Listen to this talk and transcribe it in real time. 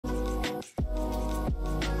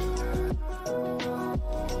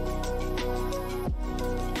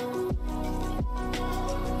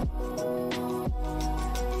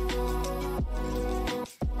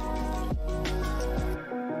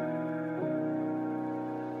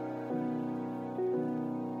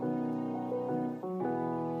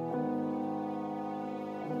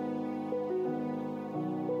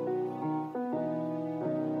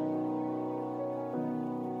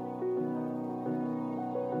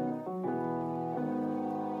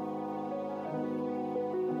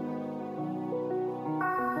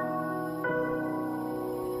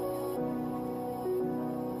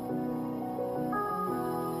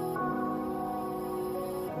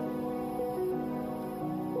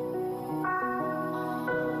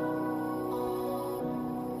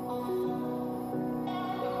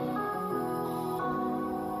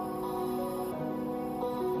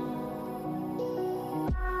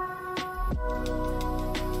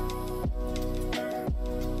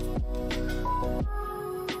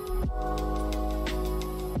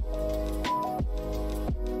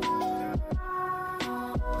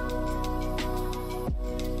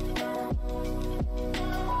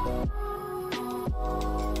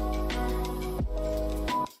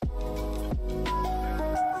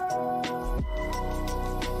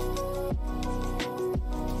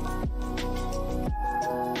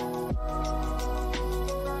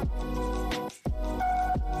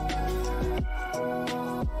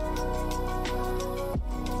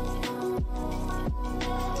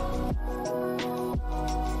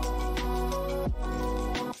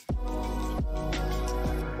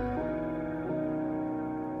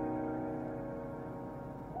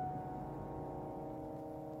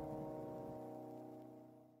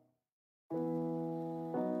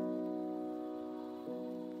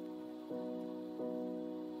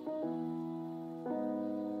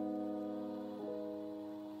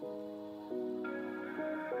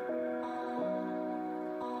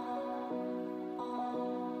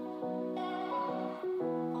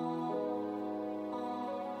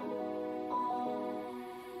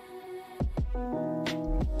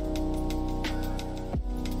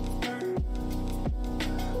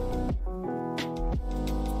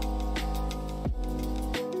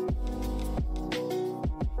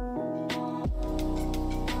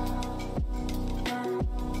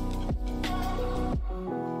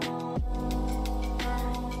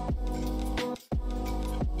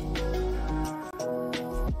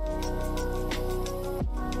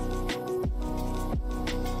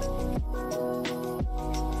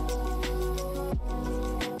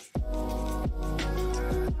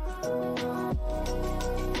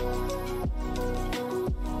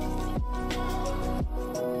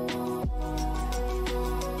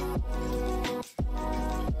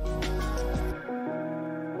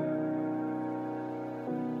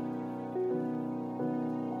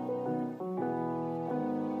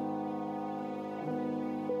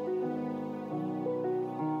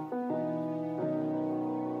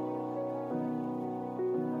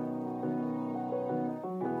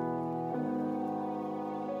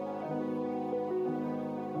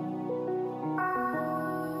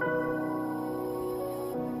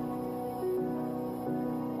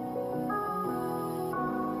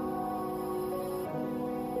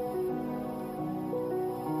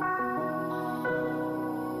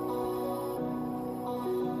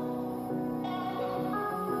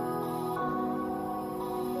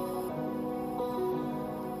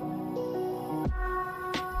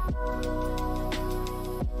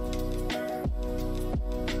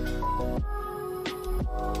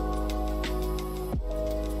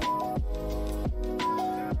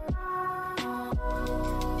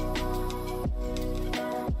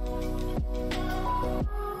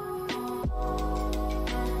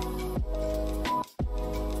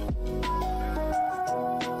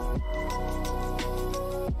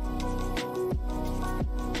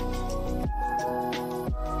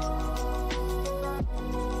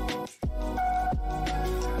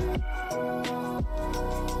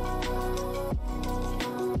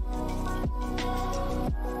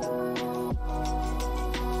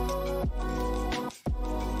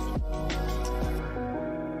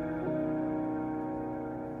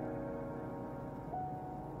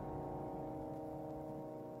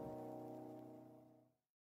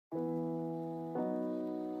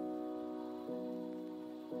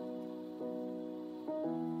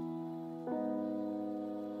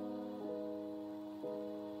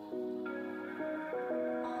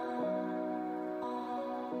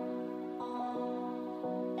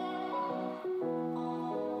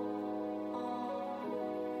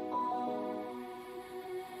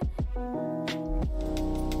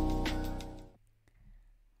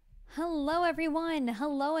Hello everyone!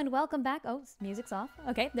 Hello and welcome back. Oh, music's off.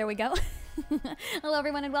 Okay, there we go. Hello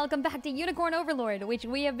everyone and welcome back to Unicorn Overlord, which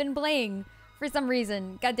we have been playing for some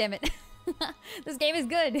reason. God damn it. This game is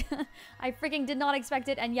good. I freaking did not expect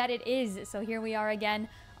it, and yet it is. So here we are again.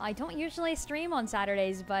 I don't usually stream on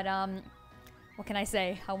Saturdays, but what can I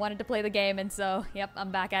say? I wanted to play the game, and so, yep,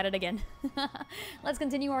 I'm back at it again. Let's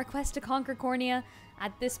continue our quest to conquer Cornia.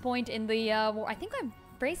 At this point in the war, I think I've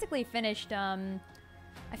basically finished,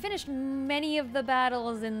 I finished many of the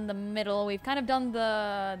battles in the middle. We've kind of done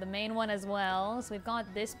the main one as well. So we've got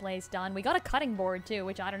this place done. We got a cutting board too,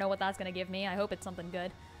 which I don't know what that's gonna give me. I hope it's something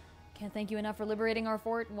good. Can't thank you enough for liberating our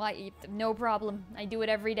fort. Why, no problem. I do it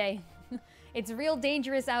every day. It's real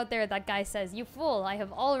dangerous out there, that guy says. You fool, I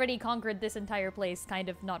have already conquered this entire place. Kind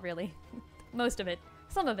of, not really. Most of it.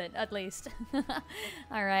 Some of it, at least.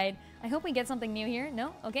 Alright. I hope we get something new here.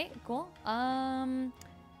 No? Okay, cool.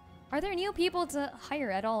 Are there new people to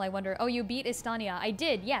hire at all, I wonder? Oh, you beat Estania. I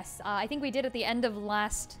did, yes. I think we did at the end of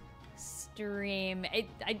last stream.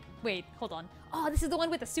 Wait, hold on. Oh, this is the one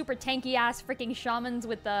with the super tanky-ass freaking shamans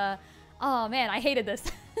with the... Oh, man, I hated this.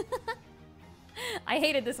 I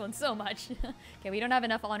hated this one so much. Okay, we don't have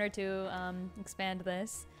enough honor to expand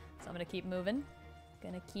this, so I'm gonna keep moving.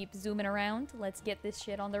 Gonna keep zooming around. Let's get this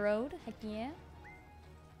shit on the road. Heck yeah.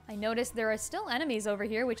 I noticed there are still enemies over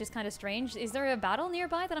here, which is kind of strange. Is there a battle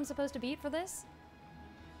nearby that I'm supposed to beat for this?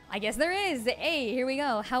 I guess there is. Hey, here we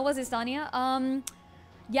go. How was Estania?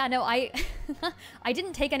 Yeah, no, I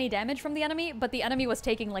didn't take any damage from the enemy, but the enemy was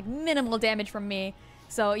taking like minimal damage from me.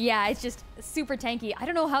 So yeah, it's just super tanky. I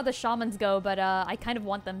don't know how the shamans go, but I kind of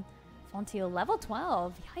want them. Fontiel, level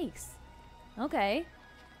 12. Yikes. Okay.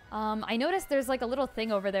 I noticed there's like a little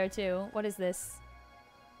thing over there too. What is this?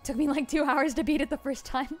 Took me like 2 hours to beat it the first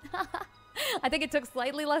time. I think it took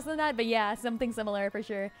slightly less than that, but yeah, something similar for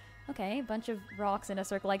sure. Okay, a bunch of rocks in a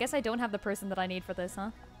circle. I guess I don't have the person that I need for this, huh?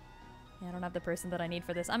 Yeah, I don't have the person that I need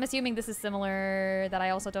for this. I'm assuming this is similar that I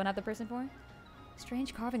also don't have the person for.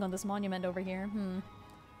 Strange carving on this monument over here.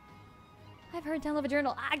 I've heard tell of a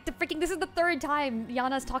journal. This is the third time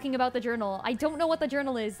Yana's talking about the journal. I don't know what the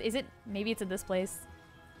journal is. Is it? Maybe it's in this place.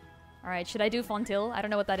 Alright, should I do Fontil? I don't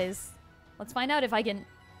know what that is. Let's find out if I can...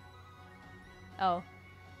 Oh.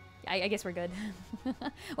 I guess we're good.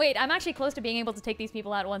 Wait, I'm actually close to being able to take these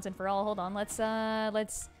people out once and for all. Hold on,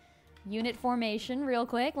 let's unit formation real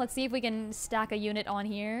quick. Let's see if we can stack a unit on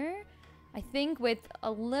here. I think with a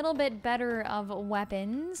little bit better of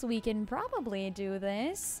weapons, we can probably do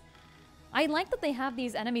this. I like that they have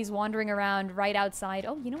these enemies wandering around right outside.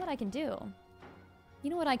 Oh, you know what I can do? You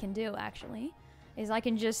know what I can do, actually? Is I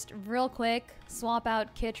can just real quick swap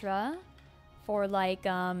out Kitra for like,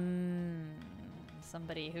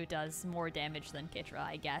 somebody who does more damage than Kitra,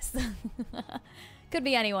 I guess. Could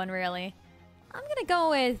be anyone, really. I'm gonna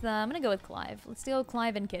go with Clive. Let's do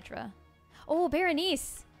Clive and Kitra. Oh,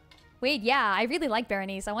 Berenice! Wait, yeah, I really like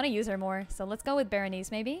Berenice. I want to use her more. So let's go with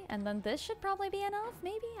Berenice, maybe. And then this should probably be enough,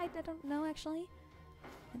 maybe? I don't know, actually.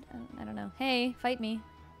 I don't know. Hey, fight me.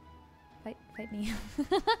 Fight me.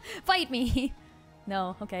 Fight me!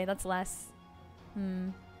 No, okay, that's less.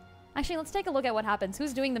 Actually, let's take a look at what happens.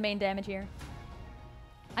 Who's doing the main damage here?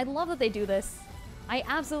 I love that they do this. I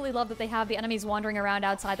absolutely love that they have the enemies wandering around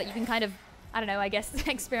outside that you can kind of, I don't know, I guess,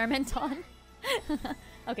 experiment on.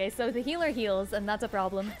 Okay, so the healer heals, and that's a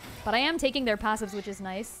problem. But I am taking their passives, which is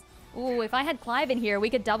nice. Ooh, if I had Clive in here, we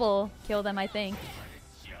could double kill them, I think.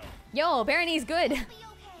 Yo, Berenice good!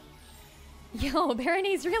 Yo,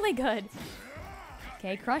 Berenice really good!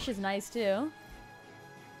 Okay, Crush is nice, too.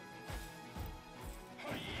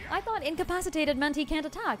 I thought incapacitated meant he can't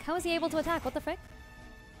attack. How is he able to attack? What the frick?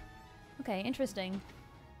 Okay, interesting.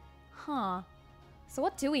 Huh. So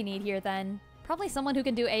what do we need here, then? Probably someone who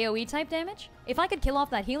can do AoE type damage? If I could kill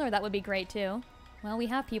off that healer, that would be great, too. Well, we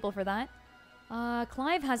have people for that.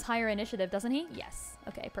 Clive has higher initiative, doesn't he? Yes.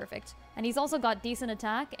 Okay, perfect. And he's also got decent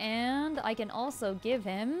attack, and I can also give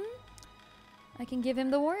him... I can give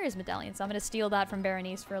him the Warrior's Medallion, so I'm gonna steal that from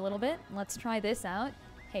Berenice for a little bit. Let's try this out.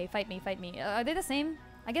 Hey, fight me, fight me. Are they the same?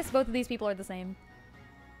 I guess both of these people are the same.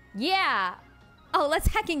 Yeah! Oh, let's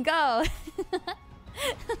hecking go!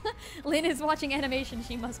 Lynn is watching animation.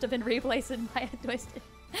 She must have been replaced by a twisted.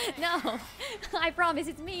 No! I promise,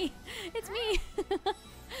 it's me! It's me!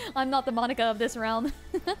 I'm not the Monica of this realm.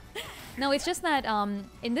 No, it's just that,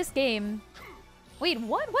 in this game... Wait,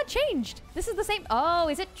 what? What changed? This is the same... Oh,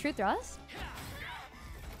 is it True Thrust?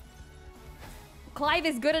 Clive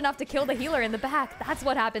is good enough to kill the healer in the back. That's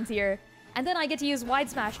what happens here. And then I get to use Wide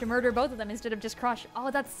Smash to murder both of them instead of just Crush.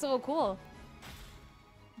 Oh, that's so cool.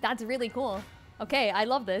 That's really cool. Okay, I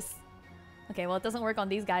love this. Okay, well, it doesn't work on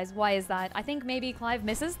these guys. Why is that? I think maybe Clive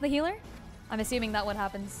misses the healer? I'm assuming that what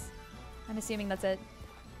happens. I'm assuming that's it.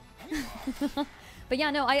 But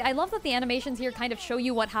yeah, no, I love that the animations here kind of show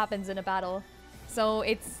you what happens in a battle. So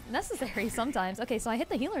it's necessary sometimes. Okay, so I hit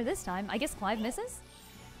the healer this time. I guess Clive misses?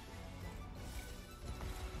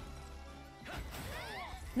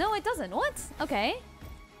 No, it doesn't. What? Okay.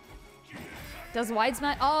 Does wide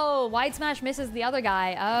smash? Oh, wide smash misses the other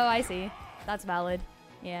guy. Oh, I see. That's valid.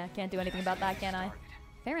 Yeah, can't do anything about that, can I?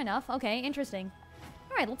 Fair enough. Okay, interesting.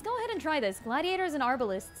 Alright, let's go ahead and try this. Gladiators and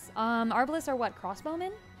Arbalists. Arbalists are what?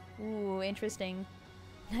 Crossbowmen? Ooh, interesting.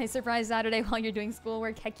 Nice surprise Saturday while you're doing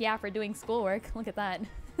schoolwork. Heck yeah, for doing schoolwork. Look at that.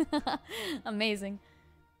 Amazing.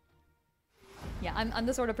 Yeah, I'm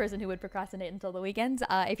the sort of person who would procrastinate until the weekends.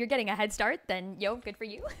 If you're getting a head start, then yo, good for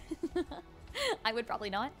you. I would probably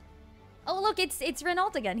not. Oh, look, it's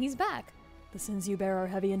Renault again. He's back. The sins you bear are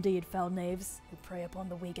heavy indeed, foul knaves, who prey upon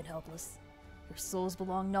the weak and helpless. Your souls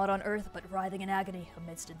belong not on earth, but writhing in agony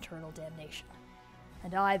amidst eternal damnation.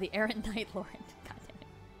 And I, the errant Knight Lord. God damn it.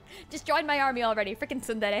 Just joined my army already. Frickin'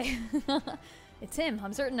 tsundere. It's him.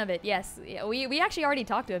 I'm certain of it. Yes. Yeah, we actually already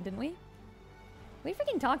talked to him, didn't we? We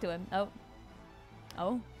freaking talked to him. Oh.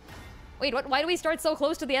 Oh. Wait, what? Why do we start so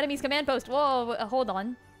close to the enemy's command post? Whoa, hold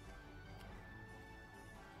on.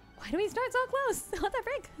 Why do we start so close? What the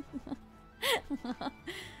frick?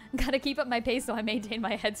 Gotta keep up my pace so I maintain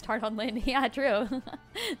my head start on Lynn. Yeah, true.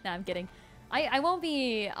 Nah, I'm kidding. I won't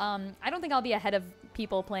be, I don't think I'll be ahead of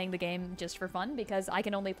people playing the game just for fun, because I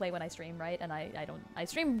can only play when I stream, right? And I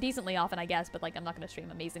stream decently often, I guess, but like, I'm not gonna stream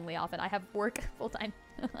amazingly often. I have work full-time.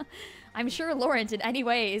 I'm sure Laurent in any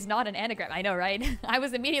way is not an anagram. I know, right? I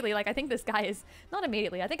was immediately like, I think this guy is, not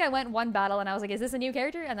immediately. I think I went one battle and I was like, is this a new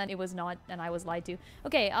character? And then it was not, and I was lied to.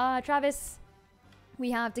 Okay, Travis,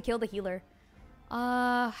 we have to kill the healer.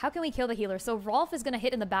 How can we kill the healer? So Rolf is gonna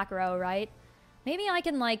hit in the back row, right? Maybe I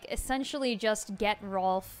can, like, essentially just get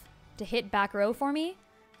Rolf to hit back row for me.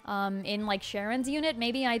 In, like, Sharon's unit.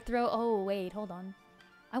 Maybe I throw... Oh, wait, hold on.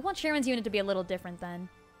 I want Sharon's unit to be a little different then.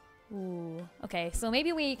 Ooh. Okay, so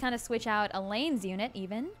maybe we kind of switch out Elaine's unit,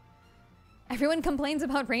 even. Everyone complains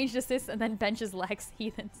about ranged assists and then benches Lex.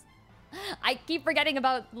 Heathens. I keep forgetting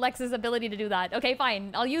about Lex's ability to do that. Okay,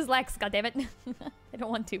 fine. I'll use Lex, goddammit. I don't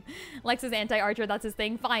want to. Lex is anti-archer, that's his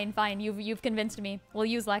thing. Fine, fine. You've convinced me. We'll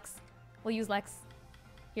use Lex. We'll use Lex.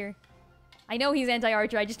 Here. I know he's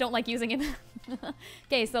anti-archer, I just don't like using him.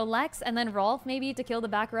 Okay, so Lex and then Rolf maybe to kill the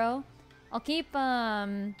back row. I'll keep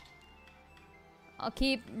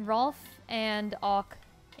Rolf and Auk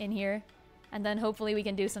in here. And then hopefully we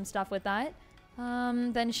can do some stuff with that.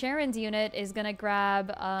 Then Sharon's unit is gonna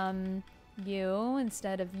grab you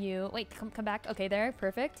instead of you. Wait, come back. Okay, there.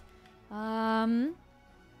 Perfect. And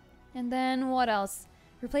then what else?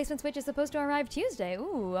 Replacement switch is supposed to arrive Tuesday.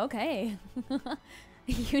 Ooh, okay.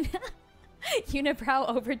 Unibrow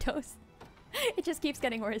overdose. It just keeps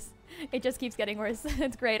getting worse. It just keeps getting worse.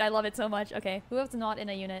 It's great. I love it so much. Okay, who else is not in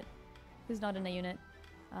a unit? Who's not in a unit?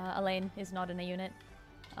 Elaine is not in a unit.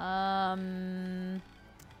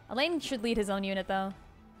 Elaine should lead his own unit, though.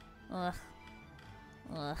 Ugh.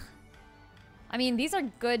 Ugh. I mean, these are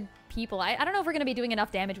good people. I don't know if we're going to be doing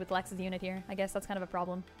enough damage with Lex's unit here. I guess that's kind of a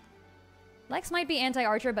problem. Lex might be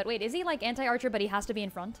anti-archer, but wait, is he like anti-archer but he has to be in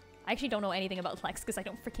front? I actually don't know anything about Lex because I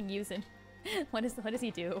don't freaking use him. What does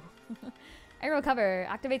he do? Arrow cover.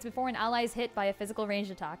 Activates before an ally is hit by a physical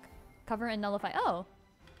ranged attack. Cover and nullify. Oh.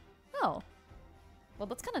 Oh. Well,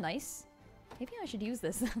 that's kind of nice. Maybe I should use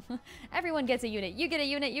this. Everyone gets a unit. You get a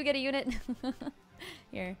unit, you get a unit.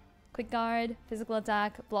 Here. Quick guard, physical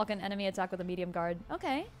attack, block an enemy attack with a medium guard.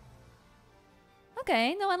 Okay.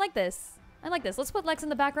 Okay, no, I like this. I like this. Let's put Lex in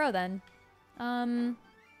the back row then.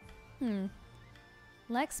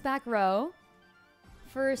 Lex back row.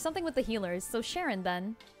 For something with the healers. So Sharon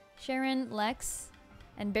then. Sharon, Lex,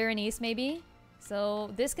 and Berenice maybe.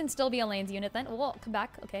 So this can still be Elaine's unit then. Oh, come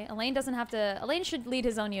back. Okay, Elaine doesn't have to... Elaine should lead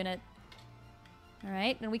his own unit.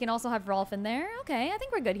 Alright, and we can also have Rolf in there. Okay, I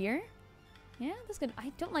think we're good here. Yeah, that's good.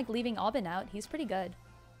 I don't like leaving Aubin out. He's pretty good.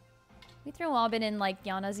 We throw Aubin in, like,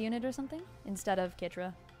 Yana's unit or something instead of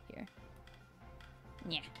Kitra. Here.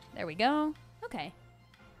 Yeah, there we go. Okay.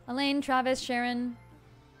 Elaine, Travis, Sharon,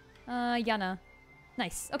 Yana.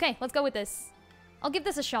 Nice. Okay, let's go with this. I'll give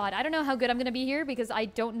this a shot. I don't know how good I'm gonna be here because I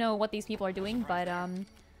don't know what these people are doing, but,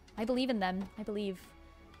 I believe in them. I believe.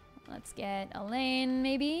 Let's get Elaine,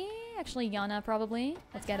 maybe? Actually, Yana, probably.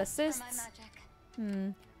 Let's get assists.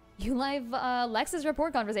 You live, Lex's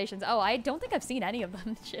report conversations. Oh, I don't think I've seen any of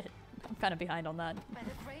them. Shit. I'm kind of behind on that.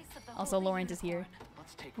 Also, Laurent is here.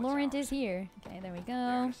 Laurent is here. Okay, there we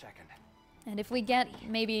go. And if we get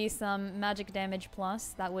maybe some magic damage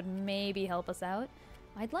plus, that would maybe help us out.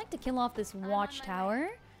 I'd like to kill off this watchtower.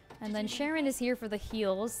 And then Sharon is here for the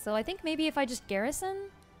heals, so I think maybe if I just garrison,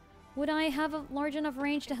 would I have a large enough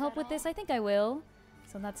range to help with this? I think I will.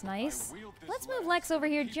 So that's nice. Let's move Lex over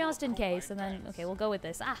here just in case, and then, okay, we'll go with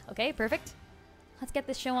this. Ah, okay, perfect. Let's get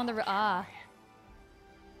this show on the... Ah.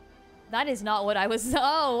 That is not what I was...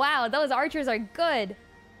 Oh, wow, those archers are good.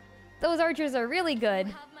 Those archers are really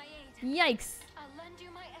good. Yikes.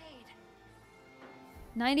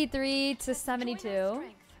 93 to 72.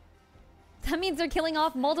 That means they're killing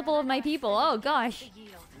off multiple of my people. Oh, gosh.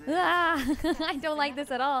 Ah, I don't like this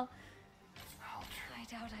at all. I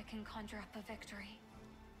doubt I can conjure up a victory.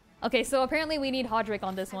 Okay, so apparently we need Hodrick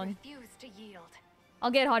on this one. I'll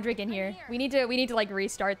get Hodrick in here. We need to like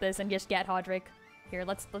restart this and just get Hodrick. Here,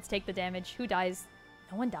 let's take the damage. Who dies?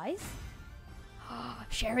 No one dies?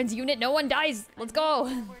 Sharon's unit, no one dies. Let's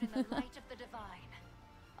go.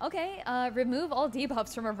 Okay, remove all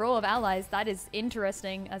debuffs from a row of allies. That is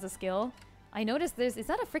interesting as a skill. I noticed there's... Is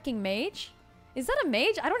that a freaking mage? Is that a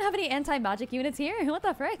mage? I don't have any anti-magic units here. What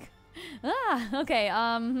the frick? Ah, okay,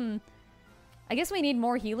 I guess we need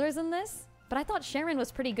more healers in this. But I thought Sharon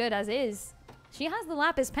was pretty good as is. She has the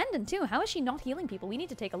Lapis Pendant too. How is she not healing people? We need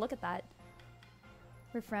to take a look at that.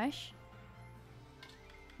 Refresh.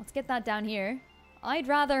 Let's get that down here. I'd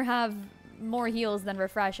rather have more heals than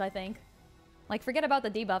refresh, I think. Like, forget about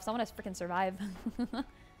the debuffs. I want to freaking survive.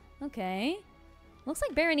 Okay. Looks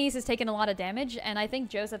like Berenice is taking a lot of damage, and I think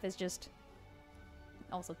Joseph is just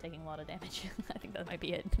also taking a lot of damage. I think that might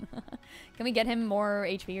be it. Can we get him more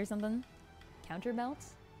HP or something? Counter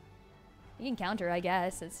belts? You can counter, I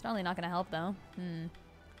guess. It's probably not going to help, though.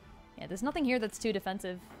 Yeah, there's nothing here that's too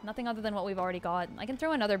defensive. Nothing other than what we've already got. I can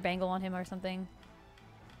throw another bangle on him or something.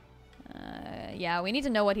 Yeah, we need to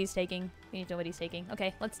know what he's taking. We need to know what he's taking.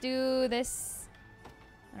 Okay, let's do this.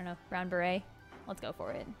 I don't know, round beret. Let's go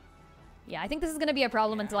for it. Yeah, I think this is gonna be a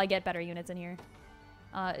problem until I get better units in here.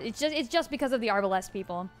 It's just because of the Arbalest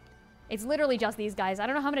people. It's literally just these guys. I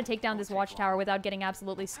don't know how I'm gonna take down this watchtower without getting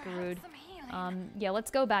absolutely screwed. Yeah, let's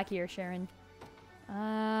go back here, Sharon.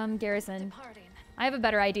 Garrison. I have a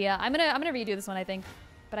better idea. I'm gonna redo this one, I think.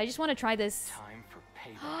 But I just want to try this.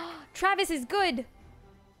 Travis is good!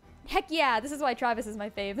 Heck yeah, this is why Travis is my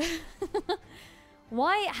fave.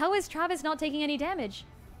 Why? How is Travis not taking any damage?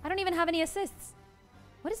 I don't even have any assists.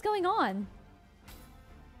 What is going on?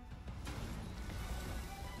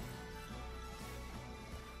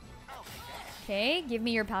 Okay, give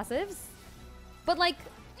me your passives. But like,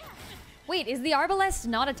 wait, is the Arbalest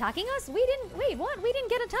not attacking us? Wait, what? We didn't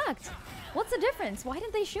get attacked. What's the difference? Why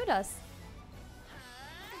didn't they shoot us?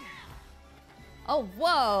 Oh,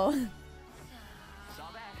 whoa.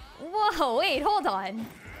 Whoa, wait, hold on.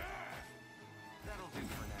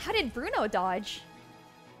 How did Bruno dodge?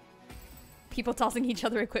 People tossing each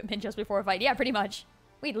other equipment just before a fight. Yeah, pretty much.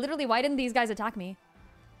 Wait, literally, why didn't these guys attack me?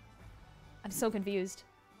 I'm so confused.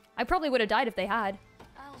 I probably would have died if they had.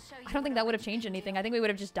 I don't think that would have changed anything. I think we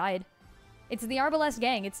would have just died. It's the Arbalest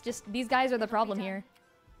gang. It's just, these guys are the problem here.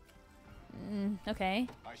 Okay.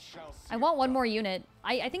 I want one more unit.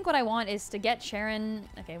 I think what I want is to get Sharon...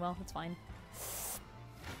 Okay, well, that's fine.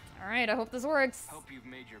 Alright, I hope this works.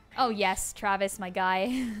 Oh yes, Travis, my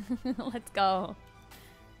guy. Let's go.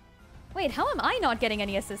 Wait, how am I not getting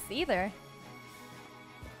any assists either?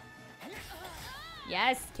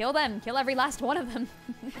 Yes, kill them. Kill every last one of them.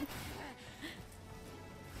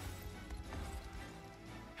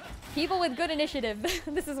 People with good initiative.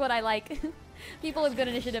 This is what I like. People with good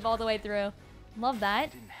initiative all the way through. Love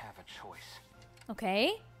that.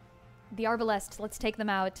 Okay. The Arbalest. Let's take them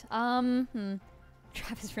out.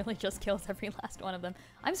 Travis really just kills every last one of them.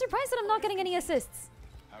 I'm surprised that I'm not getting any assists.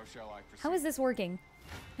 How is this working?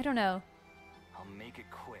 I don't know. I'll make it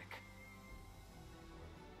quick.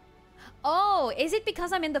 Oh, is it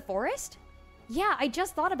because I'm in the forest? Yeah, I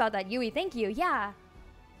just thought about that, Yui. Thank you. Yeah.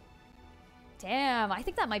 Damn, I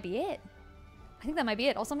think that might be it. I think that might be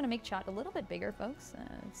it. Also, I'm going to make chat a little bit bigger, folks.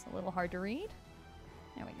 It's a little hard to read.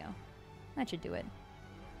 There we go. That should do it.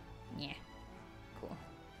 Yeah. Cool.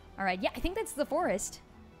 All right. Yeah, I think that's the forest.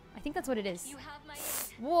 I think that's what it is.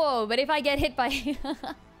 Whoa, but if I get hit by...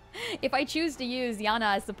 if I choose to use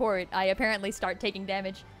Yana as support, I apparently start taking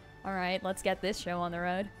damage. All right, let's get this show on the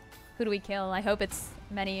road. Who do we kill? I hope it's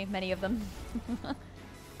many, many of them.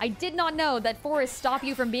 I did not know that forests stop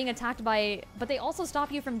you from being attacked by... But they also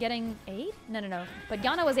stop you from getting aid? No. But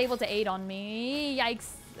Yana was able to aid on me.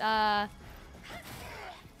 Yikes.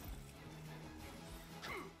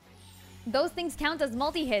 Those things count as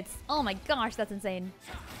multi-hits. Oh my gosh, that's insane.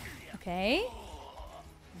 Okay.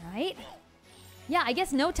 Right. Yeah, I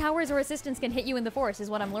guess no towers or assistants can hit you in the forest is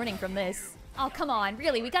what I'm learning from this. Oh, come on.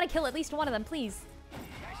 Really, we gotta kill at least one of them, please.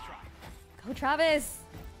 Go, Travis.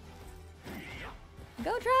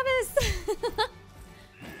 Go, Travis.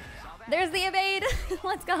 There's the evade.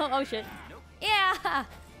 Let's go. Oh, shit. Yeah.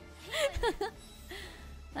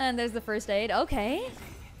 And there's the first aid. Okay.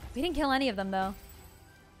 We didn't kill any of them, though.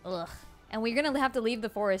 Ugh. And we're gonna have to leave the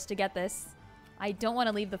forest to get this. I don't want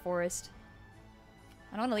to leave the forest.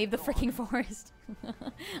 I don't want to leave the freaking forest. I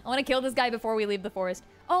want to kill this guy before we leave the forest.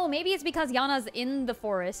 Oh, maybe it's because Yana's in the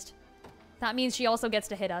forest. That means she also gets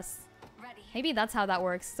to hit us. Maybe that's how that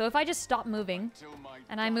works. So if I just stop moving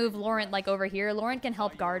and I move Laurent like over here, Laurent can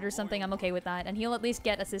help guard or something. I'm okay with that. And he'll at least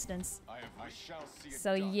get assistance.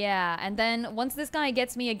 So yeah, and then once this guy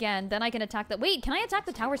gets me again, then I can attack the... Wait, can I attack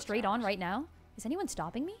the tower straight on right now? Is anyone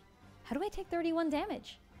stopping me? How do I take 31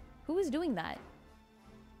 damage? Who is doing that?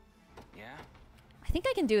 Yeah? I think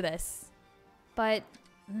I can do this. But...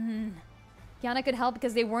 Yana could help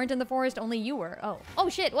because they weren't in the forest, only you were. Oh. Oh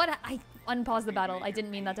shit, what? I unpaused the battle. I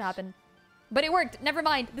didn't mean that to happen. But it worked. Never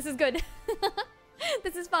mind. This is good.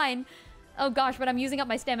 This is fine. Oh gosh, but I'm using up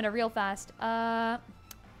my stamina real fast. Can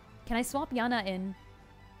I swap Yana in?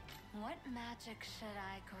 What magic should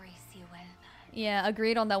I grace you with? Yeah,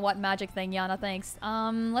 agreed on that what magic thing, Yana, thanks.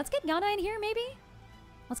 Let's get Yana in here, maybe?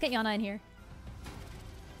 Let's get Yana in here.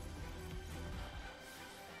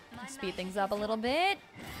 Speed things up a little bit.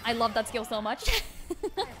 I love that skill so much.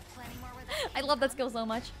 I love that skill so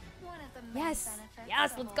much. Yes.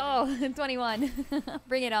 Yes, let's go. 21.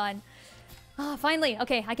 Bring it on. Oh, finally.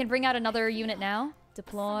 Okay, I can bring out another unit now.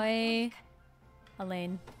 Deploy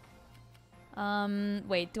Elaine.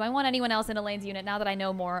 Wait, do I want anyone else in Elaine's unit now that I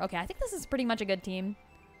know more? Okay, I think this is pretty much a good team.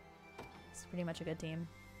 It's pretty much a good team.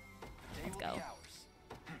 Let's go.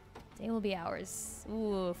 Day will be ours.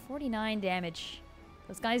 Ooh, 49 damage.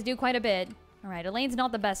 Those guys do quite a bit. Alright, Elaine's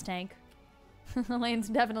not the best tank. Elaine's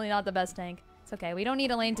definitely not the best tank. It's okay, we don't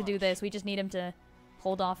need Elaine to do this. We just need him to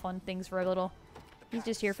hold off on things for a little. He's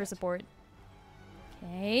just here for support.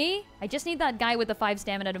 Okay. I just need that guy with the 5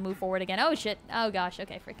 stamina to move forward again. Oh shit. Oh gosh,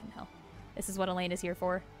 okay, freaking hell. This is what Elaine is here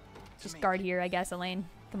for. Just guard here, I guess, Elaine.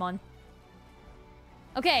 Come on.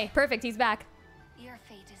 Okay, perfect, he's back. Your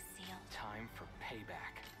fate is sealed. Time for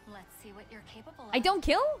payback. Let's see what you're capable of. I don't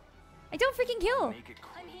kill? I don't freaking kill.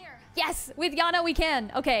 I'm here. Yes, with Yana we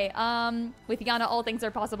can. Okay, with Yana all things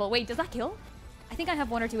are possible. Wait, does that kill? I think I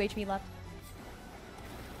have 1 or 2 HP left.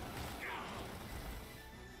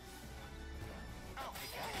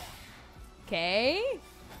 Okay.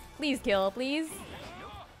 Please kill, please.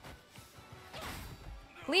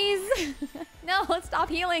 Please. No, stop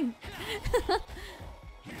healing.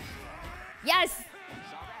 Yes.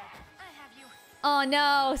 Oh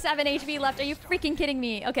no, 7 HP left. Are you freaking kidding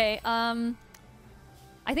me? Okay, I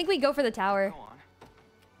think we go for the tower.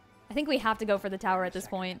 I think we have to go for the tower at this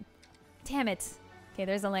point. Damn it. Okay,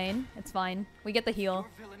 there's Elaine. It's fine. We get the heal.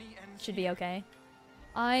 Should be okay.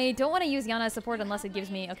 I don't want to use Yana as support unless it gives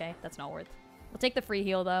me... Okay, that's not worth. We'll take the free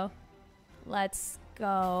heal, though. Let's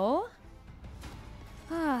go.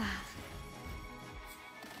 Ugh.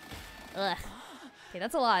 Okay,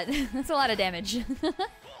 that's a lot. That's a lot of damage.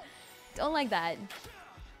 Don't like that.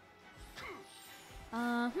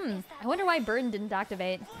 I wonder why Burden didn't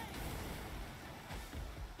activate.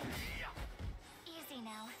 Easy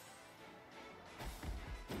now.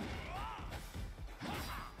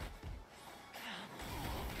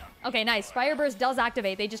 Okay, nice. Fire Burst does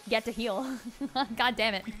activate. They just get to heal. God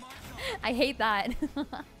damn it. I hate that.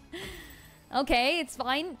 Okay, it's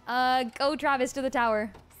fine. Go Travis to the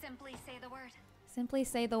tower. Simply say the word. Simply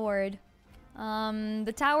say the word.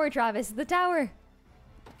 The tower, Travis. The tower.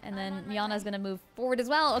 And then Yana's gonna move forward as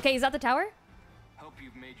well. Okay, is that the tower? Hope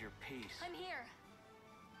you've made your peace. I'm here.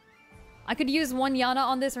 I could use 1 Yana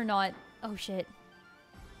on this or not. Oh, shit.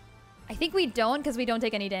 I think we don't because we don't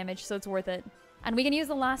take any damage, so it's worth it. And we can use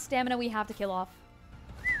the last stamina we have to kill off.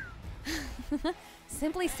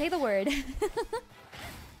 Simply say the word.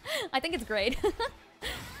 I think it's great.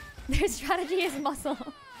 Their strategy is muscle.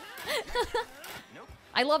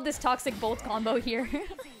 I love this toxic bolt combo here.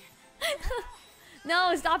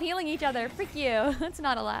 No, stop healing each other. Frick you. That's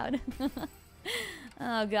not allowed.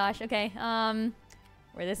 Oh gosh, okay.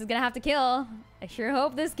 Where this is gonna have to kill. I sure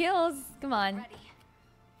hope this kills. Come on. Ready.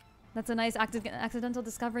 That's a nice accidental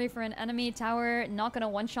discovery for an enemy tower. Not gonna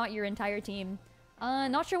one-shot your entire team.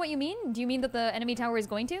 Not sure what you mean. Do you mean that the enemy tower is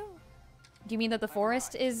going to? Do you mean that the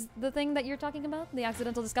forest is the thing that you're talking about? The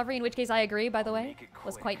accidental discovery, in which case I agree, by the way.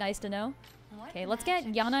 Was quite nice to know. Okay, let's get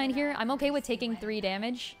Yana in here. I'm okay with taking 3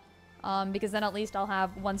 damage. Because then at least I'll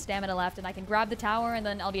have 1 stamina left and I can grab the tower and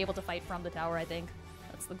then I'll be able to fight from the tower, I think.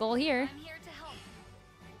 That's the goal here. I'm here to help.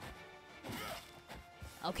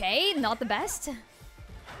 Okay, not the best.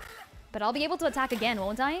 But I'll be able to attack again,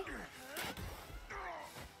 won't I?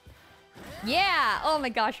 Yeah! Oh my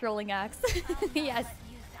gosh, rolling axe. Yes.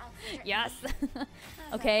 Yes.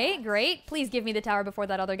 Okay, great. Please give me the tower before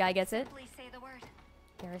that other guy gets it.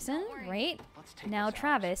 Garrison, great. Now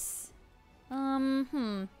Travis.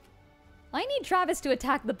 I need Travis to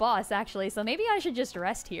attack the boss, actually, so maybe I should just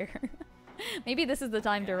rest here. Maybe this is the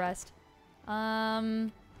time to rest. I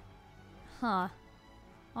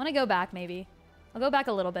want to go back, maybe. I'll go back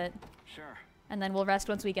a little bit. Sure. And then we'll rest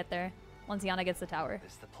once we get there. Once Yana gets the tower.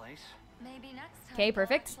 This the place? Maybe next time. Okay,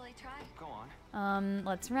 perfect. We'll actually try. Go on.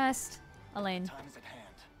 Let's rest. Elaine. Time is at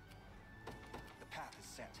hand. The path is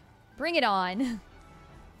set. Bring it on.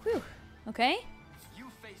 Whew. Okay. You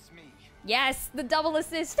face me. Yes, the double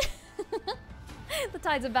assist. The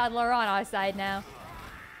tides of battle are on our side now.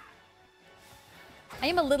 I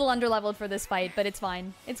am a little underleveled for this fight, but it's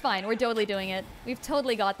fine. It's fine. We're totally doing it. We've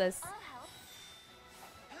totally got this.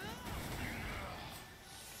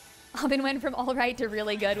 Abin went from alright to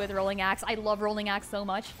really good with rolling axe. I love rolling axe so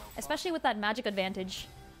much, especially with that magic advantage.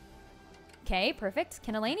 Okay, perfect.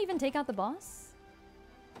 Can Elaine even take out the boss?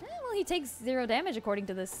 Well, he takes 0 damage according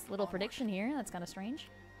to this little prediction here. That's kind of strange.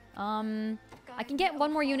 I can get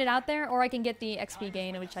one more unit out there, or I can get the XP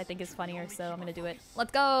gain, which I think is funnier, so I'm gonna do it.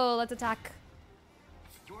 Let's go! Let's attack.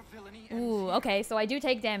 Ooh, okay, so I do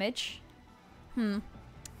take damage. And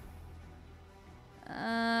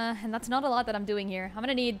that's not a lot that I'm doing here. I'm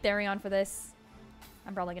gonna need Therion for this.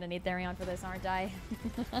 I'm probably gonna need Therion for this, aren't I?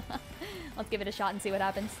 Let's give it a shot and see what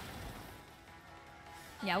happens.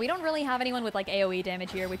 Yeah, we don't really have anyone with like AoE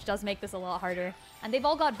damage here, which does make this a lot harder. And they've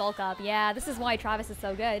all got bulk up. Yeah, this is why Travis is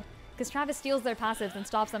so good. Because Travis steals their passives and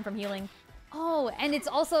stops them from healing. Oh, and it's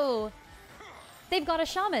also... They've got a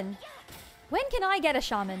shaman. When can I get a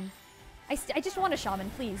shaman? I just want a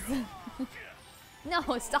shaman, please. No,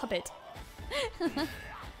 stop it.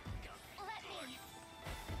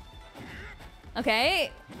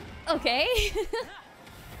 Okay. Okay.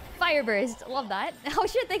 Fire burst. Love that. Oh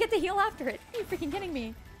shit, they get to heal after it. Are you freaking kidding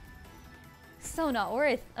me? So not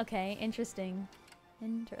worth. Okay, interesting.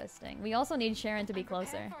 Interesting. We also need Sharon to be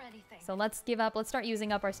closer. So let's give up. Let's start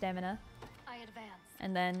using up our stamina. I advance.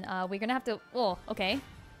 And then we're gonna have to... Oh, okay.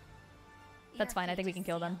 That's fine. I think we can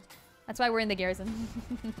kill them. That's why we're in the garrison.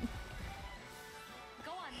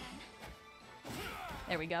 Go on then.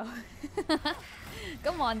 There we go.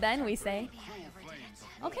 Come on then, we say.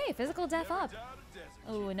 Okay, physical def up.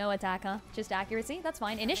 Oh, no attack, huh? Just accuracy? That's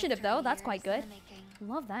fine. Initiative, though. That's quite good.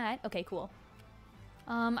 Love that. Okay, cool.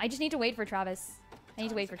 I just need to wait for Travis. I need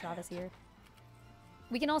to wait for Travis here.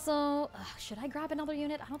 We can also... should I grab another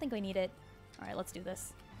unit? I don't think we need it. Alright, let's do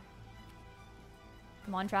this.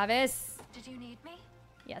 Come on, Travis. Did you need me?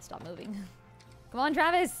 Yeah, stop moving. Come on,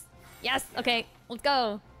 Travis. Yes. Okay, let's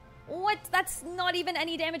go. What? That's not even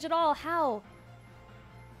any damage at all. How?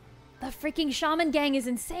 The freaking shaman gang is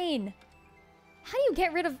insane. How do you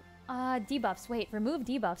get rid of debuffs? Wait, remove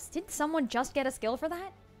debuffs. Did someone just get a skill for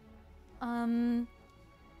that?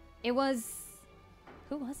 It was...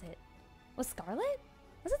 Who was it? Was Scarlet?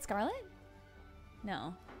 Was it Scarlet?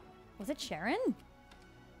 No. Was it Sharon?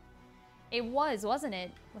 It was, wasn't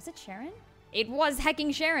it? Was it Sharon? It was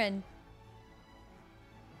hecking Sharon.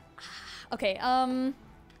 Okay,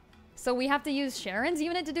 so we have to use Sharon's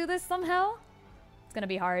unit to do this somehow? It's gonna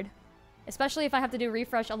be hard. Especially if I have to do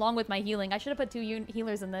refresh along with my healing. I should have put 2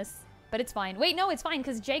 healers in this. But it's fine. Wait, no, it's fine,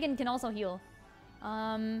 because Jagan can also heal.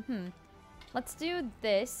 Let's do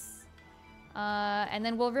this. And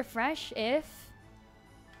then we'll refresh if...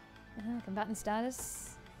 combatant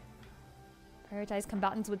status. Prioritize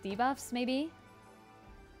combatants with debuffs, maybe?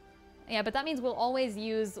 Yeah, but that means we'll always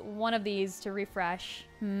use one of these to refresh.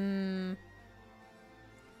 2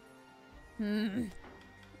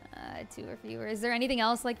 or fewer. Is there anything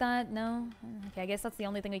else like that? No? Okay, I guess that's the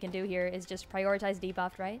only thing we can do here is just prioritize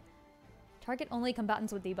debuffed, right? Target only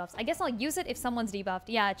combatants with debuffs. I guess I'll use it if someone's debuffed.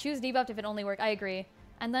 Yeah, choose debuffed if it only works. I agree.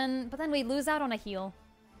 And then, but then we lose out on a heal.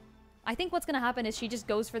 I think what's gonna happen is she just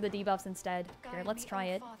goes for the debuffs instead. Here, let's try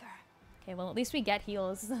it. Okay, well at least we get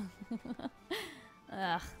heals.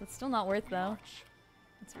 Ugh, it's still not worth though.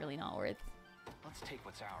 It's really not worth. Let's take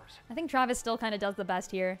what's ours. I think Travis still kind of does the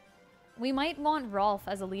best here. We might want Rolf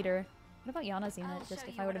as a leader. What about Yana's unit, just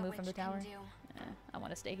if I were to move from the tower? I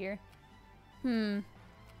want to stay here.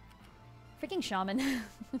 Freaking shaman.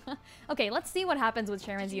 Okay, let's see what happens with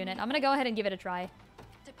Sharon's unit. I'm gonna go ahead and give it a try.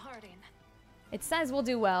 Departing. It says we'll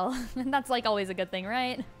do well. And that's like always a good thing,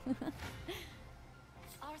 right?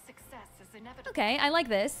 Our success is inevitable. Okay, I like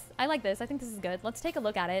this. I like this. I think this is good. Let's take a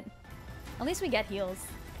look at it. At least we get heals.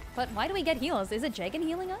 But why do we get heals? Is it Jagan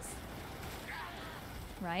healing us?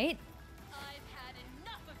 Right? I've had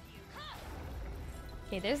enough of you. Ha!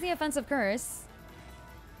 Okay, there's the offensive curse.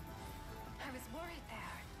 I was worried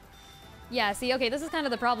there. Yeah, see, okay, this is kind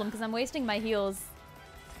of the problem because I'm wasting my heals.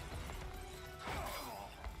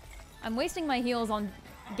 I'm wasting my heals on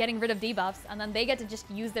getting rid of debuffs, and then they get to just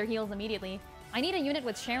use their heals immediately. I need a unit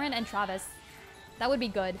with Sharon and Travis. That would be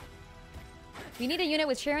good. We need a unit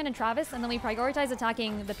with Sharon and Travis, and then we prioritize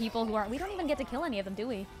attacking the people who are... We don't even get to kill any of them, do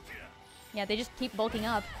we? Yeah, they just keep bulking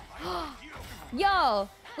up. Yo!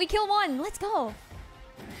 We kill one! Let's go!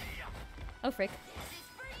 Oh, frick.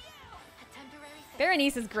 A temporary fix.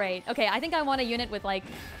 Berenice is great. Okay, I think I want a unit with, like,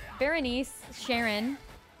 Berenice, Sharon,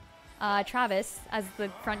 Travis as the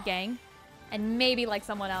front gang, and maybe, like,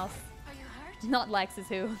 someone else. Are you hurt? Not Lex is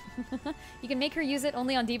who. You can make her use it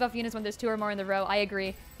only on debuff units when there's 2 or more in the row. I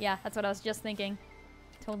agree. Yeah, that's what I was just thinking.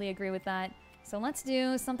 Totally agree with that. So let's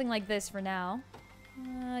do something like this for now.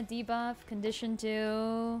 Debuff, condition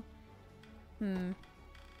 2.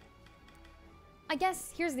 I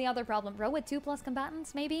guess here's the other problem. Row with 2+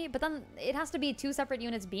 combatants, maybe? But then it has to be 2 separate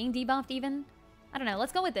units being debuffed even. I don't know.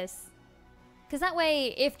 Let's go with this. Because that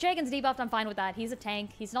way, if Jagan's debuffed, I'm fine with that. He's a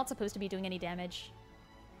tank. He's not supposed to be doing any damage.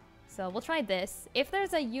 So we'll try this. If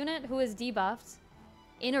there's a unit who is debuffed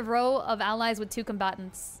in a row of allies with 2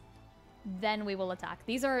 combatants, then we will attack.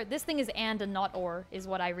 This thing is and not or, is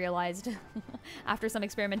what I realized after some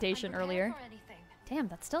experimentation earlier. For anything. Damn,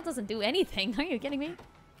 that still doesn't do anything. Are you kidding me?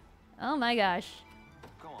 Oh my gosh.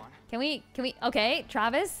 Go on. Can we, okay,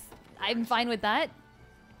 Travis, I'm fine with that.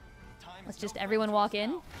 Time Let's is just no everyone friend walk to us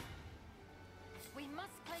in. now. We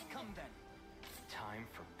must claim Come then. Time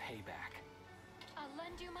for payback. I'll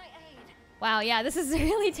lend you my aid. Wow, yeah, this is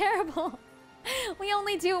really terrible. We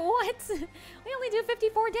only do what? We only do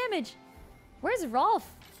 54 damage. Where's Rolf?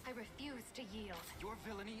 I refuse to yield. Your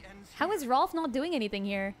villainy ends How here. is Rolf not doing anything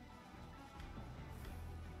here?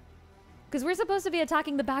 Because we're supposed to be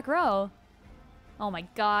attacking the back row. Oh my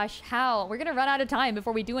gosh, how? We're gonna run out of time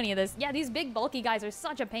before we do any of this. Yeah, these big bulky guys are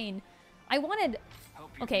such a pain. I wanted...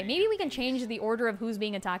 Hope you Okay, made maybe your we can peace. change the order of who's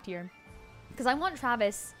being attacked here. Because I want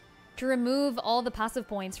Travis to remove all the passive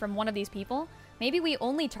points from one of these people. Maybe we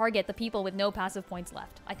only target the people with no passive points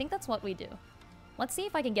left. I think that's what we do. Let's see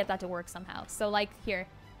if I can get that to work somehow. So, like, here.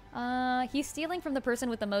 He's stealing from the person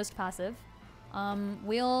with the most passive.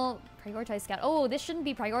 We'll prioritize Scout. Oh, this shouldn't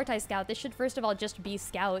be prioritize Scout. This should first of all just be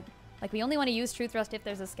Scout. Like, we only want to use True Thrust if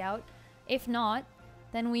there's a Scout. If not,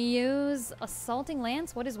 then we use Assaulting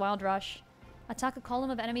Lance. What is Wild Rush? Attack a column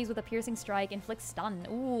of enemies with a piercing strike. Inflict stun.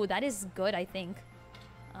 Ooh, that is good, I think.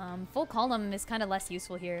 Full column is kind of less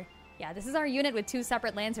useful here. Yeah, this is our unit with 2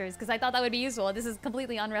 separate Lancers, because I thought that would be useful. This is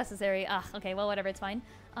completely unnecessary. Ugh, okay, well, whatever, it's fine.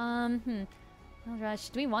 Wild Rush.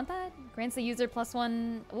 Do we want that? Grants the user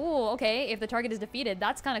 +1... Ooh, okay, if the target is defeated.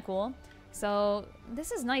 That's kind of cool. So,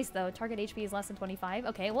 this is nice, though. Target HP is less than 25.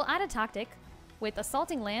 Okay, we'll add a tactic with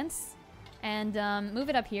Assaulting Lance and move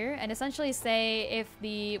it up here and essentially say if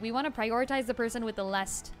we want to prioritize the person with the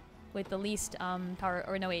least power...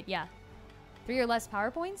 Or no, wait, yeah. 3 or less power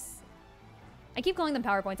points? I keep calling them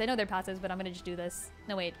power points. I know they're passives, but I'm going to just do this.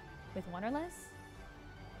 No, wait. With 1 or less?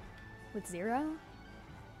 With 0?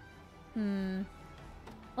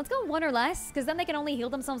 Let's go 1 or less, because then they can only heal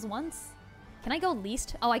themselves once. Can I go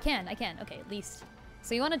least? Oh, I can. Okay, least.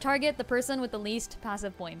 So you want to target the person with the least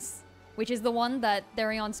passive points, which is the one that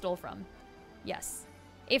Therion stole from. Yes.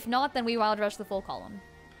 If not, then we Wild Rush the full column.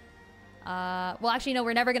 Well, actually, no,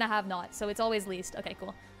 we're never going to have not, so it's always least. Okay,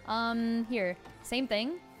 cool. Here. Same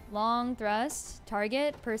thing. Long thrust,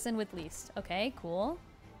 target, person with least. Okay, cool.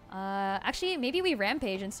 Actually, maybe we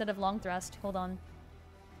rampage instead of long thrust. Hold on.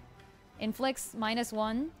 Inflicts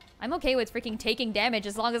 -1. I'm okay with freaking taking damage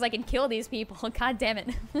as long as I can kill these people. God damn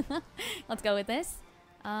it. Let's go with this.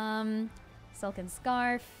 Silken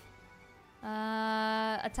Scarf.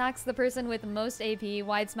 Attacks the person with most AP.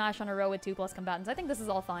 Wide smash on a row with 2+ combatants. I think this is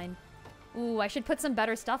all fine. Ooh, I should put some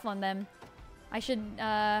better stuff on them. I should,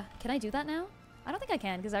 can I do that now? I don't think I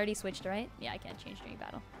can, because I already switched, right? Yeah, I can't change during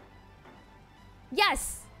battle.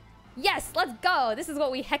 Yes! Yes, let's go! This is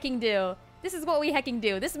what we hecking do. This is what we hecking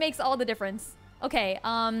do. This makes all the difference. Okay,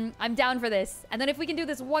 I'm down for this. And then if we can do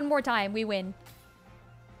this one more time, we win.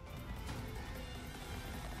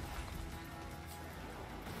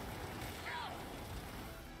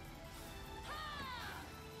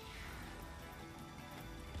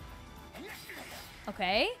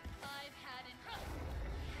 Okay.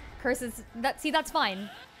 Curses. See, that's fine.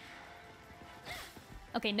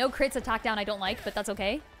 Okay, no crits attack down I don't like, but that's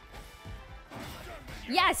okay.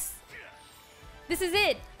 Yes! This is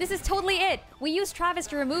it! This is totally it! We use Travis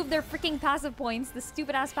to remove their freaking passive points, the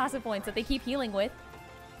stupid-ass passive points that they keep healing with.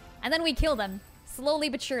 And then we kill them. Slowly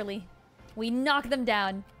but surely, we knock them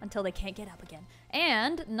down until they can't get up again.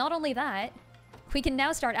 And not only that, we can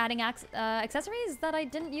now start adding accessories that I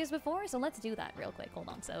didn't use before. So let's do that real quick. Hold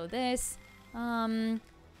on. So this,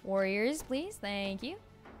 warriors, please. Thank you.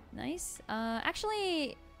 Nice.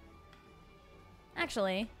 Actually,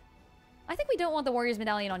 I think we don't want the warrior's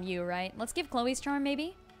medallion on you, right? Let's give Chloe's charm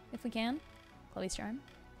maybe, if we can. Chloe's charm.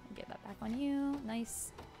 We'll get that back on you.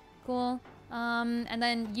 Nice. Cool. And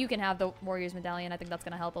then you can have the warrior's medallion. I think that's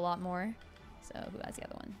gonna help a lot more. So who has the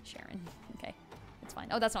other one? Sharon. Okay, it's fine.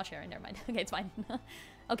 Oh, that's not Sharon. Never mind. Okay, it's fine.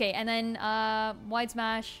 Okay, and then wide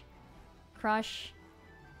smash, crush,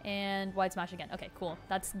 and wide smash again. Okay, cool.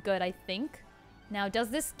 That's good, I think. Now, does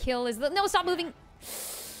this kill? No, stop moving.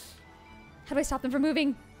 How do I stop them from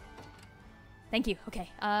moving? Thank you. Okay.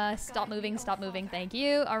 Stop moving. Stop moving. Thank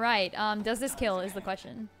you. All right. Does this kill? Is the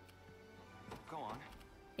question. Go on.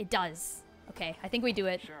 It does. Okay, I think we do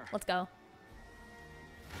it. Sure. Let's go.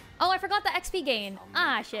 Oh, I forgot the XP gain.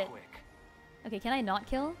 Ah, shit. Quick. Okay, can I not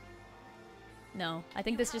kill? No, I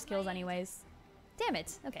think this just kills anyways. Damn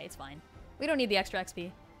it. Okay, it's fine. We don't need the extra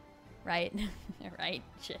XP. Right? Right?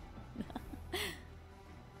 Shit.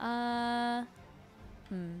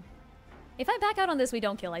 If I back out on this, we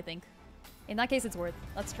don't kill, I think. In that case, it's worth.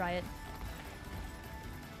 Let's try it.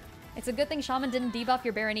 It's a good thing Shaman didn't debuff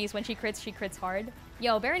your Berenice. When she crits hard.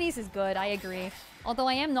 Yo, Berenice is good, I agree. Although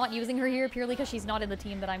I am not using her here purely because she's not in the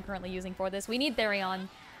team that I'm currently using for this. We need Therion.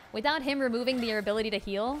 Without him removing their ability to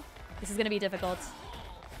heal, this is gonna be difficult.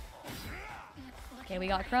 Okay, we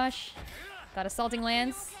got Crush. Got Assaulting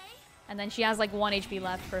Lance. And then she has like 1 HP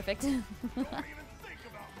left. Perfect.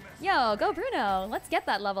 Yo, go Bruno. Let's get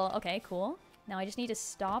that level. Okay, cool. Now I just need to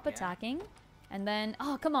stop attacking. And then...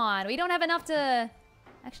 Oh, come on. We don't have enough to...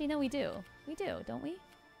 Actually, no, we do. We do, don't we?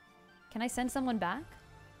 Can I send someone back?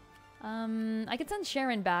 I could send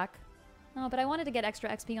Sharon back. No, but I wanted to get extra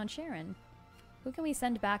XP on Sharon. Who can we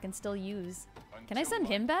send back and still use? Can I send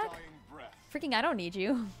him back? Freaking, I don't need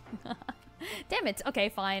you. Damn it. Okay,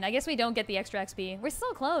 fine. I guess we don't get the extra XP. We're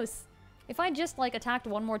so close. If I just, like, attacked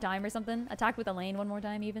one more time or something. Attacked with Elaine one more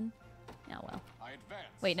time, even. Yeah, well.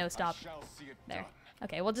 Wait, no, stop. There.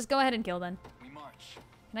 Okay, we'll just go ahead and kill then.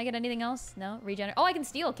 Can I get anything else? No? Regenerate. Oh, I can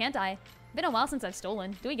steal, can't I? Been a while since I've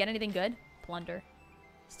stolen. Do we get anything good? Plunder.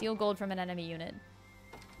 Steal gold from an enemy unit.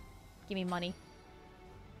 Give me money.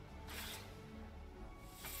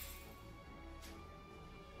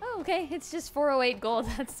 Oh, okay. It's just 408 gold.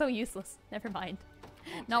 That's so useless. Never mind.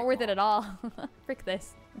 Not worth it at all. Frick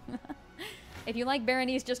this. If you like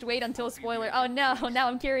Berenice, just wait until spoiler. Oh no, now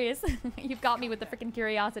I'm curious. You've got me with the freaking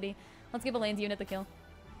curiosity. Let's give Elaine's unit the kill.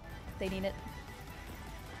 They need it.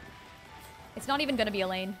 It's not even gonna be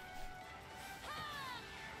Elaine.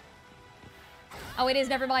 Oh, it is.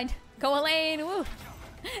 Never mind. Go Elaine. Woo.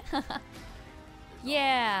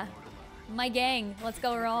 Yeah. My gang. Let's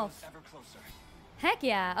go Rolf. Heck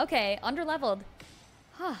yeah. Okay. Underleveled.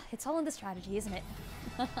 Huh. It's all in the strategy, isn't it?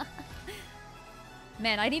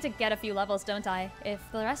 Man, I need to get a few levels, don't I? If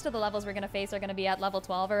the rest of the levels we're gonna face are gonna be at level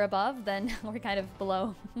 12 or above, then we're kind of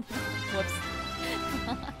below. Whoops.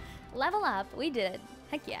 Level up. We did it.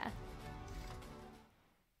 Heck yeah.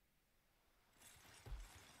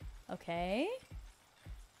 Okay.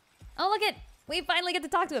 Oh, look it! We finally get to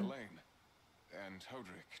talk to him. And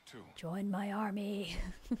Hodrick, too. Join my army.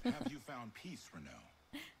 Have you found peace,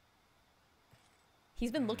 Renault?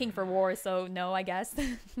 He's been looking for war, so no, I guess.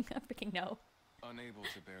 Freaking no. Unable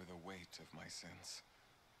to bear the weight of my sins,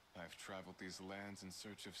 I've traveled these lands in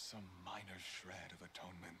search of some minor shred of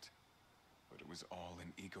atonement. But it was all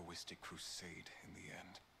an egoistic crusade in the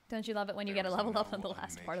end. Don't you love it when you get a level up on the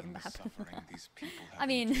last part of the map? I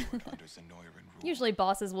mean, usually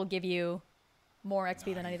bosses will give you more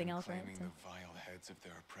XP than anything else, right? So. The vile heads of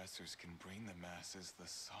their oppressors can bring the masses the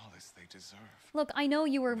solace they deserve. Look, I know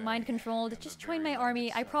you were mind controlled. Just join my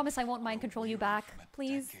army. I promise I won't mind control you back.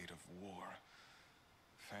 Please. Decade of war,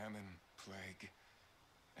 famine, plague,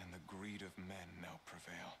 and the greed of men now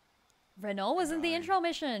prevail. Renault was in the intro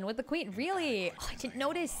mission with the queen. Really? Oh, I didn't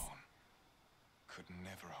notice. Could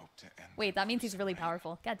never hope to end. Wait, that means he's really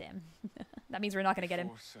powerful. Goddamn. That means we're not gonna get him.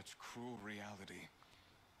 For such cruel reality,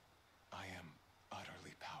 I am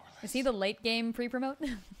utterly powerless. Is he the late game pre-promote?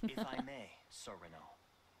 If I may, Sir Renault.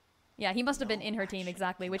 Yeah, he must have been in her team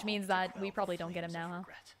exactly, which means that we probably don't get him now,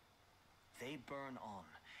 huh? They burn on,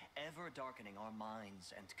 ever darkening our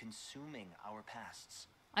minds and consuming our pasts.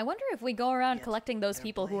 I wonder if we go around collecting those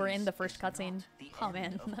people who were in the first cutscene. Oh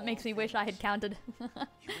man, that makes me wish I had counted. You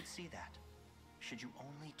would see that, should you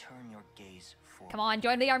only turn your gaze forward. Come on,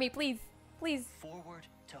 join the army, please. Please. Forward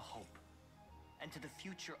to hope, and to the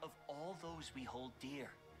future of all those we hold dear.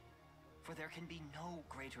 For there can be no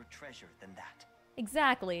greater treasure than that.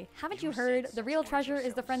 Exactly. Haven't you You heard? said The such real words treasure is the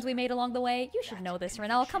yourself, friends we sir. made along the way. You should That know this,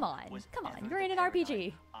 Renault. Come on. conviction was Come on. ever You're in the an RPG.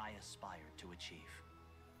 paradigm I aspired to achieve.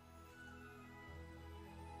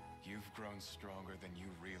 You've grown stronger than you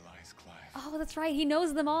realize, Clive. Oh, that's right. He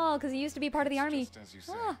knows them all because he used to be part of the It's army. just as you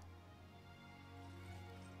say. Ah.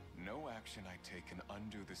 No action I take can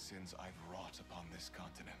undo the sins I've wrought upon this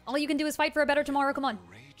continent. All you can do is fight for a better tomorrow. Come on.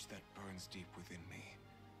 The rage that burns deep within me.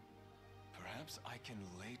 Perhaps I can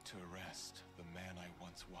lay to rest the man I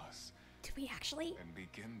once was Do we actually? and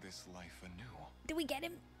begin this life anew. Do we get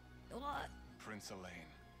him? What? Prince Elaine,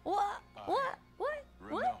 What? What? What?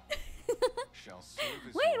 Renault, What? shall serve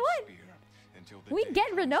as Wait, your what? spear until the We day get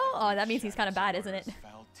comes Renault? that Oh, we that means he's kind of shatter bad, isn't it? Zora's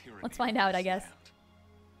foul tyranny Let's find of out, this I guess. land.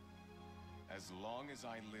 As long as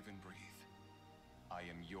I live and breathe, I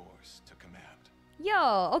am yours to command.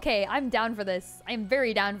 Yo, okay, I'm down for this. I am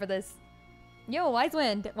very down for this. Yo, Wise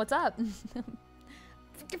Wind, what's up?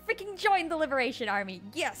 Freaking join the Liberation Army.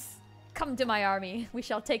 Yes! Come to my army. We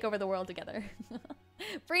shall take over the world together.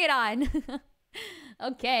 Bring it on.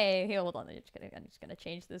 Okay, here, hold on. I'm just gonna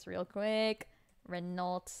change this real quick.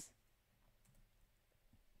 Renault.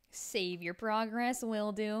 Save your progress,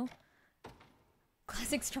 will do.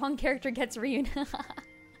 Classic strong character gets reunited.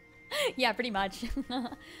 Yeah, pretty much.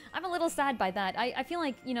 I'm a little sad by that. I feel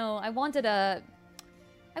like, you know, I wanted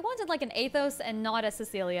like an Athos and not a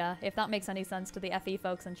Cecilia, if that makes any sense to the FE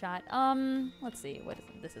folks in chat. Let's see, what is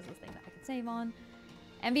it? This is the thing that I can save on.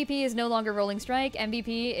 MVP is no longer Rolling Strike.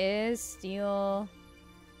 MVP is Steel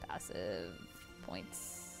Passive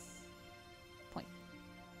Points. Point.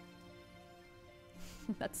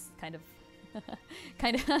 That's kind of...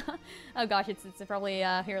 oh gosh, it's probably...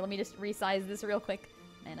 here, let me just resize this real quick.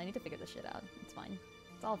 Man, I need to figure this shit out. It's fine.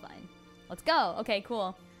 It's all fine. Let's go. Okay,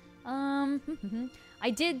 cool.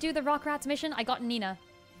 I did do the Rock Rats mission. I got Nina.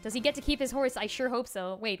 Does he get to keep his horse? I sure hope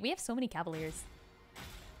so. Wait, we have so many Cavaliers.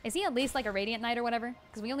 Is he at least like a Radiant Knight or whatever?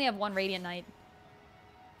 Because we only have one Radiant Knight.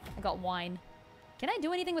 I got wine. Can I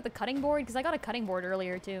do anything with the cutting board? Because I got a cutting board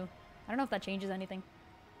earlier too. I don't know if that changes anything.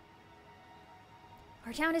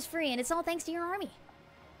 Our town is free and it's all thanks to your army.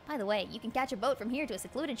 By the way, you can catch a boat from here to a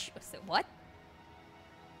secluded what?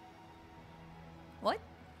 What?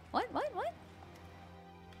 What?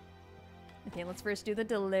 Okay, let's first do the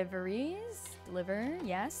deliveries. Deliver,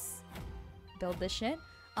 yes. Build this shit.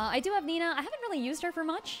 I do have Nina. I haven't really used her for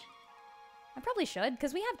much. I probably should,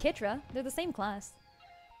 because we have Kitra. They're the same class.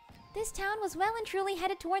 This town was well and truly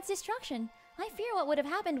headed towards destruction. I fear what would have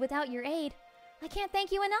happened without your aid. I can't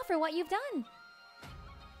thank you enough for what you've done.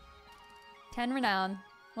 10 renown.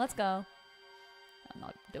 Let's go. I'm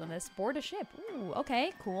not doing this. Board a ship. Ooh,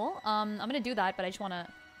 okay, cool. I'm gonna do that, but I just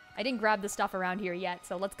wanna... I didn't grab the stuff around here yet,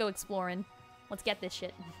 so let's go exploring. Let's get this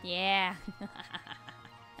shit. Yeah.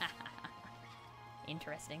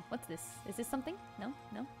 Interesting. What's this? Is this something? No?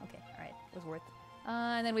 No? Okay, alright. It was worth.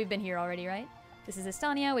 And then we've been here already, right? This is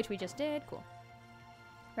Estonia, which we just did. Cool.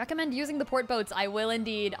 Recommend using the port boats. I will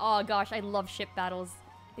indeed. Oh gosh, I love ship battles.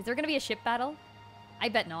 Is there gonna be a ship battle? I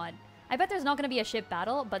bet not. I bet there's not gonna be a ship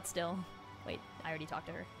battle, but still. Wait, I already talked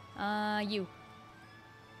to her. You.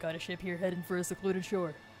 Got a ship here heading for a secluded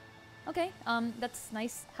shore. Okay, that's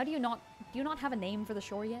nice. How do you not have a name for the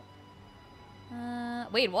shore yet?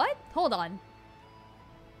 Wait, what? Hold on.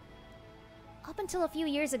 Up until a few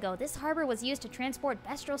years ago, this harbor was used to transport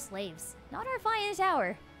Bestral slaves. Not our finest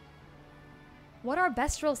hour. What are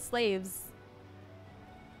Bestral slaves?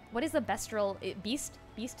 What is a Bestral... beast?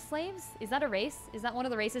 Beast slaves? Is that a race? Is that one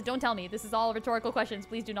of the races? Don't tell me. This is all rhetorical questions.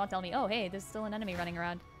 Please do not tell me. Oh, hey, there's still an enemy running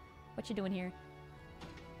around. What you doing here?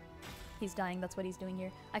 He's dying. That's what he's doing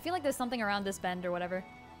here. I feel like there's something around this bend or whatever.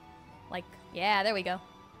 Like, yeah, there we go.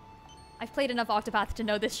 I've played enough Octopath to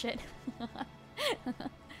know this shit.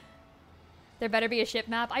 There better be a ship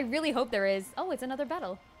map. I really hope there is. Oh, it's another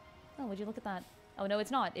battle. Oh, would you look at that? Oh, no,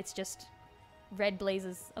 it's not. It's just red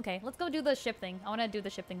blazes. Okay, let's go do the ship thing. I want to do the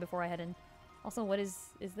ship thing before I head in. Also, what is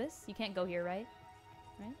this? You can't go here, right?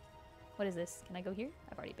 Right? What is this? Can I go here?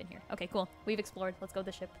 I've already been here. Okay, cool. We've explored. Let's go to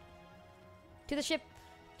the ship. To the ship.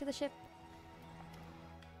 To the ship.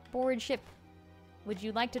 Board ship. Would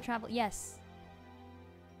you like to travel? Yes.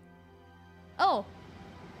 Oh!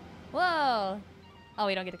 Whoa! Oh,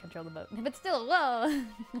 we don't get to control the boat. But still, whoa!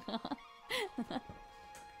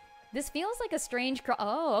 This feels like a strange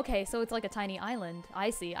oh, okay, so it's like a tiny island. I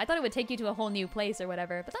see. I thought it would take you to a whole new place or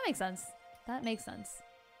whatever, but that makes sense. That makes sense.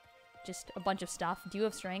 Just a bunch of stuff. Do you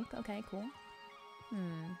have strength? Okay, cool.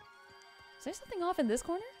 Is there something off in this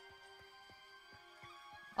corner?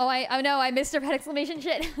 Oh, no, I missed a red exclamation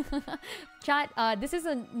shit. Chat, this is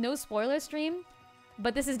a no spoiler stream.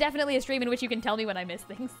 But this is definitely a stream in which you can tell me when I miss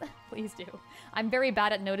things. Please do. I'm very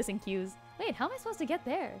bad at noticing cues. Wait, how am I supposed to get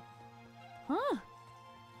there? Huh?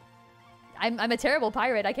 I'm a terrible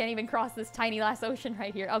pirate. I can't even cross this tiny last ocean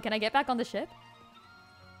right here. Oh, can I get back on the ship?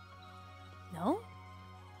 No?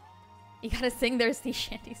 You gotta sing their sea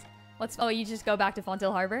shanties. Oh, you just go back to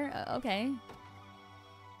Fonthill Harbor? Okay.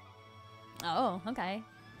 Oh, okay.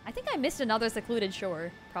 I think I missed another secluded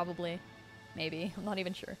shore, probably. Maybe. I'm not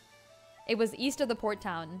even sure. It was east of the port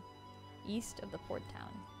town. East of the port town.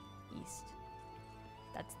 East.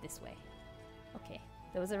 That's this way. Okay.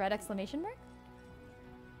 There was a red exclamation mark?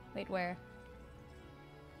 Wait, where?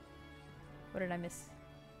 What did I miss?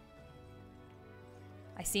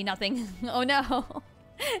 I see nothing. Oh no.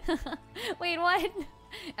 Wait, what?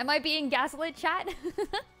 Am I being gaslit, chat?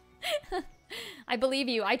 I believe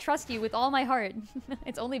you. I trust you with all my heart.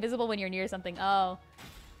 It's only visible when you're near something. Oh.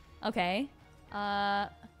 Okay.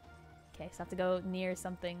 Okay, so I have to go near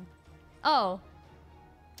something. Oh.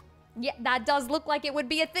 Yeah, that does look like it would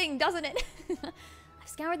be a thing, doesn't it? I've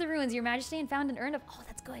scoured the ruins, Your Majesty, and found an urn of... Oh,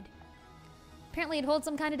 that's good. Apparently it holds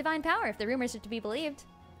some kind of divine power, if the rumors are to be believed.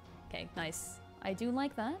 Okay, nice. I do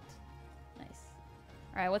like that. Nice.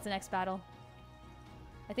 Alright, what's the next battle?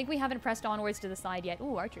 I think we haven't pressed onwards to the side yet.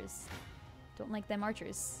 Ooh, archers. Don't like them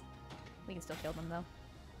archers. We can still kill them, though.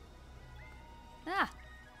 Ah!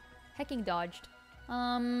 Hecking dodged.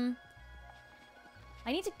 I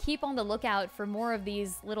need to keep on the lookout for more of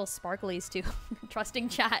these little sparklies, too. Trusting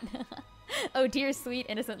chat. Oh, dear, sweet,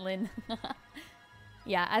 innocent Lynn.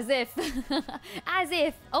 Yeah, as if. As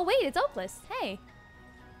if. Oh, wait, it's Oakless. Hey.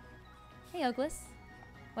 Hey, Oakless.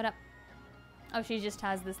 What up? Oh, she just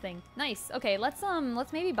has this thing. Nice. Okay, let's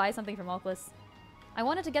maybe buy something from Oakless. I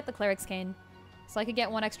wanted to get the Cleric's Cane, so I could get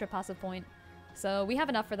one extra passive point. So we have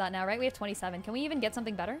enough for that now, right? We have 27. Can we even get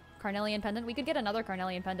something better? Carnelian Pendant? We could get another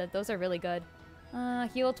Carnelian Pendant. Those are really good.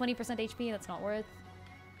 Heal 20% HP. That's not worth.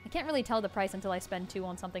 I can't really tell the price until I spend 2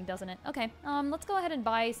 on something, doesn't it? Okay, let's go ahead and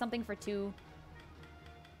buy something for 2.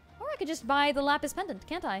 Or I could just buy the Lapis Pendant,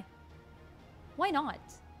 can't I? Why not?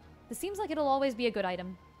 This seems like it'll always be a good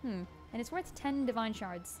item. And it's worth 10 Divine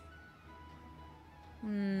Shards.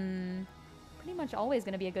 Pretty much always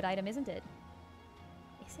gonna be a good item, isn't it?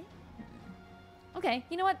 Is it? Okay,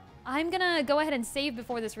 you know what? I'm gonna go ahead and save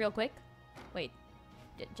before this real quick. Wait.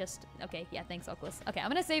 Just... Okay, yeah, thanks, Oakless. Okay, I'm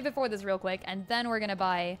gonna save before this real quick, and then we're gonna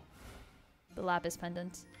buy the Lapis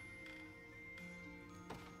Pendant.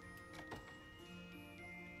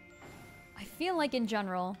 I feel like, in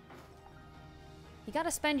general, you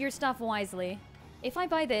gotta spend your stuff wisely. If I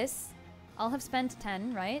buy this, I'll have spent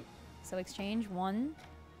 10, right? So exchange 1.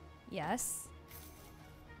 Yes.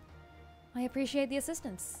 I appreciate the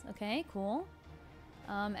assistance. Okay, cool.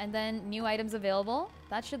 And then new items available.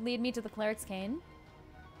 That should lead me to the Cleric's Cane.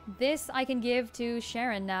 This I can give to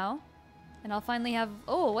Sharon now. And I'll finally have...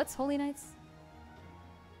 Oh, what's Holy Knights?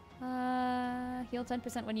 Heal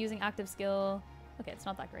 10% when using active skill. Okay, it's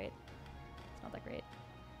not that great. It's not that great.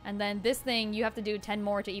 And then this thing, you have to do 10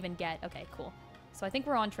 more to even get. Okay, cool. So I think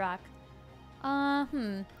we're on track.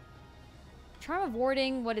 Charm of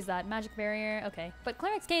Warding, what is that? Magic Barrier, okay. But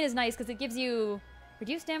Cleric's Cane is nice because it gives you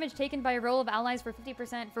reduced damage taken by a roll of allies for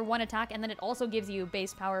 50% for 1 attack, and then it also gives you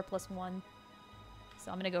base power plus 1.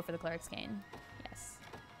 So I'm gonna go for the Cleric's Cane. Yes.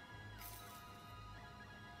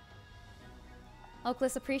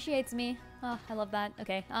 Oakless appreciates me. Oh, I love that.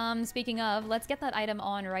 Okay, speaking of, let's get that item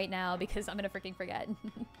on right now because I'm gonna freaking forget.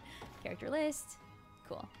 Character list.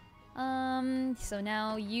 Cool. So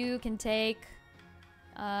now you can take...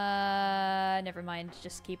 never mind.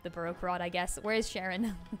 Just keep the Baroque Rod, I guess. Where is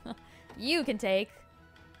Sharon? You can take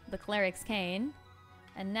the Cleric's Cane.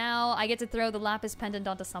 And now I get to throw the Lapis Pendant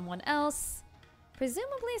onto someone else.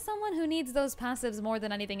 Presumably someone who needs those passives more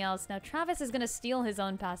than anything else. Now Travis is gonna steal his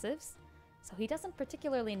own passives, so he doesn't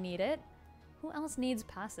particularly need it. Who else needs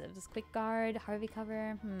passives? Quick Guard, Harvey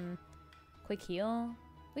Cover, Quick Heal.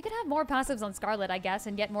 We could have more passives on Scarlet, I guess,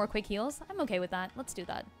 and get more quick heals. I'm okay with that. Let's do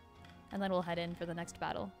that. And then we'll head in for the next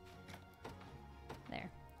battle. There.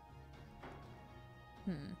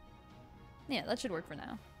 Yeah, that should work for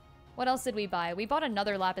now. What else did we buy? We bought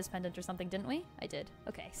another Lapis Pendant or something, didn't we? I did.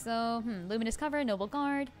 Okay, so, Luminous Cover, Noble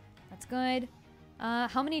Guard. That's good.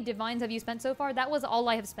 How many Divines have you spent so far? That was all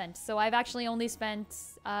I have spent. So I've actually only spent,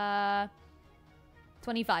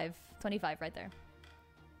 25. 25 right there.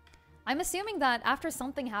 I'm assuming that after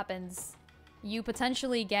something happens, you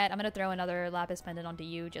potentially get... I'm gonna throw another Lapis Pendant onto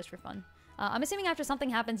you just for fun. I'm assuming after something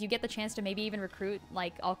happens, you get the chance to maybe even recruit,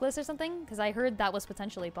 like, Oakless or something? Because I heard that was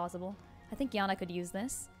potentially possible. I think Yana could use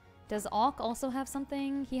this. Does Auk also have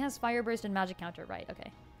something? He has Fire Burst and Magic Counter, right,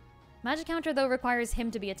 okay. Magic Counter, though, requires him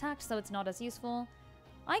to be attacked, so it's not as useful.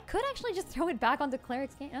 I could actually just throw it back onto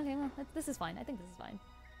Cleric's game. Okay, well, this is fine. I think this is fine.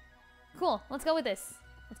 Cool. Let's go with this.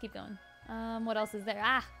 Let's keep going. What else is there?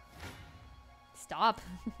 Ah! Stop.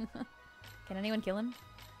 Can anyone kill him?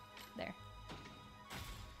 There.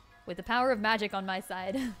 With the power of magic on my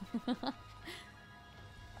side.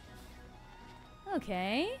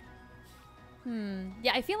 Okay.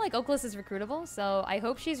 Yeah, I feel like Oakless is recruitable, so I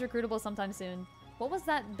hope she's recruitable sometime soon. What was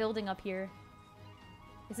that building up here?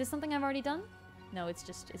 Is this something I've already done? No, it's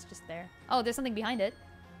just there. Oh, there's something behind it.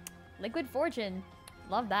 Liquid Fortune.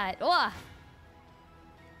 Love that. Oh!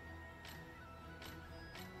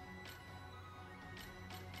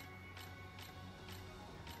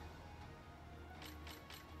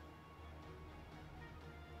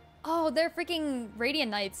 Oh, they're freaking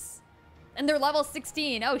Radiant Knights. And they're level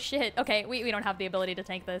 16. Oh, shit. Okay, we don't have the ability to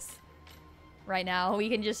tank this right now. We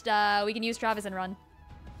can just, we can use Travis and run.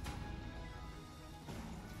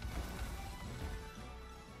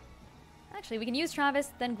 Actually, we can use Travis,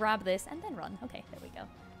 then grab this, and then run. Okay, there we go.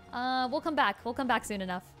 We'll come back. We'll come back soon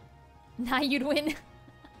enough. Nah, you'd win.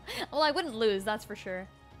 Well, I wouldn't lose, that's for sure.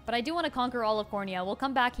 But I do want to conquer all of Cornia. We'll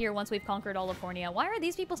come back here once we've conquered all of Cornia. Why are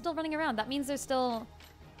these people still running around? That means there's still...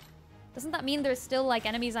 Doesn't that mean there's still, like,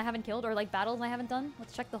 enemies I haven't killed or, like, battles I haven't done?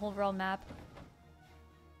 Let's check the whole overall map.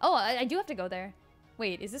 Oh, I do have to go there.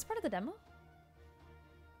 Wait, is this part of the demo?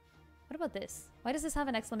 What about this? Why does this have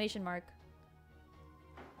an exclamation mark?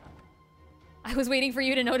 I was waiting for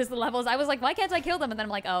you to notice the levels. I was like, why can't I kill them? And then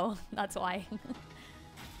I'm like, oh, that's why.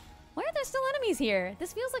 Why are there still enemies here?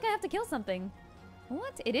 This feels like I have to kill something.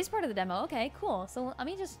 What? It is part of the demo. Okay, cool. So let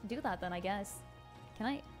me just do that then, I guess. Can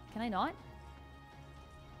I not?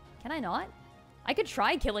 Can I not? I could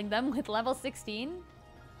try killing them with level 16.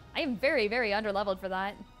 I am very, very underleveled for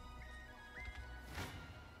that.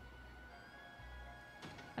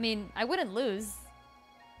 I mean, I wouldn't lose.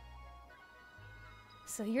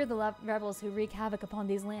 So you're the rebels who wreak havoc upon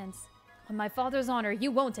these lands. On my father's honor,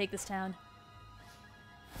 you won't take this town.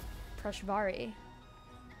 Prashvari.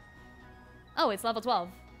 Oh, it's level 12.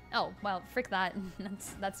 Oh, well, frick that.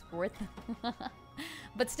 that's worth.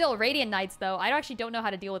 But still, Radiant Knights, though. I actually don't know how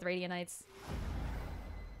to deal with Radiant Knights.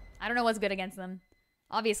 I don't know what's good against them.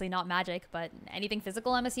 Obviously not magic, but anything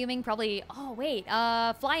physical, I'm assuming. Probably... Oh, wait.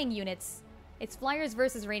 Flying units. It's Flyers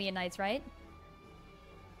versus Radiant Knights, right?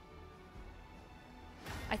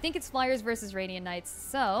 I think it's Flyers versus Radiant Knights.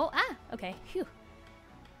 So... Ah! Okay. Phew.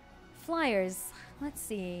 Flyers. Let's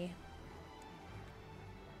see.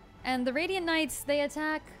 And the Radiant Knights, they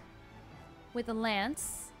attack with a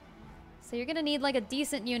lance. So you're gonna need like a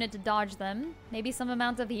decent unit to dodge them. Maybe some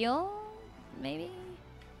amount of heal? Maybe?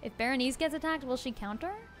 If Berenice gets attacked, will she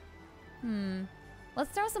counter?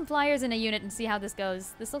 Let's throw some flyers in a unit and see how this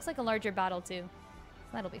goes. This looks like a larger battle too. So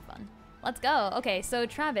that'll be fun. Let's go. Okay, so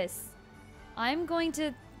Travis. I'm going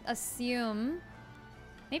to assume...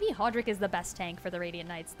 Maybe Hodrick is the best tank for the Radiant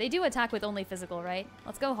Knights. They do attack with only physical, right?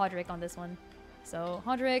 Let's go Hodrick on this one. So,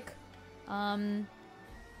 Hodrick. And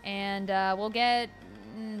we'll get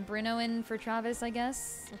Bruno in for Travis, I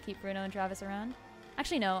guess. We'll keep Bruno and Travis around.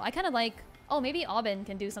 Actually, no. I kind of like... Oh, maybe Aubin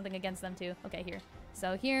can do something against them, too. Okay, here.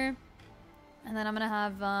 So, here. And then I'm going to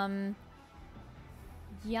have...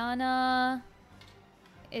 Yana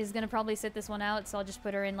is going to probably sit this one out, so I'll just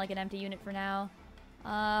put her in, like, an empty unit for now.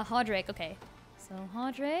 Hodrick. Okay. So,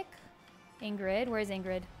 Hodrick. Ingrid. Where's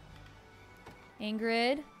Ingrid?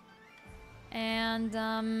 Ingrid.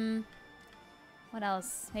 And, what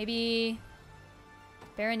else? Maybe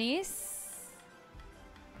Berenice?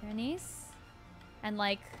 Berenice? And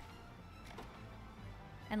like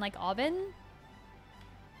Aubin?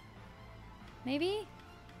 Maybe?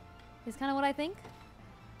 Is kind of what I think.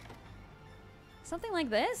 Something like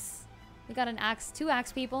this. We got an axe, 2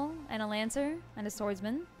 axe people, and a lancer, and a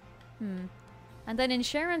swordsman. And then in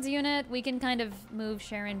Sharon's unit, we can kind of move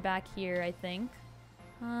Sharon back here, I think.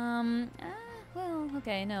 Well,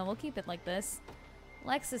 okay, no, we'll keep it like this.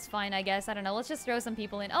 Lex is fine, I guess. I don't know. Let's just throw some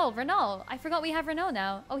people in. Oh, Renault. I forgot we have Renault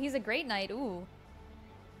now. Oh, he's a great knight. Ooh.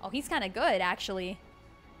 Oh, he's kind of good, actually.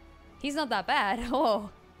 He's not that bad. Oh.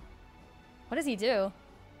 What does he do?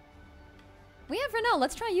 We have Renault.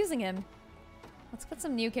 Let's try using him. Let's put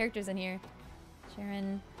some new characters in here.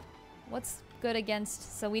 Sharon. What's good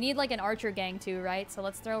against... So we need, like, an archer gang, too, right? So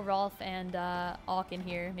let's throw Rolf and Auk in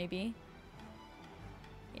here, maybe.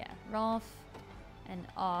 Yeah, Rolf and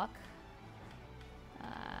Auk.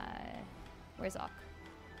 Where's Auk?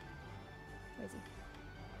 Where is he?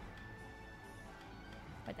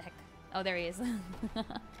 What the heck? Oh, there he is.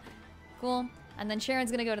 Cool. And then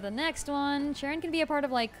Sharon's gonna go to the next one. Sharon can be a part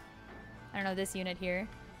of, like, I don't know, this unit here.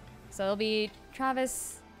 So it'll be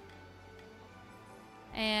Travis.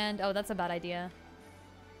 And, oh, that's a bad idea.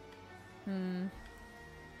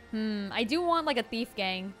 I do want, like, a thief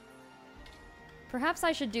gang. Perhaps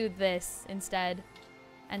I should do this instead.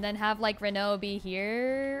 And then have, like, Renault be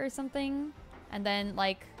here or something. And then,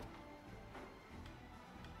 like...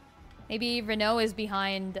 maybe Renault is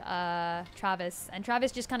behind Travis. And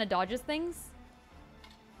Travis just kind of dodges things.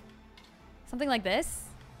 Something like this.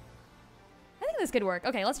 I think this could work.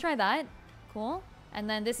 Okay, let's try that. Cool. And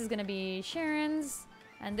then this is going to be Sharon's.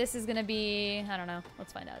 And this is going to be... I don't know.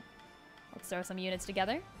 Let's find out. Let's throw some units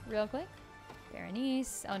together real quick.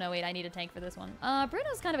 Berenice. Oh, no, wait. I need a tank for this one.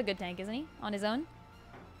 Bruno's kind of a good tank, isn't he? On his own.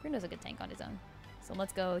 Bruno's a good tank on his own. So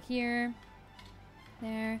let's go here.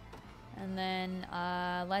 There. And then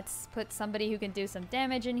let's put somebody who can do some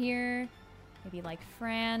damage in here. Maybe like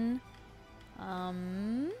Fran.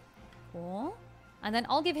 Cool. And then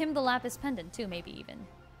I'll give him the Lapis Pendant too, maybe even.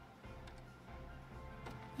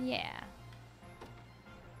 Yeah.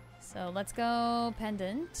 So let's go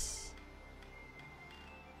Pendant.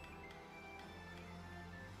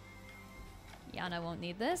 Yana won't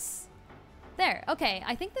need this. There, okay,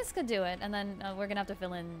 I think this could do it. And then we're gonna have to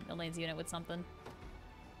fill in Elaine's unit with something.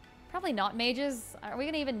 Probably not mages. Are we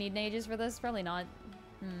gonna even need mages for this? Probably not.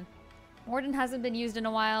 Morden hasn't been used in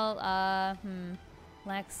a while.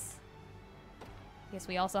 Lex. Guess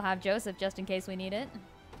we also have Joseph just in case we need it.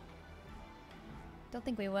 Don't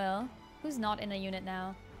think we will. Who's not in a unit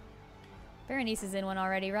now? Berenice is in one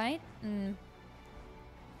already, right? Okay,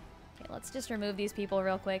 let's just remove these people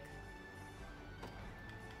real quick.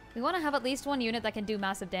 We want to have at least one unit that can do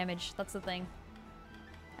massive damage. That's the thing.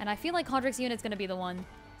 And I feel like Hodrick's unit's going to be the one.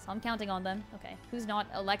 So I'm counting on them. Okay, who's not?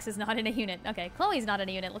 Alex is not in a unit. Okay, Chloe's not in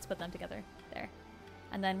a unit. Let's put them together. There.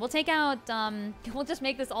 And then we'll take out, we'll just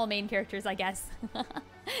make this all main characters, I guess.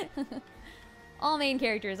 All main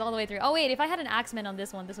characters, all the way through. Oh, wait, if I had an Axeman on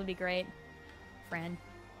this one, this would be great. Fran.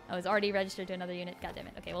 Oh, it's already registered to another unit. God damn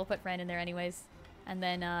it. Okay, we'll put Fran in there anyways. And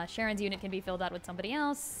then Sharon's unit can be filled out with somebody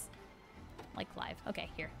else. Like Clive. Okay,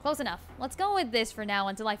 here. Close enough. Let's go with this for now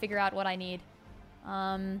until I figure out what I need.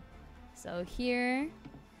 So here.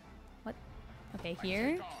 What? Okay,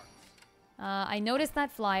 here. I noticed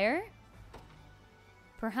that flyer.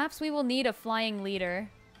 Perhaps we will need a flying leader.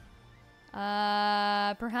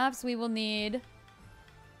 Perhaps we will need...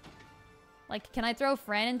 like, can I throw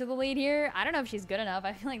Fran into the lead here? I don't know if she's good enough.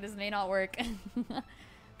 I feel like this may not work.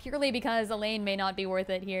 Purely because Elaine may not be worth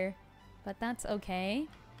it here. But that's okay.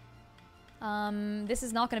 This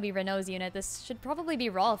is not going to be Renault's unit. This should probably be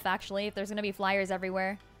Rolf, actually, if there's going to be flyers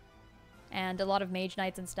everywhere. And a lot of mage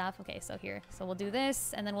knights and stuff. Okay, so here. So we'll do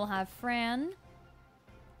this, and then we'll have Fran.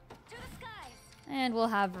 To the skies. And we'll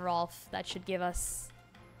have Rolf. That should give us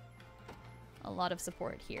a lot of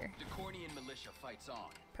support here. The Cornian militia fights on.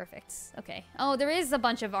 Perfect. Okay. Oh, there is a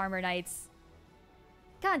bunch of armor knights.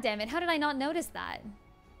 God damn it, how did I not notice that?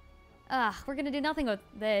 Ugh, we're gonna do nothing with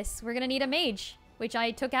this. We're gonna need a mage, which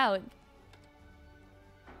I took out.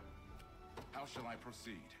 How shall I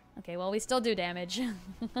proceed? Okay, well, we still do damage.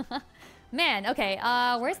 Man, okay,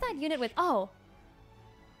 where's that unit with... oh.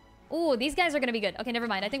 Ooh, these guys are gonna be good. Okay, never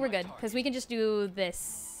mind, I think we're good. Because we can just do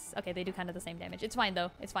this. Okay, they do kind of the same damage. It's fine,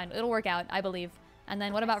 though. It's fine. It'll work out, I believe. And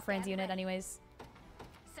then what about Fran's unit, anyways?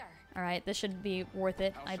 Sir. Alright, this should be worth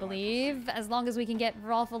it, I believe. As long as we can get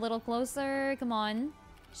Rolf a little closer. Come on.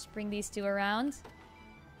 Just bring these two around.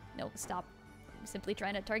 Nope, stop. I'm simply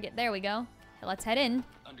trying to target. There we go. Let's head in.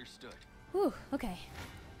 Understood. Whew, okay.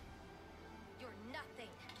 You're nothing.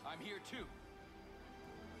 I'm here too.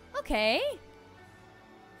 Okay.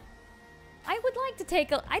 I would like to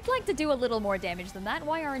take a... I'd like to do a little more damage than that.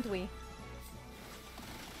 Why aren't we?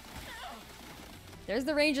 There's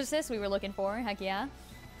the range assist we were looking for. Heck yeah.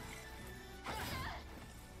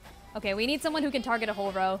 Okay, we need someone who can target a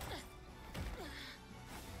whole row.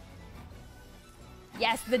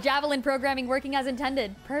 Yes, the javelin programming working as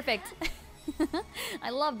intended. Perfect. I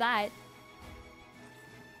love that.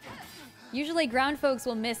 Usually ground folks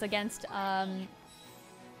will miss against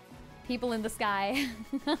people in the sky.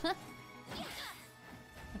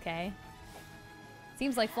 Okay.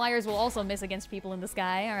 Seems like flyers will also miss against people in the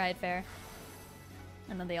sky. Alright, fair.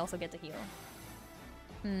 And then they also get to heal.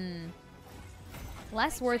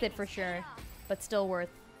 Less worth it for sure, but still worth.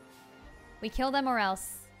 We kill them or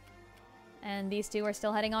else. And these two are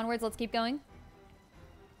still heading onwards. Let's keep going.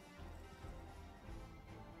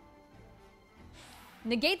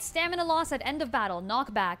 Negate stamina loss at end of battle.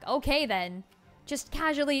 Knockback. Okay then. Just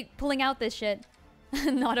casually pulling out this shit.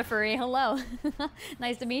 Not a furry. Hello.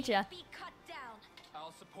 Nice to meet ya. Be cut down.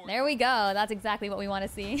 I'll support. There we go. That's exactly what we want to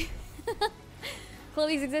see.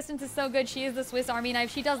 Chloe's existence is so good. She is the Swiss Army knife.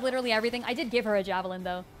 She does literally everything. I did give her a javelin,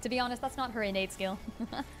 though. To be honest, that's not her innate skill.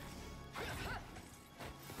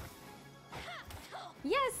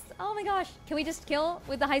 Yes! Oh my gosh. Can we just kill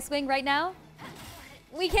with the high swing right now?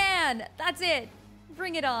 We can! That's it!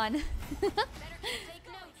 Bring it on. Better take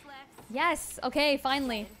notes, Lex. Yes! Okay,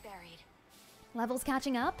 finally. Buried. Levels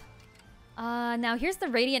catching up. Now here's the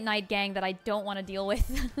Radiant Knight gang that I don't want to deal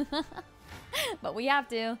with. But we have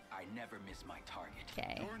to. I never miss my target.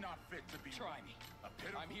 Okay. You're not fit to be. Try me.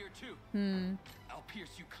 I'm here too. I'll pierce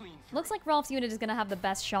you clean through. Looks like Rolf's unit is gonna have the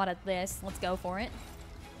best shot at this. Let's go for it.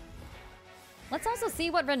 Let's also see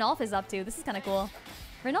what Renault is up to. This is kind of cool.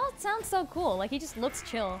 Renault sounds so cool. Like, he just looks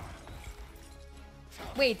chill.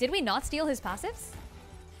 Wait, did we not steal his passives?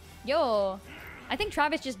 Yo. I think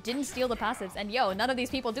Travis just didn't steal the passives. And yo, none of these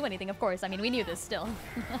people do anything, of course. I mean, we knew this still.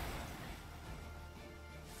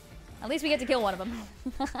 At least we get to kill one of them.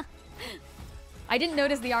 I didn't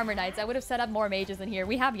notice the armor knights. I would have set up more mages in here.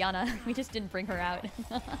 We have Yana. We just didn't bring her out.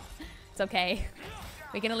 It's okay.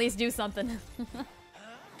 We can at least do something.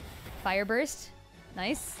 Fire burst.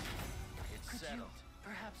 Nice. Could you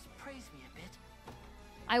perhaps praise me a bit?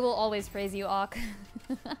 I will always praise you, Auk.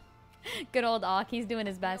 Good old Auk. He's doing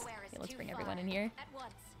his best. Nowhere is Okay, let's too bring far. everyone in here. At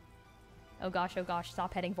once. Oh gosh,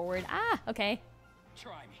 stop heading forward. Ah, okay.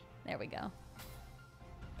 Try me. There we go.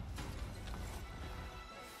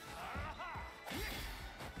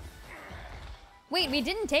 Wait, we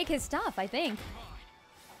didn't take his stuff, I think.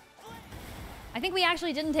 I think we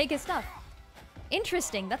actually didn't take his stuff.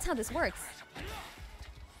 Interesting, that's how this works.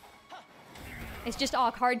 It's just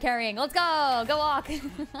Auk hard carrying. Let's go! Go Auk!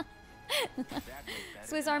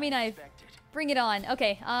 Swiss Army knife. Bring it on.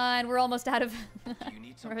 Okay, and we're almost out of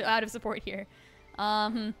we're out of support here.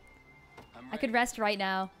 I could rest right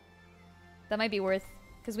now. That might be worth,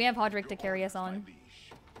 because we have Hodrick to carry us on.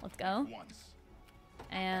 Let's go.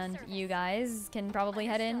 And you guys can probably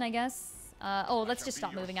head in, I guess. Oh, let's just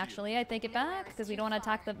stop moving, actually. I take it back, because we don't want to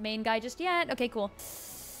attack the main guy just yet. Okay, cool.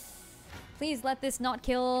 Please let this not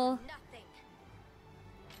kill. Nothing.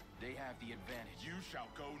 They have the advantage. You shall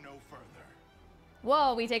go no further.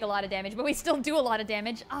 Whoa, we take a lot of damage, but we still do a lot of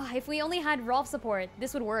damage. Ah, if we only had Rolf support,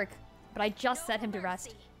 this would work. But I just set him to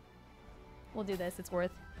rest. We'll do this, it's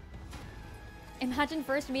worth. Imagine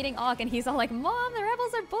first meeting Auk and he's all like, Mom, the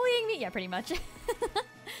rebels are bullying me. Yeah, pretty much.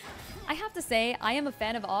 I have to say, I am a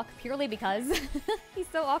fan of Auk purely because he's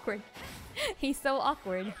so awkward. He's so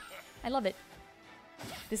awkward. I love it.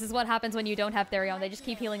 This is what happens when you don't have Therion. They just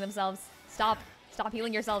keep healing themselves. Stop. Stop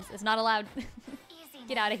healing yourselves. It's not allowed.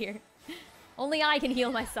 Get out of here. Only I can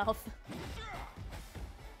heal myself.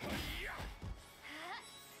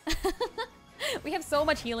 We have so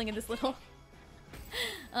much healing in this little...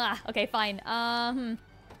 okay, fine. At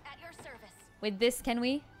your service. With this, can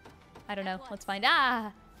we? I don't know. Let's find...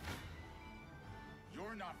 Ah!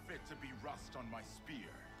 You're not fit to be rust on my spear.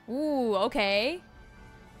 Ooh, okay.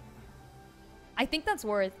 I think that's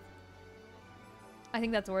worth. I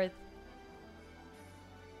think that's worth.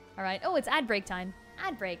 Alright. Oh, it's ad break time.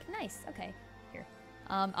 Ad break. Nice. Okay. Here.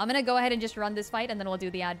 I'm gonna go ahead and just run this fight, and then we'll do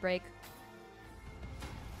the ad break.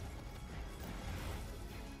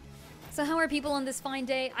 So how are people on this fine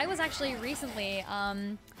day? I was actually recently,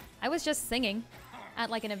 I was just singing at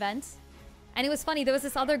like an event. And it was funny, there was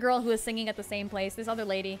this other girl who was singing at the same place, this other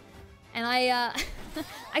lady. And I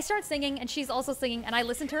start singing and she's also singing and I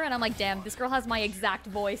listen to her and I'm like, damn, this girl has my exact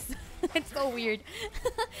voice. It's so weird.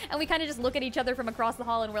 And we kind of just look at each other from across the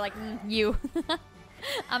hall and we're like, you.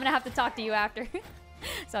 I'm gonna have to talk to you after.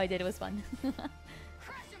 So I did, it was fun.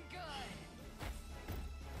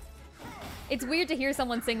 It's weird to hear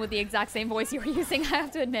someone sing with the exact same voice you were using, I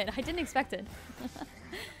have to admit. I didn't expect it.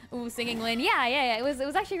 Ooh, singing Lynn. Yeah. It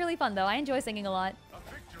was actually really fun, though. I enjoy singing a lot.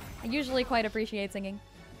 I usually quite appreciate singing.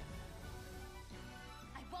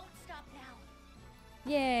 I won't stop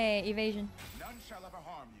now. Yay, evasion. None shall ever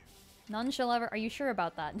harm you. None shall ever... Are you sure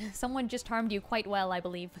about that? Someone just harmed you quite well, I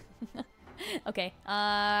believe. Okay,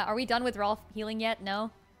 are we done with Rolf healing yet?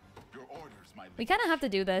 No? Your orders, my We kind of have to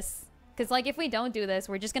do this. Because, like, if we don't do this,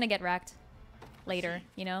 we're just gonna get wrecked. Later,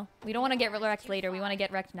 you know? We don't want to get wrecked later, we want to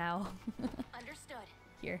get wrecked now. Understood.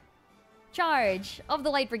 Here. Charge of the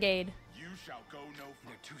Light Brigade. You shall go no further.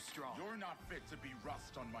 They're too strong. You're not fit to be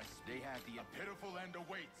rust on my spear. They have the A pitiful end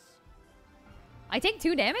awaits. I take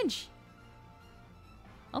 2 damage?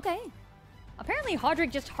 Okay. Apparently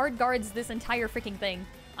Hodrick just hard guards this entire freaking thing.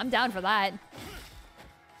 I'm down for that.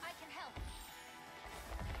 I can help.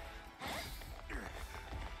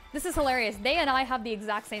 This is hilarious. They and I have the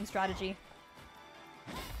exact same strategy.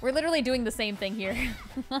 We're literally doing the same thing here.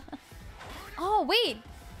 Oh, wait!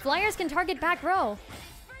 Flyers can target back row.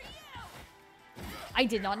 I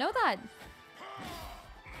did not know that.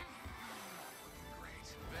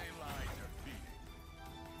 They lie defeated.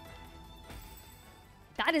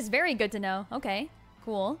 That is very good to know. Okay.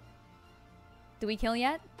 Cool. Do we kill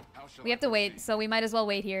yet? How shall We I have to wait, proceed? so we might as well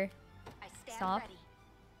wait here. I stand Stop. ready.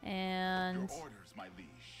 And Your orders, my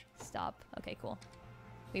liege. stop. Okay, cool.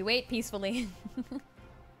 We wait peacefully.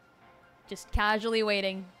 Just casually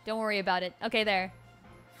waiting. Don't worry about it. Okay, there.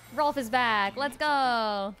 Rolf is back. Let's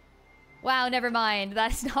go. Wow, never mind.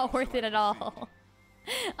 That's not worth it at all.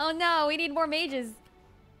 Oh no, we need more mages.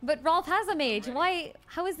 But Rolf has a mage. Why?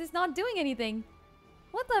 How is this not doing anything?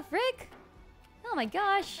 What the frick? Oh my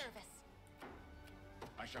gosh. Service.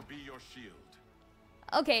 I shall be your shield.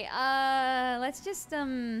 Okay, let's just,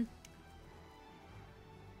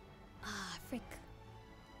 frick.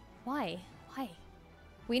 Why? Why?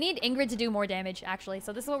 We need Ingrid to do more damage, actually,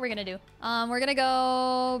 so this is what we're gonna do. We're gonna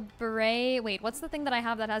go Beret. Wait, what's the thing that I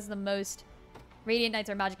have that has the most? Radiant Knights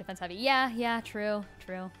are magic defense heavy. Yeah, true.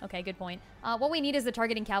 Okay, good point. What we need is the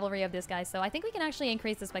targeting cavalry of this guy, so I think we can actually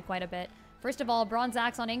increase this by quite a bit. First of all, Bronze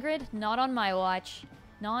Axe on Ingrid. Not on my watch.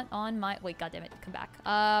 Not on my... Wait, goddammit, come back.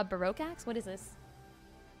 Baroque Axe? What is this?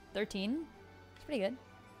 13? It's pretty good.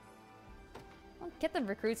 I'll get the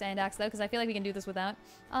recruits and axe though, because I feel like we can do this without.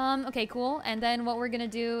 Okay, cool. And then what we're gonna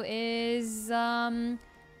do is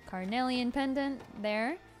Carnelian Pendant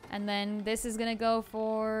there. And then this is gonna go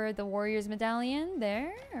for the Warrior's Medallion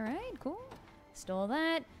there. Alright, cool. Stole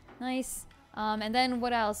that. Nice. And then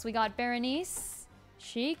what else? We got Berenice.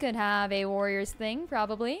 She could have a Warrior's thing,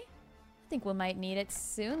 probably. I think we might need it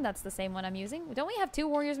soon. That's the same one I'm using. Don't we have 2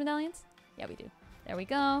 Warrior's Medallions? Yeah, we do. There we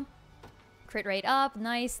go. Crit rate up.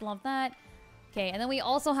 Nice. Love that. Okay, and then we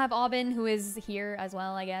also have Aubin, who is here as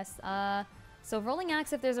well, I guess. So Rolling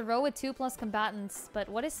Axe if there's a row with 2+ combatants. But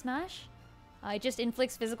what is Smash? It just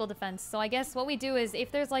inflicts physical defense. So I guess what we do is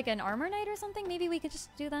if there's like an Armor Knight or something, maybe we could just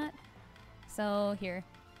do that. So here.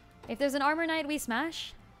 If there's an Armor Knight, we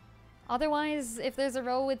Smash. Otherwise, if there's a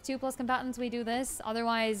row with 2+ combatants, we do this.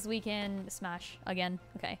 Otherwise, we can Smash again.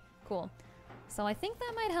 Okay, cool. So I think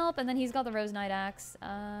that might help, and then he's got the Rose Knight axe.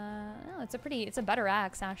 No, it's a better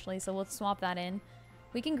axe actually, so we'll swap that in.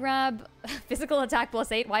 We can grab physical attack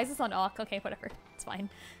 +8. Why is this on Auk? Okay, whatever, it's fine.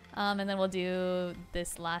 And then we'll do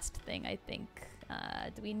this last thing, I think.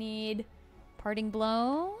 Do we need Parting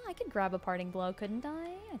Blow? I could grab a Parting Blow, couldn't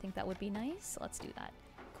I? I think that would be nice. Let's do that.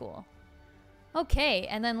 Cool. Okay,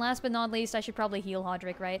 and then last but not least, I should probably heal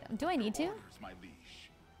Hodrick, right? Do I need to? Orders, my liege.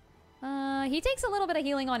 He takes a little bit of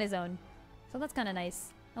healing on his own. So that's kind of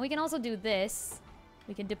nice. And we can also do this.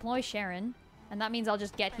 We can deploy Sharon. And that means I'll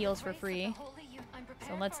just get heals for free.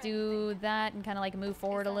 So let's do that and kind of like move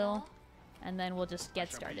forward a little. And then we'll just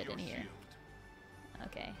get started in here.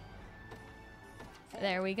 Okay.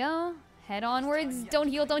 There we go. Head onwards. Don't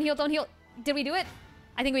heal, don't heal, don't heal. Did we do it?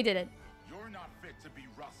 I think we did it. You're not fit to be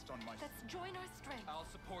rust on my... Let's join our strength. I'll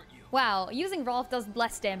support you. Wow, using Rolf does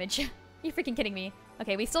less damage. You're freaking kidding me.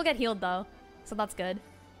 Okay, we still get healed though. So that's good.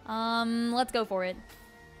 Let's go for it.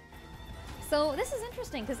 So this is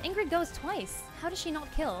interesting because Ingrid goes twice. How does she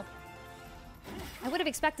not kill? I would have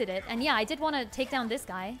expected it. And yeah, I did want to take down this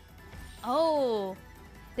guy. Oh,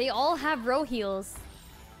 they all have row heals.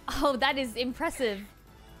 Oh, that is impressive.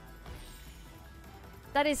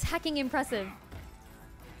 That is hacking impressive.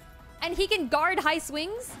 And he can guard high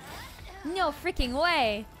swings? No freaking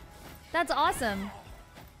way. That's awesome.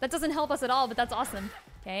 That doesn't help us at all, but that's awesome.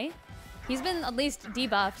 Okay. He's been at least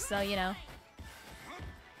debuffed, so, you know.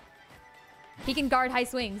 He can guard high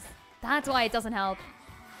swings. That's why it doesn't help.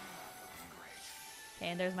 Okay,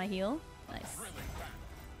 and there's my heal. Nice.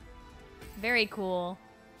 Very cool.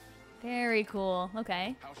 Very cool.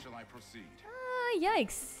 Okay. How shall I proceed?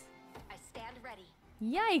 Yikes. I stand ready.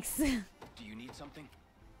 Yikes. Do you need something?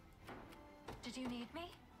 Did you need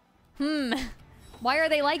me? Why are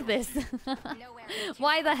they like this? Nowhere.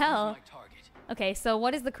 Why the hell? My target. Okay, so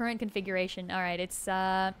what is the current configuration? Alright, it's,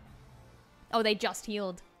 oh, they just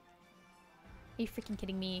healed. Are you freaking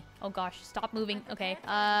kidding me? Oh gosh, stop moving. Okay,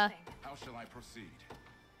 How shall I proceed?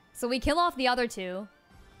 so we kill off the other 2.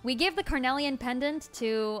 We give the Carnelian Pendant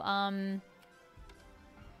to, I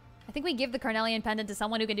think we give the Carnelian Pendant to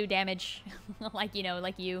someone who can do damage. Like, you know,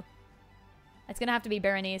 like you. It's gonna have to be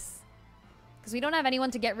Berenice. Because we don't have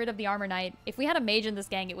anyone to get rid of the Armor Knight. If we had a mage in this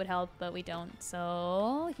gang, it would help, but we don't.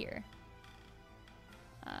 So, here.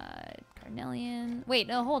 Carnelian. Wait,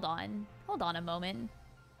 no, hold on. Hold on a moment.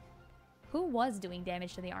 Who was doing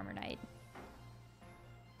damage to the Armor Knight?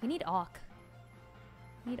 We need Auk.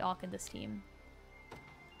 We need Auk in this team.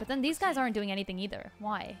 But then these guys aren't doing anything either.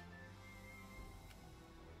 Why?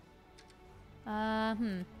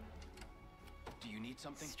 Do you need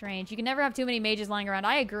something? Strange. You can never have too many mages lying around.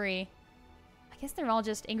 I agree. I guess they're all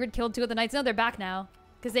just... Ingrid killed 2 of the knights. No, they're back now.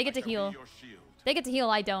 Because they get to heal. Your shield. They get to heal,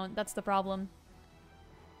 I don't. That's the problem.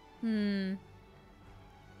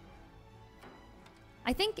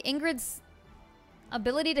 I think Ingrid's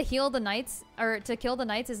ability to heal the knights, or to kill the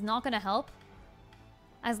knights, is not going to help.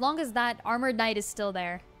 As long as that armored knight is still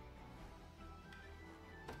there.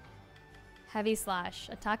 Heavy slash.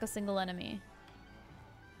 Attack a single enemy.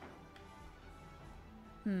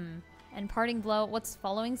 And parting blow. What's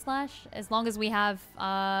following slash? As long as we have,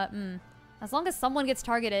 as long as someone gets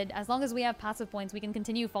targeted, as long as we have passive points, we can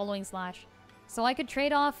continue following slash. So I could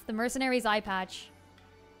trade off the mercenary's eye patch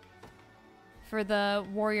for the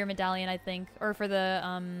warrior medallion, I think. Or for the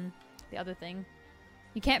other thing.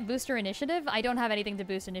 You can't boost her initiative? I don't have anything to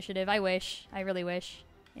boost initiative. I wish. I really wish.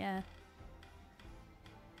 Yeah.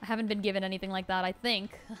 I haven't been given anything like that, I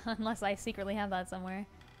think. Unless I secretly have that somewhere.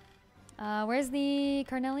 Where's the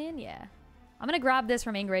Carnelian? Yeah. I'm gonna grab this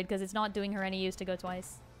from Ingrid because it's not doing her any use to go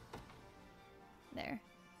twice. There.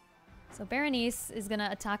 So Berenice is gonna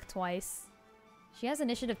attack twice. She has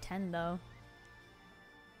initiative 10 though.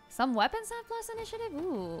 Some weapons have plus initiative?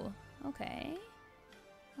 Ooh. Okay.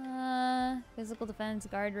 Physical defense,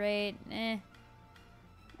 guard rate, eh.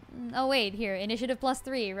 Oh wait, here. Initiative plus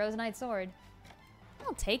 3, Rose Knight Sword.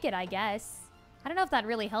 I'll take it, I guess. I don't know if that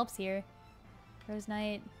really helps here. Rose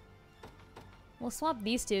Knight. We'll swap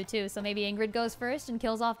these two, too. So maybe Ingrid goes first and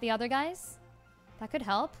kills off the other guys? That could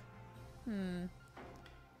help.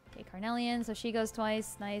 Okay, Carnelian. So she goes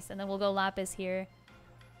twice. Nice. And then we'll go Lapis here.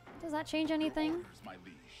 Does that change anything?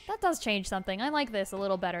 That does change something. I like this a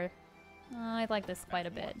little better. I like this quite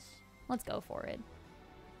a bit. Let's go for it.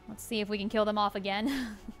 Let's see if we can kill them off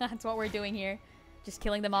again. That's what we're doing here. Just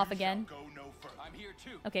killing them off again. I'm here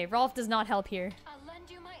too. Okay, Rolf does not help here. I'll lend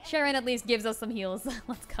you my Sharon at least gives us some heals.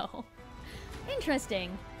 Let's go.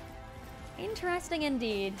 Interesting. Interesting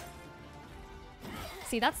indeed.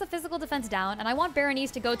 See, that's the physical defense down, and I want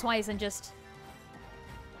Berenice to go twice and just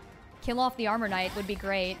kill off the armor knight would be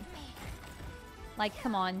great. Like,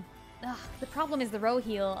 come on. Ugh, the problem is the row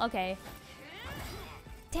heal. Okay.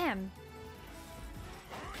 Damn.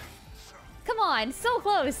 Come on, so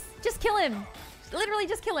close. Just kill him. Literally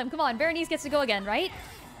just kill him. Come on, Berenice gets to go again, right?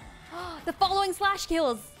 The following slash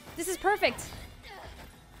kills. This is perfect.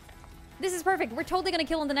 This is perfect. We're totally gonna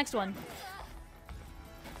kill in the next one.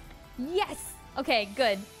 Yes! Okay,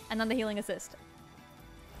 good. And then the healing assist.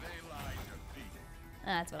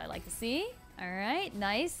 That's what I like to see. Alright,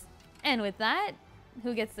 nice. And with that,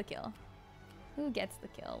 who gets the kill? Who gets the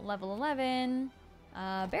kill? Level 11.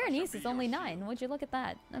 Berenice is only 9. Would you look at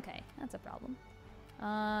that? Okay, that's a problem.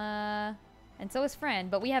 And so is Fran,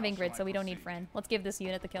 but we have Ingrid, so we don't need Fran. Let's give this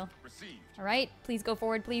unit the kill. Alright, please go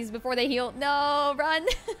forward, please, before they heal. No, run!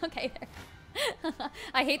 Okay, there.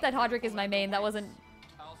 I hate that Hodrick is my main. That wasn't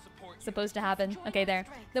supposed to happen. Okay, there.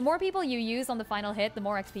 The more people you use on the final hit, the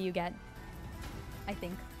more XP you get. I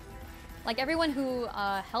think. Like, everyone who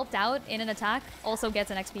helped out in an attack also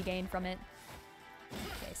gets an XP gain from it.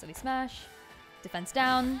 Okay, so we smash. Defense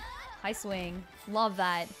down. High swing. Love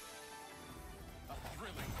that.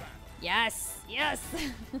 Yes! Yes!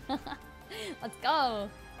 Let's go!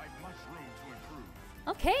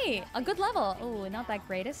 Okay, a good level. Oh, not that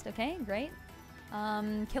greatest. Okay, great.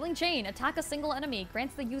 Killing Chain. Attack a single enemy.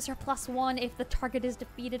 Grants the user +1 if the target is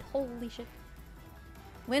defeated. Holy shit.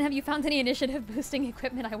 Lynn, have you found any initiative boosting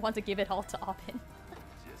equipment? I want to give it all to Oppen.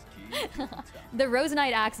 The Rose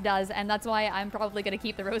Knight Axe does, and that's why I'm probably going to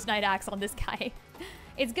keep the Rose Knight Axe on this guy.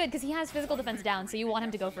 It's good, because he has physical defense down, so you want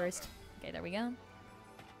him to go first. Okay, there we go.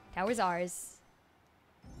 Tower's ours.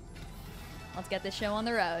 Let's get this show on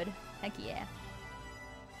the road. Heck yeah.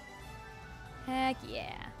 Heck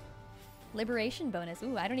yeah. Liberation bonus.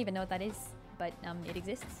 Ooh, I don't even know what that is, but it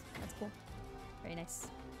exists. That's cool. Very nice.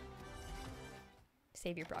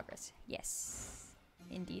 Save your progress. Yes.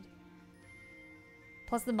 Indeed.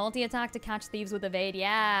 Plus the multi-attack to catch thieves with evade.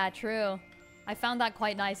 Yeah, true. I found that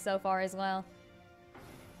quite nice so far as well.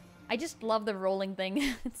 I just love the rolling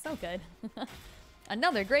thing. It's so good.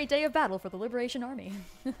 Another great day of battle for the Liberation Army.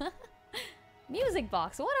 Music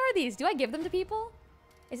box. What are these? Do I give them to people?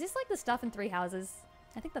 Is this like the stuff in Three Houses?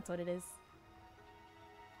 I think that's what it is.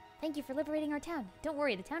 Thank you for liberating our town. Don't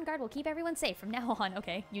worry, the town guard will keep everyone safe from now on.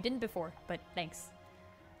 Okay, you didn't before, but thanks.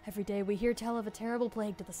 Every day we hear tell of a terrible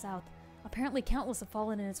plague to the south. Apparently countless have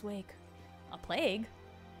fallen in its wake. A plague?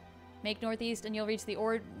 Make northeast and you'll reach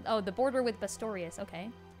the the border with Bastorius. Okay.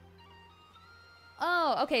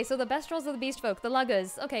 Oh, okay, so the Bestrels are the beast folk, the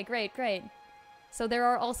Luggas. Okay, great, great. So there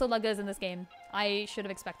are also Luggas in this game. I should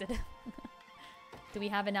have expected. Do we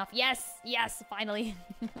have enough? Yes! Yes, finally.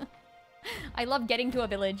 I love getting to a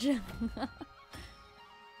village.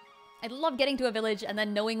 I love getting to a village and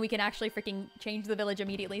then knowing we can actually freaking change the village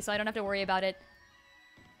immediately so I don't have to worry about it.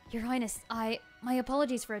 Your Highness, my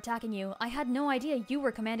apologies for attacking you. I had no idea you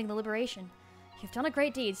were commanding the liberation. You've done a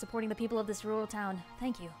great deed supporting the people of this rural town.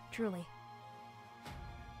 Thank you, truly.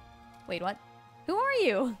 Wait, what? Who are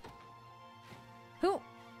you? Who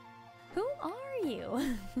are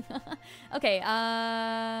you? Okay,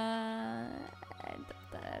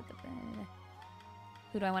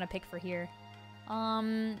 who do I want to pick for here? You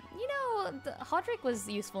know, Hodrick was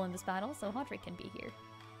useful in this battle, so Hodrick can be here.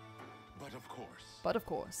 But of course. But of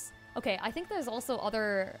course. Okay, I think there's also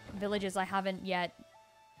other villages I haven't yet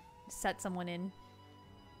set someone in.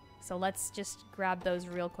 So let's just grab those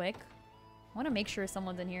real quick. I want to make sure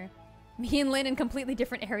someone's in here. Me and Lynn in completely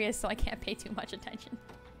different areas, so I can't pay too much attention.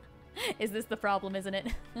 Is this the problem, isn't it?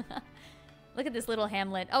 Look at this little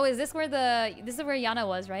hamlet. Oh, is this where this is where Yana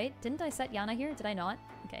was, right? Didn't I set Yana here? Did I not?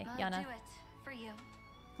 Okay, Yana. I'll do it for you.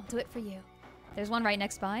 I'll do it for you. There's one right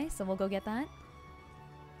next by, so we'll go get that.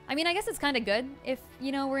 I mean, I guess it's kind of good if,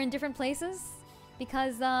 you know, we're in different places.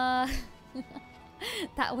 Because, that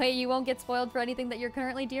way you won't get spoiled for anything that you're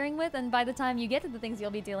currently dealing with, and by the time you get to the things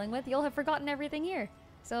you'll be dealing with, you'll have forgotten everything here.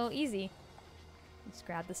 So, easy. Just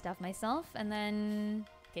grab the stuff myself, and then...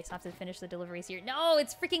 Okay, so I have to finish the deliveries here. No,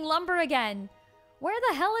 it's freaking lumber again! Where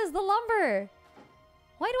the hell is the lumber?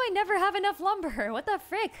 Why do I never have enough lumber? What the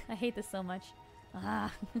frick? I hate this so much.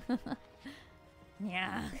 Ah.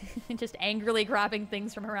 Yeah. Just angrily grabbing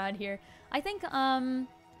things from around here. I think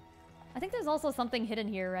there's also something hidden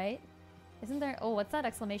here, right? Isn't there? Oh, what's that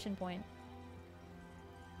exclamation point?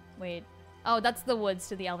 Wait. Oh, that's the woods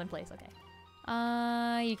to the elven place. Okay.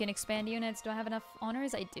 You can expand units. Do I have enough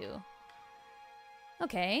honors? I do.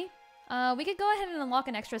 Okay. We could go ahead and unlock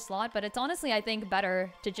an extra slot, but it's honestly, I think,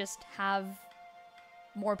 better to just have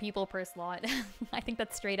more people per slot. I think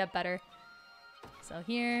that's straight up better. So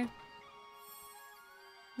here.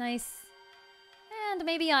 Nice. And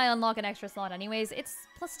maybe I unlock an extra slot anyways. It's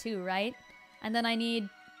 +2, right? And then I need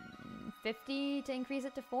 50 to increase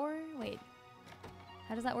it to 4? Wait.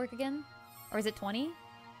 How does that work again? Or is it 20?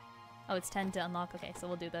 Oh, it's 10 to unlock. Okay, so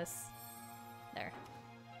we'll do this. There.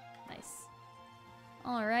 Nice.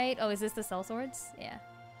 Alright. Oh, is this the sellswords? Yeah.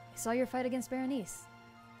 I saw your fight against Berenice.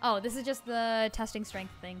 Oh, this is just the testing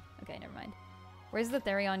strength thing. Okay, never mind. Where's the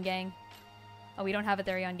Therion gang? Oh, we don't have a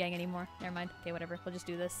Therion gang anymore. Never mind. Okay, whatever. We'll just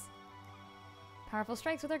do this. Powerful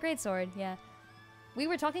strikes with our greatsword. Yeah. We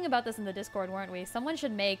were talking about this in the Discord, weren't we? Someone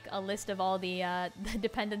should make a list of all the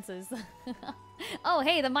dependencies. Oh,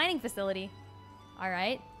 hey, the mining facility.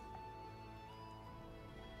 Alright.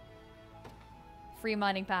 Free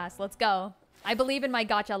mining pass. Let's go. I believe in my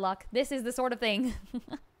gacha luck. This is the sort of thing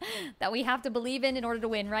that we have to believe in order to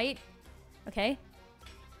win, right? Okay.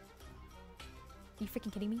 Are you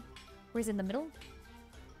freaking kidding me? Where's it in the middle?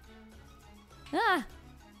 Ah!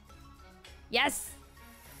 Yes!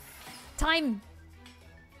 Time!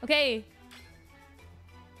 Okay.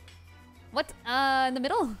 What? In the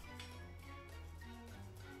middle?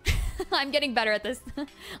 I'm getting better at this.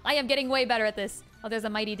 I am getting way better at this. Oh, there's a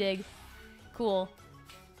mighty dig. Cool.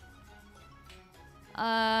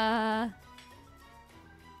 No!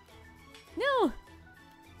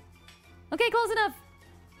 Okay, close enough.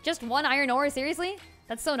 Just one iron ore, seriously?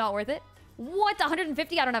 That's so not worth it. What?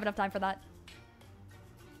 150? I don't have enough time for that.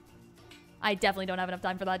 I definitely don't have enough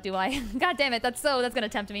time for that, do I? God damn it, that's gonna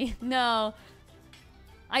tempt me. No.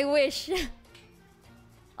 I wish.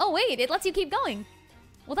 Oh, wait, it lets you keep going.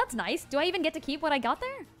 Well, that's nice. Do I even get to keep what I got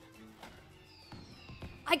there?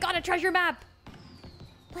 I got a treasure map!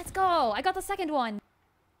 Let's go! I got the second one.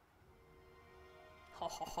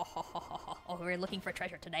 Oh, we're looking for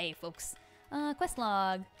treasure today, folks. Quest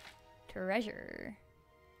log. Treasure.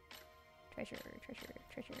 Treasure.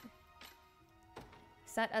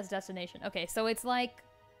 Set as destination. Okay, so it's like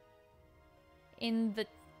in the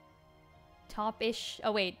top-ish.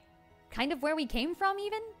 Oh wait, kind of where we came from,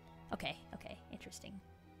 even. Okay, interesting.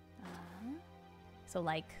 So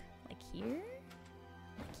like here,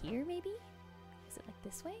 maybe. Is it like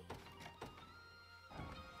this way?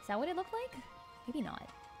 Is that what it looked like? Maybe not.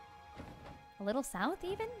 A little south,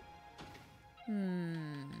 even.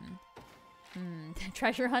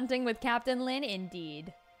 Treasure hunting with Captain Lin?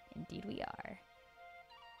 Indeed we are.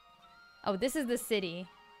 Oh, this is the city.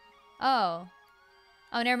 Oh,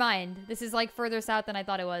 never mind. This is like further south than I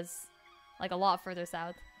thought it was. Like a lot further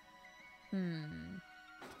south.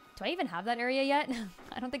 Do I even have that area yet?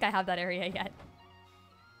 I don't think I have that area yet.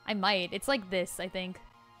 I might. It's like this, I think.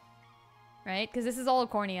 Right? Because this is all of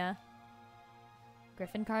Cornia.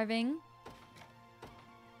 Griffin carving.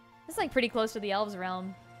 This is like pretty close to the elves'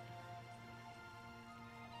 realm.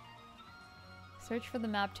 Search for the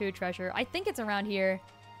map 2 treasure. I think it's around here.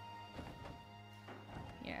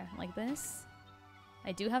 Here, like this.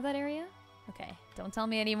 I do have that area? Okay, don't tell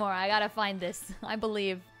me anymore. I gotta find this. I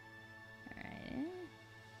believe. Alright.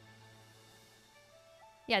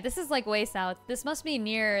 Yeah, this is like way south. This must be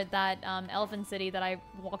near that Elfin city that I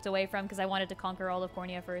walked away from because I wanted to conquer all of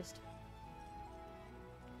Cornia first.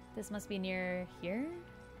 This must be near here?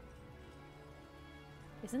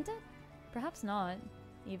 Isn't it? Perhaps not,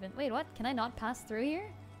 even. Wait, what? Can I not pass through here?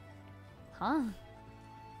 Huh?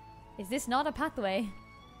 Is this not a pathway?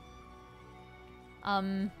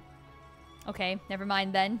 Okay, never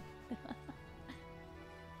mind then.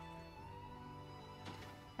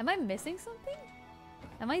 Am I missing something?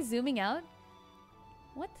 Am I zooming out?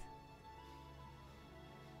 What?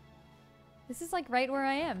 This is like right where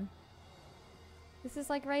I am. This is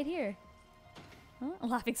like right here. Huh? I'm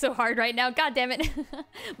laughing so hard right now. God damn it.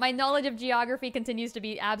 My knowledge of geography continues to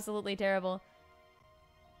be absolutely terrible.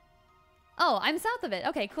 Oh, I'm south of it.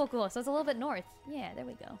 Okay, cool, cool. So it's a little bit north. Yeah, there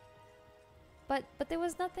we go. But there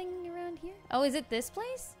was nothing around here? Oh, is it this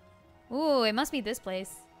place? Ooh, it must be this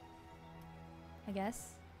place. I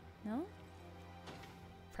guess. No?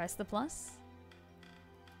 Press the plus.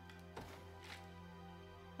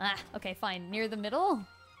 Ah, okay, fine. Near the middle?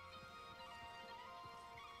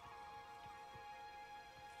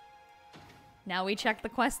 Now we check the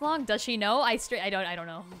quest log. Does she know? I don't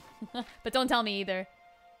know. But don't tell me either.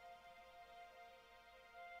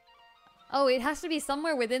 Oh, it has to be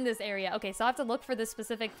somewhere within this area. Okay, so I have to look for the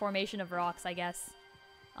specific formation of rocks, I guess.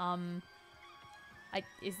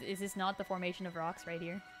 Is this not the formation of rocks right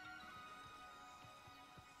here?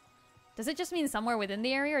 Does it just mean somewhere within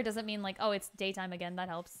the area, or does it mean like, oh, it's daytime again? That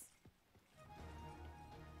helps.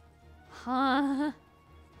 Huh?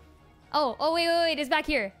 Oh, wait, it's back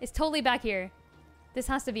here. It's totally back here. This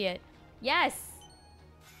has to be it. Yes!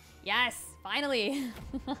 Yes, finally!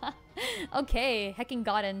 Okay, hecking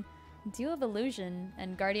gotten. Dew of Illusion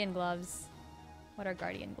and Guardian Gloves. What are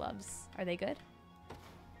Guardian Gloves? Are they good?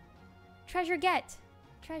 Treasure Get!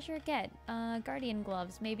 Treasure Get. Guardian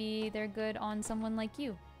Gloves. Maybe they're good on someone like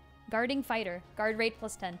you. Guarding Fighter. Guard rate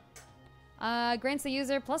plus 10. Grants the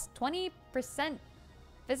user plus 20%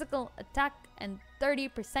 physical attack and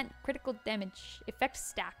 30% critical damage. Effect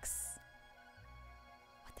stacks.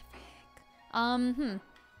 What the frick?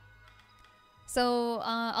 So,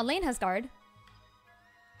 Elaine has guard.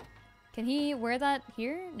 Can he wear that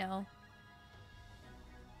here? No.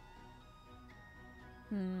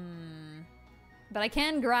 But I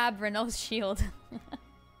can grab Renault's shield.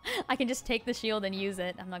 I can just take the shield and use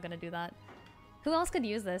it. I'm not gonna do that. Who else could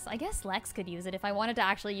use this? I guess Lex could use it if I wanted to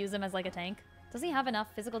actually use him as like a tank. Does he have enough?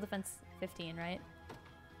 Physical defense 15, right?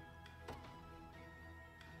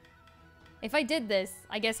 If I did this,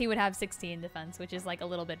 I guess he would have 16 defense, which is like a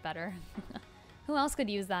little bit better. Who else could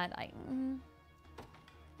use that? I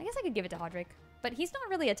guess I could give it to Hodrick. But he's not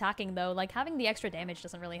really attacking though. Like having the extra damage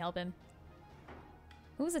doesn't really help him.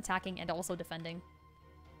 Who's attacking and also defending?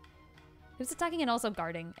 Who's attacking and also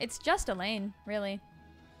guarding? It's just Elaine, really.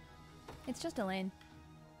 It's just Elaine.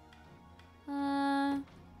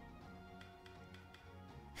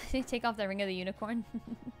 Take off the Ring of the Unicorn.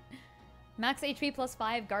 Max HP plus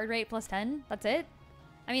 5, guard rate plus 10. That's it?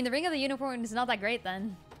 I mean, the Ring of the Unicorn is not that great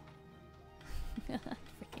then.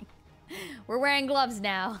 Freaking. We're wearing gloves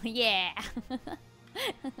now. Yeah.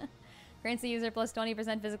 Grants the user plus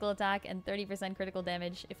 20% physical attack and 30% critical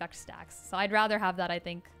damage effect stacks. So I'd rather have that, I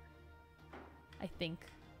think.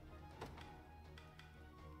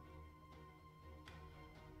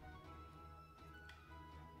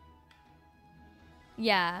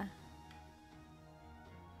 Yeah.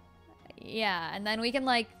 Yeah, and then we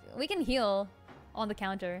can heal on the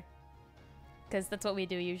counter. Because that's what we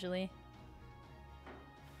do usually.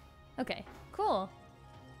 Okay, cool.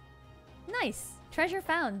 Nice. Treasure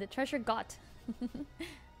found. Treasure got.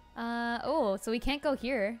 Oh, so we can't go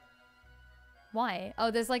here. Why? Oh,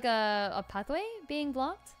 there's like a pathway being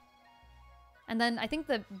blocked? And then I think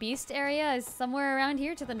the beast area is somewhere around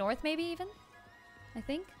here to the north maybe even? I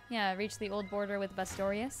think? Yeah, reach the old border with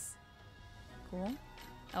Bastorius. Cool.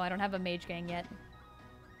 Oh, I don't have a mage gang yet.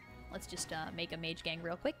 Let's just make a mage gang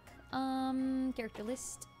real quick. Character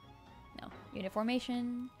list. No. Unit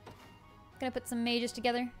formation. Gonna put some mages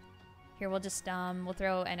together. Here, we'll just, we'll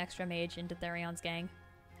throw an extra mage into Therion's gang.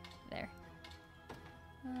 There.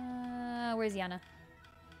 Where's Yana?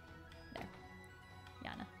 There.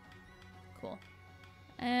 Yana. Cool.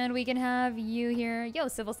 And we can have you here. Yo,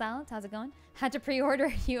 Civil Silence, how's it going? Had to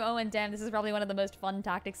pre-order you. Oh, and damn, this is probably one of the most fun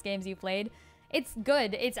tactics games you played. It's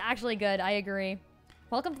good. It's actually good. I agree.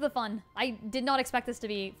 Welcome to the fun. I did not expect this to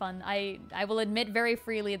be fun. I will admit very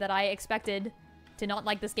freely that I expected to not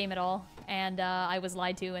like this game at all. And I was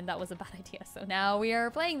lied to, and that was a bad idea. So now we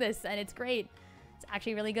are playing this, and it's great. It's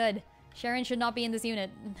actually really good. Sharon should not be in this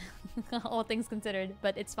unit, all things considered,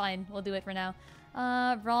 but it's fine. We'll do it for now.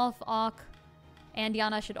 Rolf, Ock, and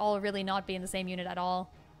Diana should all really not be in the same unit at all.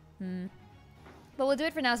 But we'll do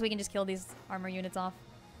it for now so we can just kill these armor units off.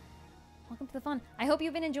 Welcome to the fun. I hope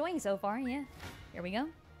you've been enjoying so far, yeah. Here we go.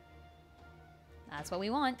 That's what we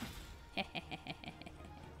want.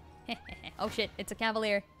 Oh shit, it's a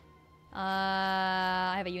Cavalier.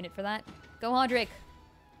 I have a unit for that. Go Hodrick.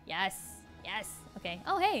 Yes, yes. Okay.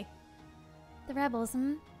 Oh hey. The rebels,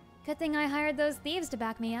 Good thing I hired those thieves to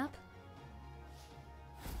back me up.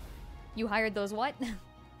 You hired those what?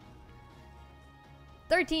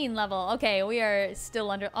 13 level. Okay, we are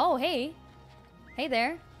still under... Oh, hey. Hey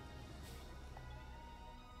there.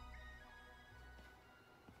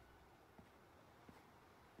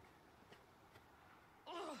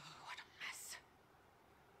 Oh, what a mess.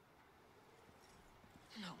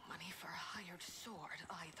 No money for a hired sword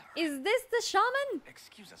either. Is this the shaman?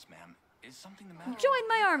 Excuse us, ma'am. Is something the matter? Join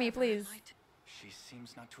my army, please. She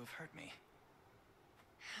seems not to have hurt me.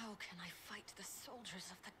 How can I fight the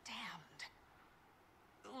soldiers of the damned?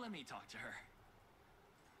 Let me talk to her.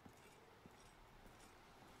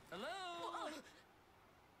 Hello?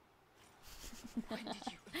 When did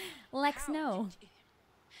you... Lex, no.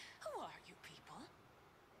 Who are you people?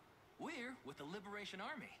 We're with the Liberation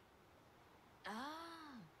Army. Ah,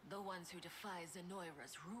 the ones who defy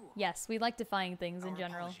Zenoira's rule. Yes, we like defying things in Our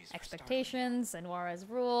general. apologies for Expectations, Zenoira's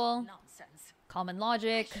rule, Nonsense. common I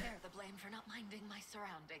logic. share the blame for not minding my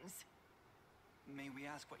surroundings. May we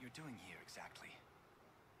ask what you're doing here exactly?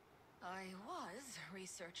 I was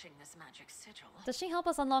researching this magic sigil. Does she help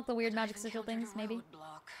us unlock the weird but magic I've sigil encountered things, a maybe?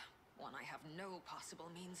 roadblock, one I have no possible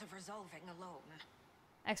means of resolving alone.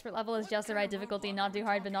 Expert level is What just the kind right of difficulty, roadblock not are we too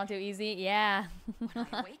hard but not too talking? easy. Yeah. When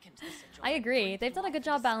I awakened the sigil, I agree. breathed They've done a life good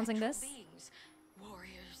job into balancing spectral this. beings,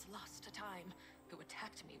 warriors lost to time, who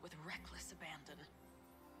attacked me with reckless abandon.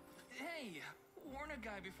 Hey, warn a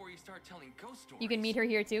guy before you start telling ghost stories. You can meet her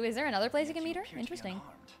here too. Is there another place you Yet can meet her? appear to be Interesting.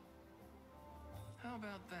 unharmed. How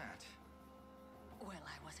about that? Well,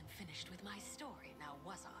 I wasn't finished with my story, now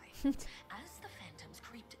was I? As the phantoms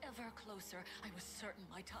creeped ever closer, I was certain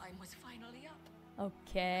my time was finally up.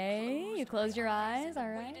 Okay, you closed your eyes, and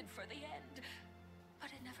alright. waited for the end,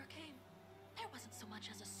 but it never came. There wasn't so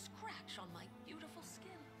much as a scratch on my beautiful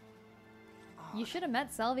skin. You should have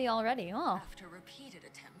met Selvie already. Oh, After repeated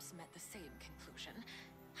attempts met the same conclusion,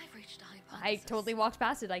 I've reached a I hypothesis. totally walked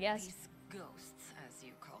past it, I guess. These ghosts, as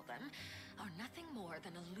you call them, are nothing more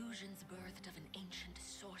than illusions birthed of an ancient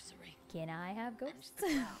sorcery. Can I have And ghosts? the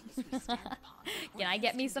grounds we stand upon were Can I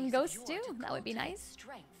get used me in some these of ghosts yore too? to That would be cultivate nice.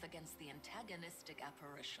 Strength against the antagonistic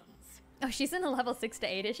apparitions. Oh, she's in the level 6 to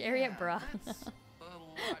 8-ish area? Yeah, Bruh. that's a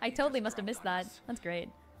lot I you totally just must have dropped missed on that. us. That's great.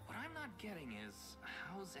 What I'm not getting is,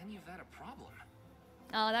 how's any of that a problem?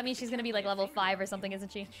 Oh, that means she's gonna be like Can't level lay a finger 5 or on something, you.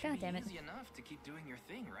 isn't she? It should God be damn it. easy enough to keep doing your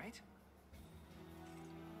thing, right?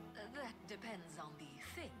 That depends on the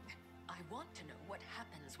thing. I want to know what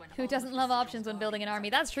happens when Who all doesn't of the love sigil's options when building an guardians army?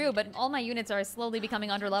 are That's true, but defeated? all my units are slowly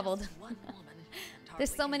becoming I'm underleveled. just one woman, and There's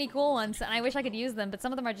hardly so many capable cool of ones, and I wish I could defeating use them, but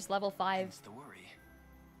some of them are just level 5. Hence the worry.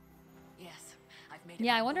 Yes, I've made it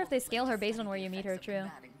Yeah, my I wonder if goal they scale to her based on study where the you meet effects her, of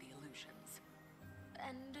true. combating the illusions.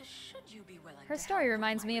 And should you be willing Her to story help with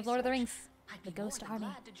reminds my me of Lord of the research, Rings, I'd the be more Ghost than Army.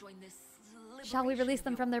 glad to join this Shall we liberation release of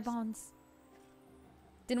them from their yours. bonds?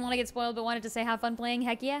 Didn't want to get spoiled, but wanted to say have fun playing?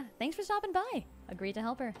 Heck yeah. Thanks for stopping by. Agreed to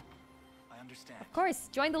help her. I understand. Of course,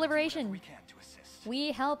 join the We'll do whatever liberation. we can to assist.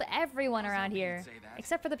 We help everyone I was around hoping you'd here, say that.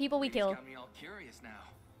 except for the people we He's kill. got me all curious now.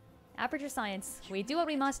 Aperture Science. We do what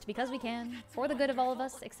we must because we can, for the good of all of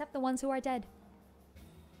us, except the ones who are dead.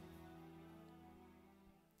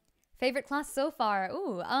 Favorite class so far?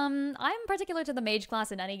 Ooh, I'm particular to the mage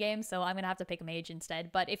class in any game, so I'm gonna have to pick a mage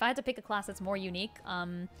instead. But if I had to pick a class that's more unique,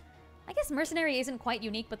 I guess Mercenary isn't quite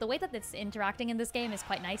unique, but the way that it's interacting in this game is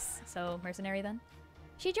quite nice, so Mercenary then.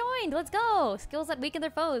 She joined! Let's go! Skills that weaken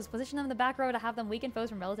their foes. Position them in the back row to have them weaken foes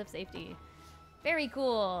from relative safety. Very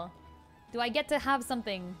cool. Do I get to have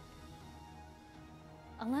something?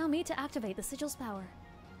 Allow me to activate the sigil's power.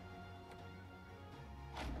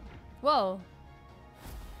 Whoa.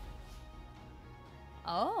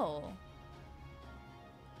 Oh.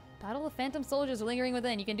 Battle of Phantom Soldiers lingering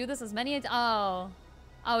within. You can do this as many as... Oh.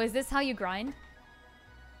 Oh, is this how you grind?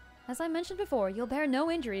 As I mentioned before, you'll bear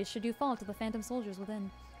no injuries should you fall to the Phantom Soldiers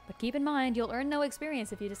within. But keep in mind, you'll earn no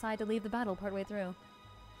experience if you decide to leave the battle partway through.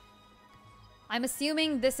 I'm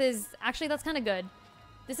assuming this is... Actually, that's kind of good.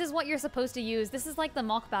 This is what you're supposed to use. This is like the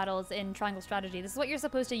mock battles in Triangle Strategy. This is what you're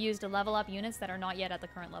supposed to use to level up units that are not yet at the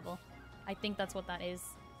current level. I think that's what that is.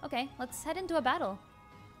 Okay, let's head into a battle.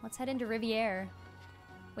 Let's head into Riviere.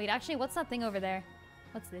 Wait, actually, what's that thing over there?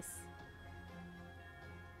 What's this?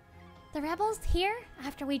 The rebels here?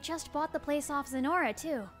 After we just bought the place off Zenora,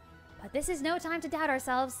 too. But this is no time to doubt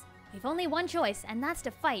ourselves. We've only one choice, and that's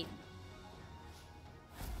to fight.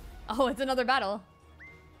 Oh, it's another battle.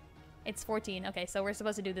 It's 14. Okay, so we're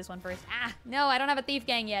supposed to do this one first. Ah, no, I don't have a thief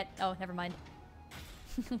gang yet. Oh, never mind.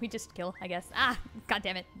 We just kill, I guess. Ah, god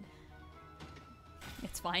damn it.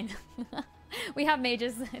 It's fine. We have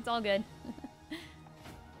mages. It's all good.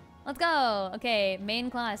 Let's go. Okay, main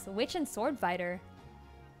class. Witch and sword fighter.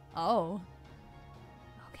 Oh.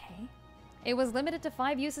 Okay. It was limited to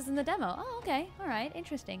 5 uses in the demo. Oh, okay. All right.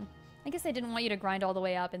 Interesting. I guess they didn't want you to grind all the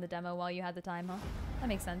way up in the demo while you had the time, huh? That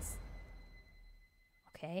makes sense.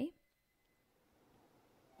 Okay.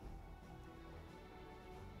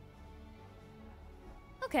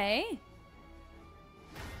 Okay.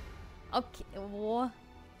 Okay. Whoa.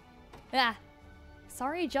 Ah.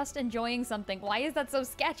 Sorry, just enjoying something. Why is that so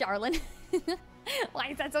sketch, Arlen? Why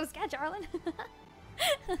is that so sketch, Arlen?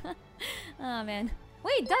 Oh, man.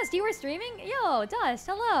 Wait, Dust, you were streaming? Yo, Dust,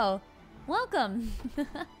 hello. Welcome.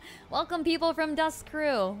 Welcome, people from Dust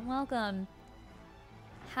Crew. Welcome.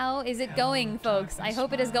 How is it going, folks? I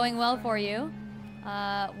hope it is going well for you.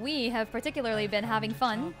 We have particularly been having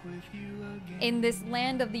fun in this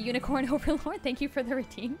land of the Unicorn Overlord. Thank you for the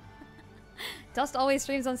redeem. Dust always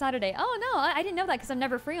streams on Saturday. Oh, no, I didn't know that because I'm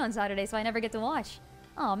never free on Saturday, so I never get to watch.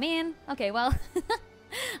 Oh, man. Okay, well,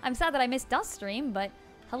 I'm sad that I missed Dust's stream, but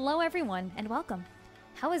hello, everyone, and welcome.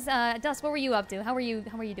 How is, Dust, what were you up to? How are you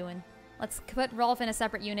doing? Let's put Rolf in a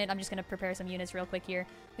separate unit. I'm just gonna prepare some units real quick here.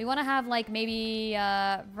 We want to have, like, maybe,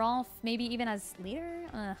 Rolf, maybe even as leader?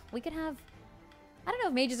 We could have... I don't know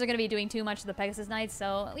if mages are gonna be doing too much to the Pegasus Knights,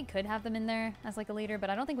 so we could have them in there as, like, a leader, but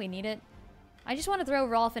I don't think we need it. I just want to throw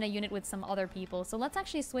Rolf in a unit with some other people, so let's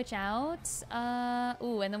actually switch out.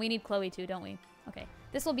 Ooh, and then we need Chloe too, don't we? Okay,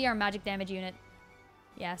 this will be our magic damage unit.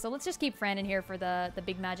 Yeah, so let's just keep Fran in here for the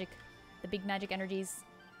big magic energies.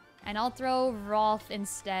 And I'll throw Rolf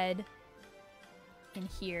instead in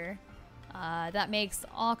here. That makes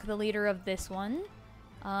Auk the leader of this one.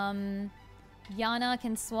 Yana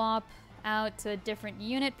can swap out to a different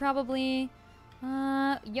unit probably.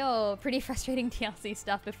 Yo, pretty frustrating TLC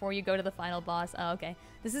stuff before you go to the final boss. Oh, okay.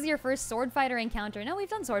 This is your first sword fighter encounter. No, we've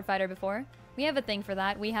done sword fighter before. We have a thing for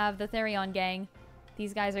that. We have the Therion gang.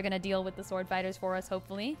 These guys are gonna deal with the sword fighters for us,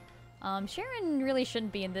 hopefully. Sharon really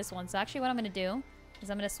shouldn't be in this one, so actually what I'm gonna do is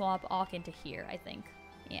I'm gonna swap Auk into here, I think.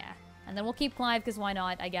 Yeah. And then we'll keep Clive, because why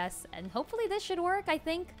not, I guess. And hopefully this should work, I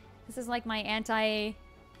think. This is like my anti...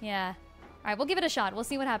 Yeah. Alright, we'll give it a shot. We'll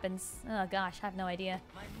see what happens. Oh gosh, I have no idea.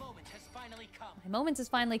 My moment has finally come. My moment has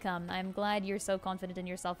finally come. I'm glad you're so confident in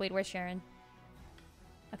yourself. Wait, where's Sharon?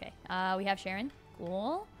 Okay, we have Sharon.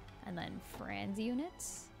 Cool. And then Fran's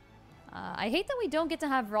units. I hate that we don't get to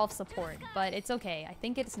have Rolf support, but it's okay. I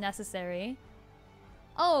think it's necessary.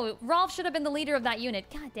 Oh, Rolf should have been the leader of that unit.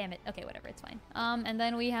 God damn it. Okay, whatever, it's fine. And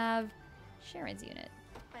then we have Sharon's unit.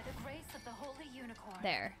 By the grace of the Holy Unicorn.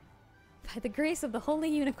 There. By the grace of the Holy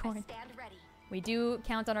Unicorn. Stand ready. We do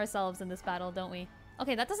count on ourselves in this battle, don't we?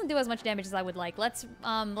 Okay, that doesn't do as much damage as I would like. Let's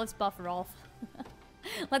buff Rolf.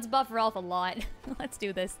 Let's buff Rolf a lot. Let's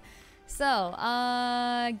do this. So,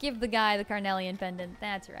 give the guy the Carnelian Pendant.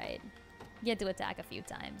 That's right. Get to attack a few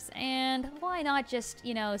times. And why not just,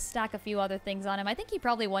 you know, stack a few other things on him? I think he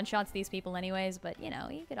probably one-shots these people anyways, but, you know,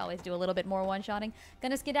 you could always do a little bit more one-shotting.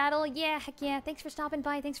 Gonna skedaddle? Yeah, heck yeah. Thanks for stopping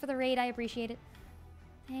by. Thanks for the raid. I appreciate it.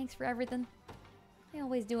 Thanks for everything. I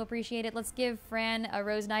always do appreciate it. Let's give Fran a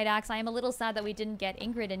Rose Knight Axe. I am a little sad that we didn't get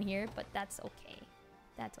Ingrid in here, but that's okay.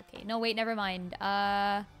 That's okay. No, wait, never mind.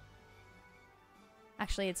 Actually,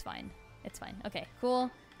 it's fine. It's fine. Okay, cool.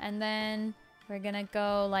 And then... we're gonna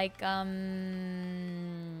go, like,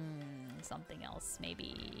 something else,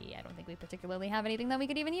 maybe. I don't think we particularly have anything that we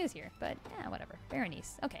could even use here, but, yeah, whatever.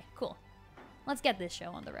 Berenice. Okay, cool. Let's get this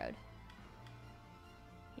show on the road.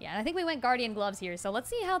 Yeah, I think we went Guardian Gloves here, so let's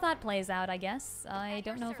see how that plays out, I guess. I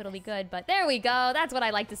don't know if it'll be good, but there we go! That's what I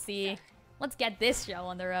like to see. Let's get this show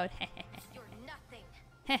on the road. You're nothing.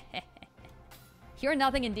 You're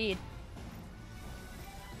nothing indeed.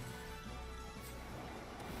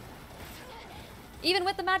 Even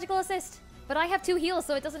with the magical assist. But I have 2 heals,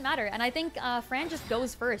 so it doesn't matter. And I think Fran just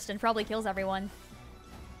goes first and probably kills everyone.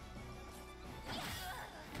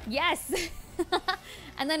 Yes!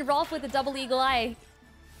 And then Rolf with the double eagle eye.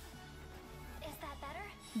 Is that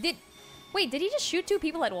better? Wait, did he just shoot 2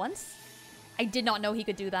 people at once? I did not know he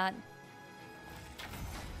could do that.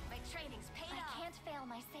 My training's paid off. I can't fail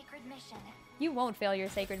my sacred mission. You won't fail your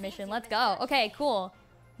sacred mission. Let's go. Okay, cool.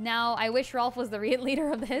 Now, I wish Rolf was the real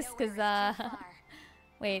leader of this, because,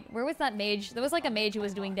 wait, where was that mage? There was like a mage who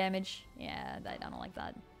was doing damage. Yeah, I don't like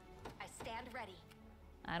that. I stand ready.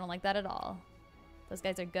 I don't like that at all. Those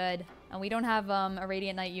guys are good. And we don't have a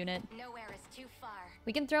Radiant Knight unit. Nowhere is too far.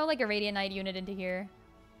 We can throw like a Radiant Knight unit into here.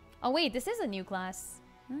 Oh wait, this is a new class.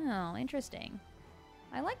 Oh, interesting.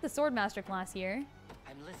 I like the Swordmaster class here.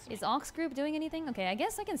 I'm listening. Is Ox Group doing anything? Okay, I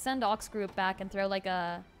guess I can send Ox Group back and throw like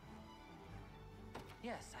a...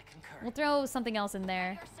 Yes, I concur. We'll throw something else in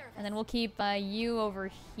there. And then we'll keep you over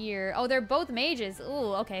here. Oh, they're both mages.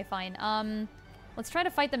 Ooh, okay, fine. Let's try to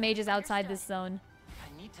fight the mages outside this zone.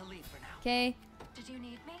 I need to leave for now. Okay. Did you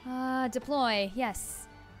need me? Deploy. Yes.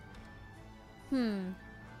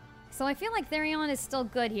 So I feel like Therion is still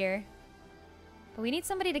good here. But we need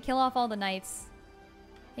somebody to kill off all the knights.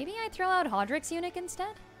 Maybe I throw out Hodrick's eunuch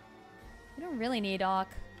instead? We don't really need Ock.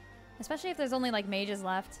 Especially if there's only like mages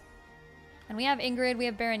left. And we have Ingrid, we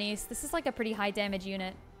have Berenice. This is like a pretty high damage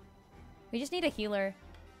unit. We just need a healer.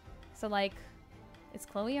 So like, is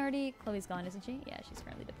Chloe already? Chloe's gone, isn't she? Yeah, she's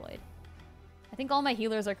currently deployed. I think all my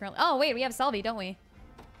healers are currently... Oh wait, we have Selvie, don't we?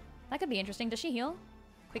 That could be interesting. Does she heal?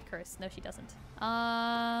 Quick curse. No, she doesn't.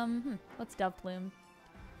 What's Dove Plume?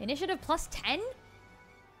 Initiative plus 10?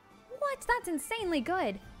 What? That's insanely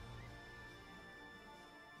good.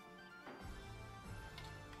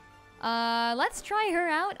 Let's try her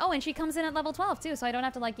out. Oh, and she comes in at level 12 too, so I don't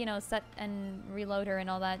have to like, you know, set and reload her and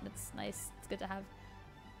all that. That's nice. It's good to have.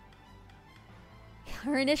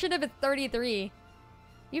 Her initiative is 33.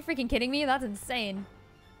 You freaking kidding me? That's insane.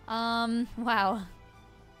 Wow.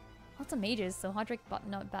 Lots of mages, so Hodrick,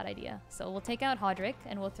 not a bad idea. So we'll take out Hodrick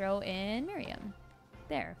and we'll throw in Miriam.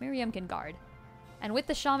 There, Miriam can guard. And with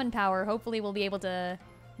the shaman power, hopefully we'll be able to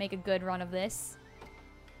make a good run of this.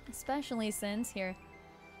 Especially since, here,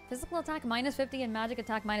 physical attack minus 50 and magic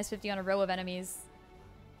attack minus 50 on a row of enemies.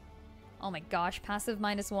 Oh my gosh, passive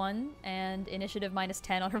minus 1 and initiative minus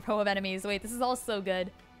 10 on a row of enemies. Wait, this is all so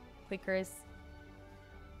good. Quick curse.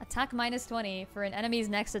 Attack minus 20 for an enemy's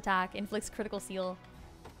next attack. Inflicts critical seal.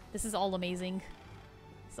 This is all amazing.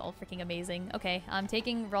 It's all freaking amazing. Okay, I'm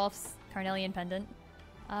taking Rolf's Carnelian Pendant.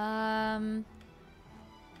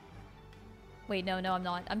 Wait, no, I'm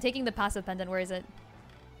not. I'm taking the passive pendant. Where is it?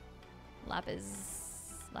 Lapis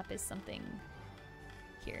something.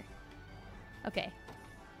 Here. Okay.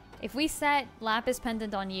 If we set Lapis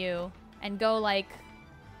Pendant on you and go like...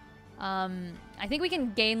 I think we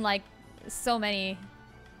can gain like so many...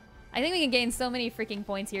 I think we can gain so many freaking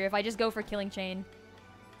points here if I just go for Killing Chain.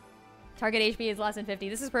 Target HP is less than 50.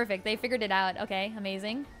 This is perfect. They figured it out. Okay,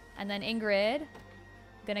 amazing. And then Ingrid.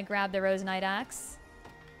 Gonna grab the Rose Knight Axe.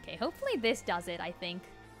 Okay, hopefully this does it, I think.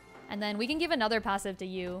 And then we can give another passive to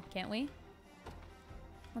you, can't we?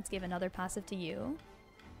 Let's give another passive to you.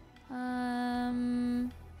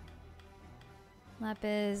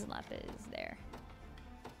 Lapis, there.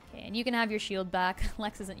 Okay, and you can have your shield back.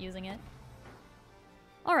 Lex isn't using it.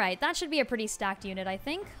 Alright, that should be a pretty stacked unit, I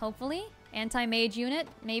think, hopefully. Anti-mage unit,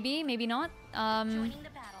 maybe, maybe not. Joining the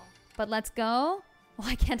battle. But let's go.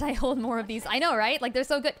 Why can't I hold more of these? I know, right? Like, they're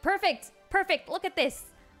so good. Perfect! Perfect! Look at this!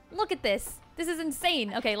 Look at this! This is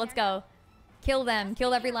insane! Okay, let's go. Kill them.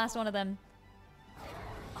 Kill every last one of them.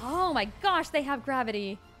 Oh my gosh, they have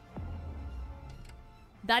gravity.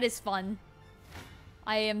 That is fun.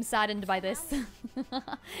 I am saddened by this.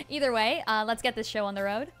 Either way, let's get this show on the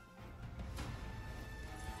road.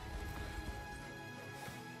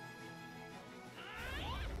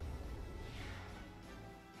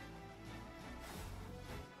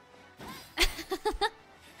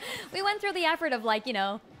 We went through the effort of, like, you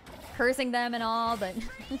know, cursing them and all, but...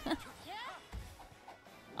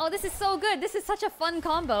 Oh, this is so good. This is such a fun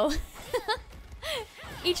combo.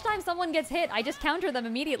 Each time someone gets hit, I just counter them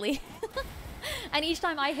immediately. And each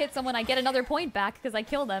time I hit someone, I get another point back because I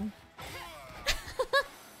kill them.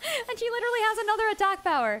 And she literally has another attack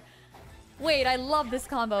power. Wait, I love this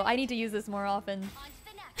combo. I need to use this more often.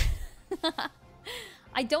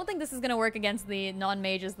 I don't think this is going to work against the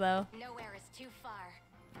non-mages, though. Nowhere is too far.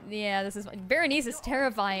 Yeah, this is... Berenice is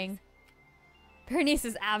terrifying. Berenice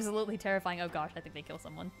is absolutely terrifying. Oh gosh, I think they kill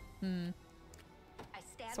someone.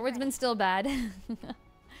 Swordsman's still bad.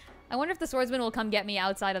 I wonder if the swordsman will come get me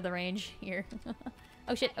outside of the range here.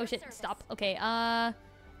 Oh shit, stop. Okay, I'll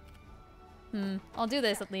do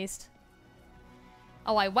this at least.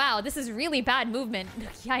 Oh, wow, this is really bad movement.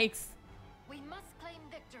 Yikes. We must claim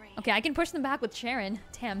victory. Okay, I can push them back with Sharon.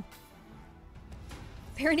 Damn.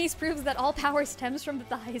 Berenice proves that all power stems from the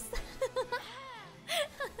thighs.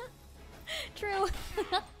 True.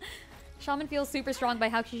 Shaman feels super strong by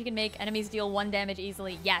how she can make enemies deal 1 damage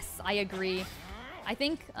easily. Yes, I agree. I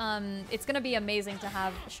think it's gonna be amazing to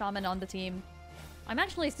have Shaman on the team. I'm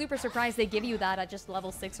actually super surprised they give you that at just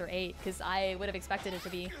level 6 or 8, because I would have expected it to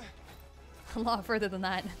be a lot further than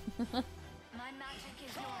that. My magic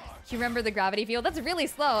is yours. You remember the gravity field? That's really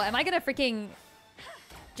slow. Am I gonna freaking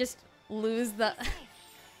just lose the...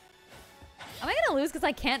 Am I gonna lose because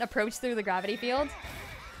I can't approach through the gravity field?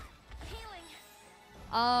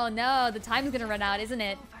 Oh no, the time's gonna run out, isn't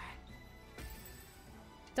it?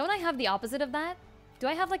 Don't I have the opposite of that? Do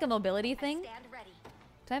I have like a mobility thing? Do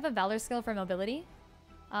I have a valor skill for mobility?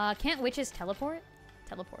 Can't witches teleport?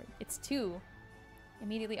 Teleport. It's 2.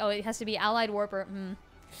 Immediately. Oh, it has to be allied warper.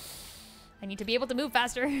 I need to be able to move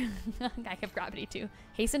faster. I have gravity too.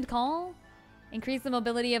 Hastened call? Increase the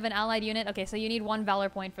mobility of an allied unit. Okay, so you need 1 valor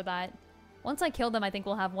point for that. Once I kill them, I think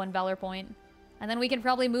we'll have 1 valor point. And then we can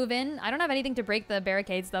probably move in. I don't have anything to break the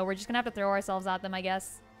barricades, though. We're just gonna have to throw ourselves at them, I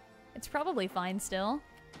guess. It's probably fine still.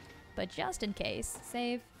 But just in case.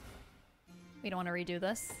 Save. We don't want to redo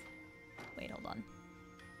this. Wait, hold on.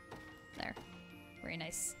 There. Very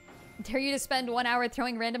nice. Dare you to spend 1 hour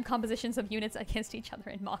throwing random compositions of units against each other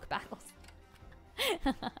in mock battles.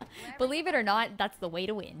 Believe it or not, that's the way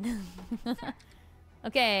to win.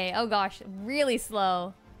 Okay, oh gosh. Really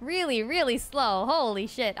slow. Really, really slow. Holy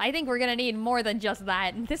shit. I think we're gonna need more than just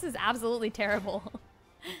that. This is absolutely terrible.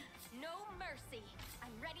 No mercy.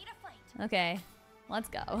 I'm ready to fight. Okay, let's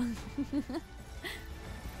go.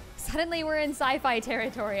 Suddenly we're in sci-fi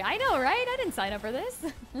territory. I know, right? I didn't sign up for this.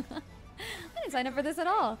 I didn't sign up for this at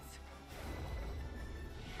all.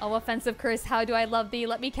 Oh, offensive curse, how do I love thee?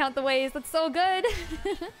 Let me count the ways. That's so good.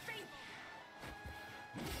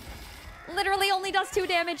 Literally only does 2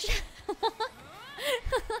 damage.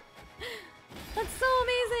 That's so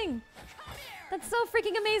amazing. That's so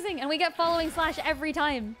freaking amazing. And we get following slash every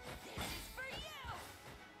time.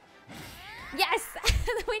 Yes!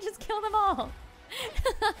 We just kill them all.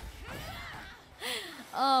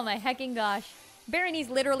 Oh my hecking gosh. Berenice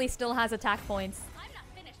literally still has attack points.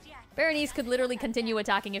 Berenice could literally continue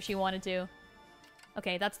attacking if she wanted to.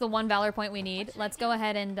 Okay, that's the 1 valor point we need. Let's go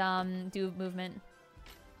ahead and do movement.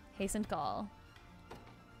 Hastened call.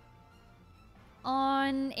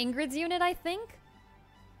 On Ingrid's unit, I think?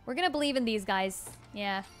 We're gonna believe in these guys.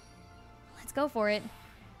 Yeah. Let's go for it.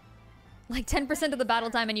 Like 10% of the battle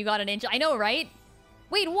time and you got an inch. I know, right?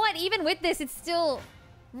 Wait, what? Even with this, it's still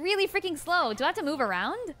really freaking slow. Do I have to move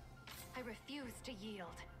around? I refuse to yield.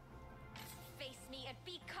 Face me and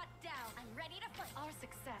be cut down. I'm ready to fight. Our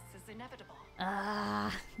success is inevitable.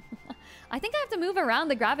 I think I have to move around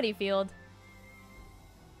the gravity field.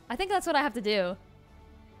 I think that's what I have to do.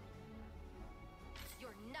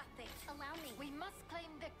 You're nothing. Allow me. We must claim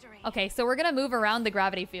victory. Okay, so we're gonna move around the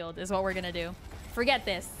gravity field is what we're gonna do. Forget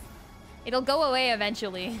this. It'll go away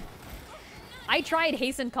eventually. I tried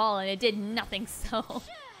hasten call and it did nothing, so...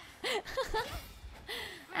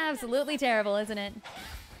 Absolutely terrible, isn't it?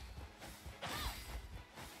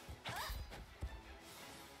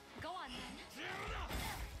 Go on then.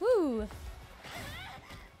 Woo!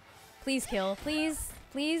 Please kill, please,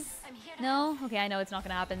 please. No? Okay, I know it's not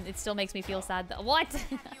gonna happen. It still makes me feel sad though. What?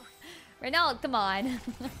 Renault, come on.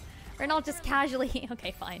 Renault just casually...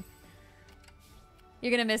 Okay, fine.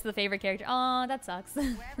 You're gonna miss the favorite character. Aw, that sucks.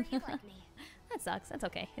 Wherever you like me. That sucks. That's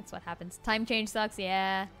okay. It's what happens. Time change sucks.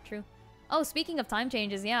 Yeah, true. Oh, speaking of time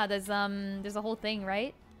changes, yeah, there's a whole thing,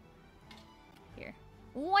 right? Here.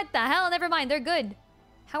 What the hell? Never mind. They're good.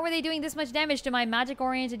 How are they doing this much damage to my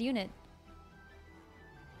magic-oriented unit?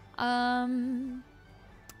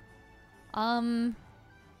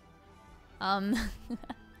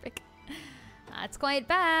 Frick. That's quite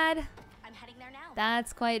bad. I'm heading there now.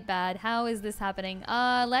 That's quite bad. How is this happening?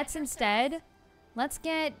 Let's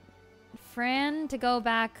get Fran to go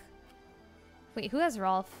back. Wait, who has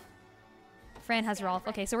Rolf? Fran has Rolf.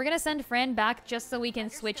 Okay, so we're gonna send Fran back just so we can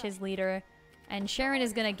switch his leader. And Sharon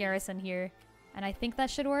is gonna garrison here. And I think that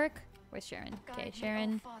should work. Where's Sharon? Okay,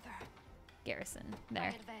 Sharon. Garrison.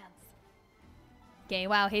 There. Okay,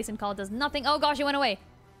 wow, hasten call does nothing. Oh gosh, it went away.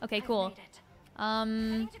 Okay, cool.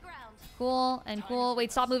 Cool and cool.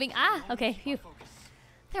 Wait, stop moving. Ah, okay, phew.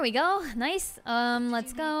 There we go. Nice.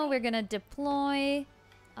 Let's go. We're gonna deploy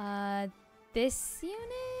this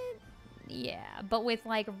unit? Yeah, but with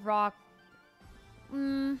like rock.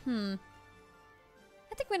 I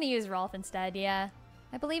think we're gonna use Rolf instead, yeah.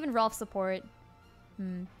 I believe in Rolf support.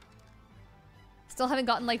 Still haven't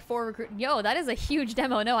gotten like 4 recruit. Yo, that is a huge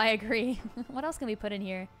demo. No, I agree. What else can we put in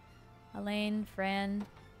here? Elaine, Fran.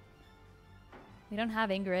 We don't have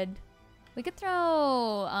Ingrid. We could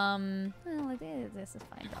throw, well, this is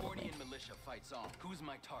fine, probably. Cornian militia fights on. Who's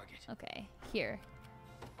my target? Okay, here.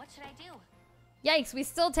 What should I do? Yikes, we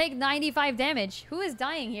still take 95 damage. Who is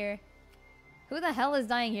dying here? Who the hell is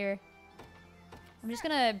dying here? I'm just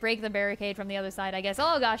gonna break the barricade from the other side, I guess.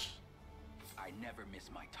 Oh gosh. I never miss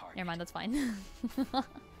my target. Never mind, that's fine.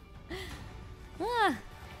 Ah.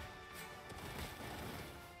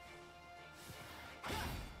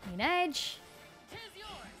 Clean edge.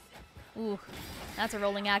 Ooh, that's a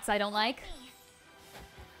rolling axe I don't like.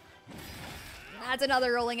 That's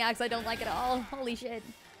another rolling axe I don't like at all. Holy shit.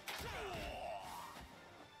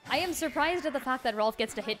 I am surprised at the fact that Rolf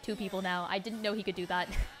gets to hit 2 people now. I didn't know he could do that.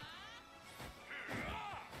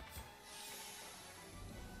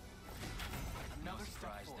 Another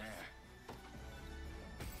surprise there.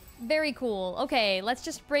 Very cool. Okay, let's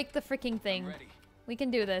just break the freaking thing. Ready. We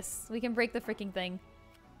can do this. We can break the freaking thing.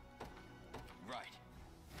 Right.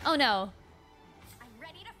 Oh no. I'm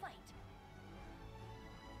ready to fight.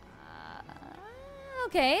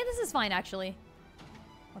 Okay, this is fine actually.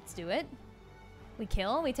 Let's do it. We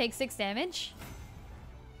kill, we take 6 damage.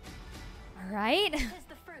 Alright. It is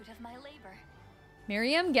the fruit of my labor.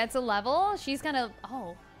 Miriam gets a level. She's gonna...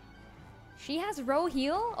 Oh. She has row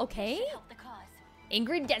heal? Okay. Should help the cause.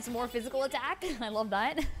 Ingrid gets more physical attack. I love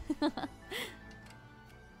that.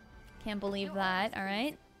 Can't believe that.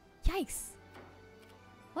 Alright. Yikes.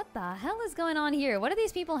 What the hell is going on here? What do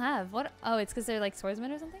these people have? What? Oh, it's because they're like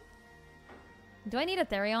swordsmen or something? Do I need a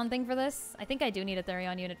Therion thing for this? I think I do need a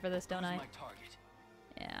Therion unit for this, don't I? My target.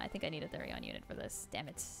 Yeah, I think I need a Therion unit for this. Damn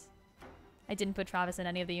it. I didn't put Travis in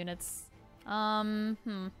any of the units. I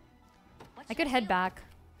could head back.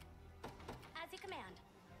 As you command.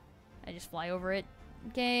 I just fly over it.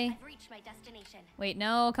 Okay. I've reached my destination. Wait,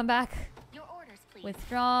 no, come back. Your orders, please.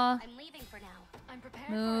 Withdraw. I'm leaving for now. I'm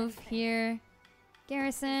prepared Move for anything. here. Is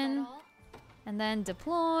Garrison. that all? And then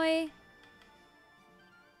deploy.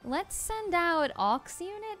 Let's send out Ox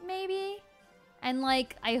unit, maybe? And,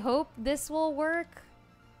 like, I hope this will work.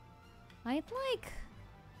 I'd like...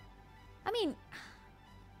 I mean...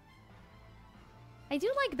 I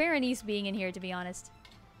do like Berenice being in here, to be honest.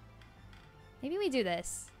 Maybe we do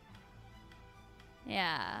this.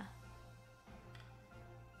 Yeah.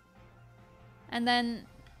 And then,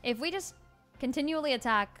 if we just continually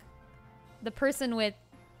attack the person with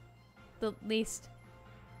the least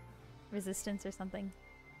resistance or something.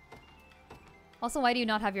 Also, why do you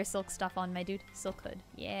not have your silk stuff on, my dude? Silk hood.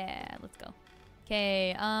 Yeah, let's go.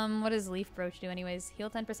 Okay, what does Leaf Brooch do anyways? Heal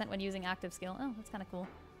 10% when using active skill. Oh, that's kind of cool.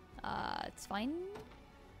 It's fine.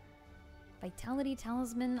 Vitality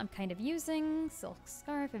Talisman, I'm kind of using. Silk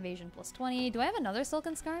Scarf, evasion plus 20. Do I have another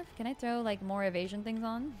silken scarf? Can I throw, like, more evasion things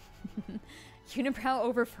on? Unibrow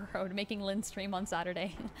over furrowed, making Lynn stream on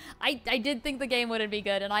Saturday. I did think the game wouldn't be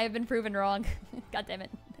good, and I have been proven wrong. God damn it.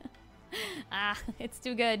 It's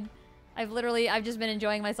too good. I've just been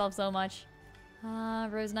enjoying myself so much.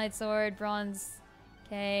 Rose Knight Sword, Bronze.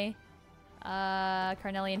 Okay.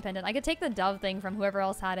 Carnelian Pendant. I could take the dove thing from whoever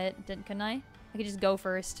else had it, couldn't I? I could just go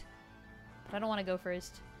first. But I don't want to go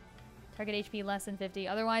first. Target HP less than 50.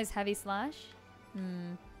 Otherwise, heavy slash.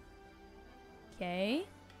 Okay.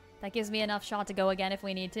 That gives me enough shot to go again if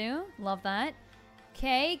we need to. Love that.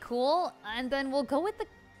 Okay, cool. And then we'll go with the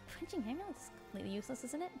Quenching Hammer. It's completely useless,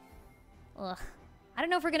 isn't it? Ugh. I don't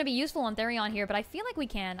know if we're going to be useful on Therion here, but I feel like we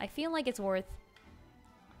can. I feel like it's worth.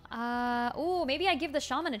 Ooh, maybe I give the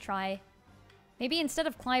Shaman a try. Maybe instead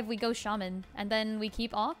of Clive, we go Shaman, and then we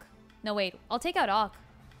keep Auk? No, wait. I'll take out Auk.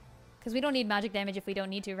 Because we don't need magic damage if we don't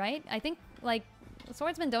need to, right? I think, like,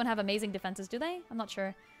 swordsmen don't have amazing defenses, do they? I'm not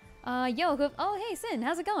sure. Oh, hey, Sin,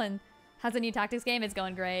 how's it going? How's the new tactics game? It's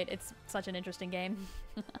going great. It's such an interesting game.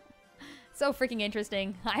 So freaking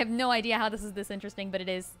interesting. I have no idea how this is this interesting, but it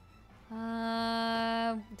is.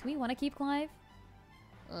 Do we want to keep Clive?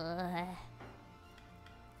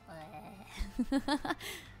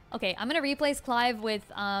 Okay, I'm gonna replace Clive with,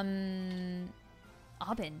 Aubin.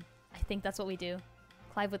 I think that's what we do.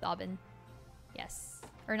 Clive with Aubin. Yes.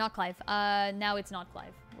 Or not Clive. Now it's not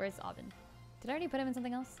Clive. Where's Aubin? Did I already put him in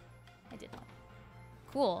something else? I did not.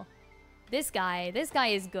 Cool. This guy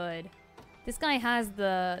is good. This guy has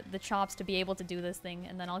the chops to be able to do this thing.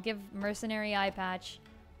 And then I'll give Mercenary Eye Patch.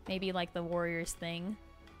 Maybe like the Warriors thing.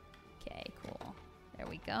 Okay, cool. There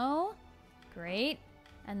we go. Great.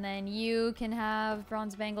 And then you can have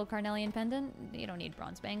Bronze Bangle Carnelian Pendant. You don't need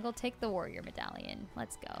Bronze Bangle. Take the Warrior Medallion.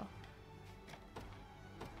 Let's go.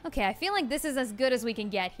 Okay, I feel like this is as good as we can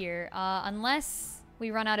get here. Unless we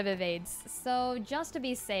run out of evades. So, just to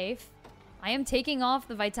be safe, I am taking off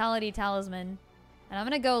the Vitality Talisman. And I'm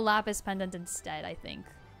gonna go Lapis Pendant instead, I think.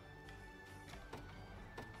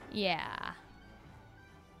 Yeah.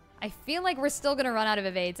 I feel like we're still gonna run out of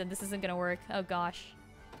evades and this isn't gonna work. Oh gosh.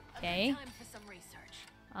 Okay. Time for some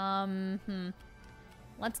research.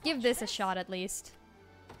 Let's give this a shot at least.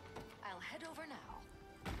 I'll head over now.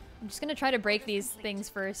 I'm just gonna try to break these things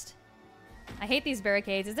first. I hate these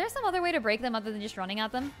barricades. Is there some other way to break them other than just running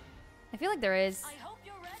at them? I feel like there is. I hope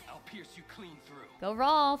you're ready. I'll pierce you clean through. Go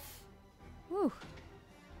Rolf. Whew.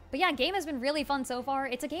 But yeah, game has been really fun so far.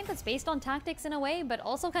 It's a game that's based on tactics in a way, but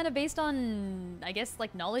also kind of based on, I guess,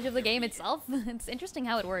 like, knowledge of the game itself. It's interesting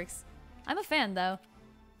how it works. I'm a fan, though.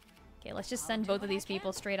 Okay, let's just send both of these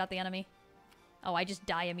people straight at the enemy. Oh, I just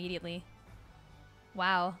die immediately.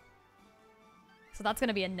 Wow. So that's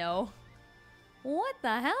gonna be a no. What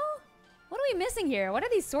the hell? What are we missing here? What are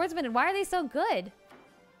these swordsmen and why are they so good?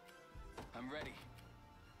 I'm ready.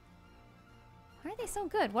 Why are they so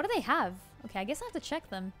good? What do they have? Okay, I guess I have to check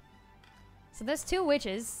them. So there's 2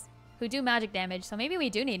 witches who do magic damage, so maybe we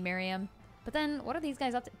do need Miriam. But then, what are these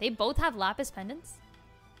guys up to? They both have lapis pendants?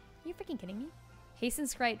 Are you freaking kidding me? Hasten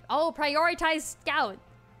Scribe. Oh, prioritize scout.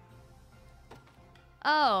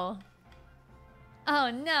 Oh.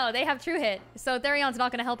 Oh no, they have true hit. So Therion's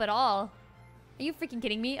not gonna help at all. Are you freaking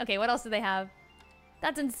kidding me? Okay, what else do they have?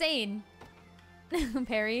 That's insane.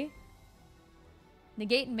 Parry.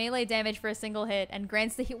 Negate melee damage for a single hit and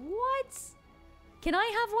grants the heal. What? Can I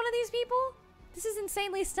have one of these people? This is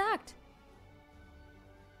insanely stacked.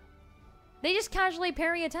 They just casually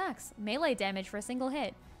parry attacks. Melee damage for a single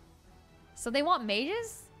hit. So they want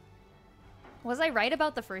mages? Was I right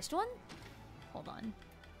about the first one? Hold on.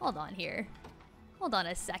 Hold on here. Hold on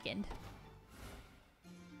a second.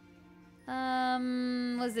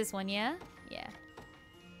 Was this one, yeah? Yeah.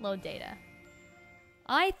 Load data.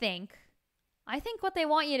 I think what they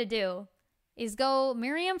want you to do is go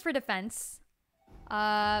Miriam for defense.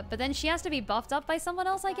 But then she has to be buffed up by someone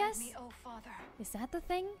else, I guess? Is that the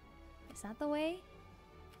thing? Is that the way?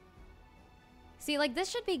 See, like, this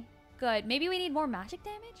should be good. Maybe we need more magic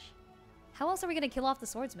damage? How else are we gonna kill off the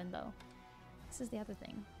swordsman, though? This is the other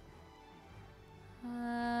thing.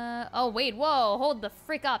 Oh, wait, whoa, hold the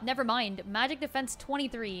frick up. Never mind. Magic defense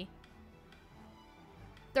 23.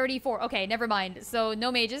 34. Okay, never mind. So,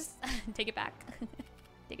 no mages. Take it back.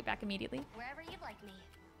 Take it back immediately. Wherever you'd like me.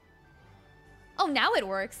 Oh, now it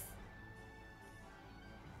works.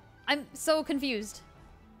 I'm so confused.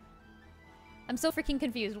 I'm so freaking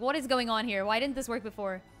confused. What is going on here? Why didn't this work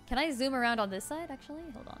before? Can I zoom around on this side, actually?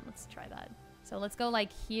 Hold on, let's try that. So let's go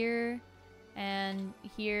like here, and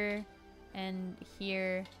here, and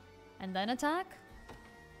here, and then attack?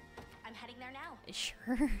 I'm heading there now.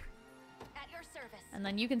 Sure. At your service. And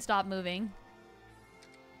then you can stop moving.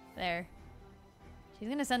 There. She's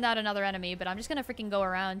gonna send out another enemy, but I'm just gonna freaking go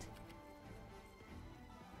around.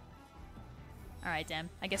 Alright, damn.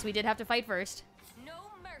 I guess we did have to fight first. No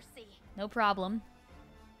mercy. No problem.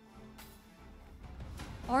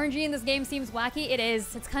 RNG in this game seems wacky. It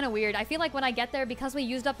is. It's kind of weird. I feel like when I get there, because we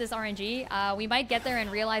used up this RNG, we might get there and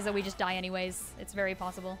realize that we just die anyways. It's very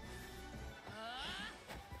possible.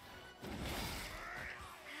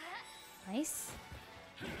 Nice.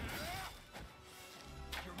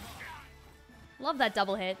 Love that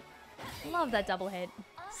double hit. Love that double hit.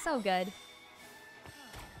 So good.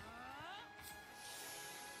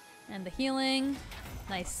 And the healing.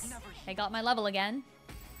 Nice. I got my level again.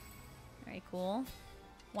 Very cool.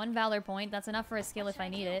 1 valor point. That's enough for a skill if I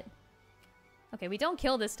need it. Okay, we don't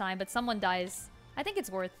kill this time, but someone dies. I think it's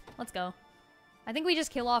worth. Let's go. I think we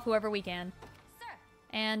just kill off whoever we can.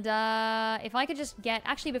 And if I could just get...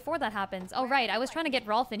 Actually, before that happens... Oh, right. I was trying to get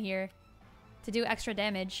Rolf in here to do extra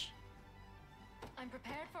damage. I'm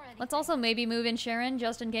prepared for anything. Let's also maybe move in Sharon,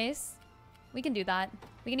 just in case. We can do that.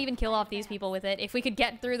 We can even kill off these people with it if we could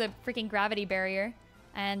get through the freaking gravity barrier.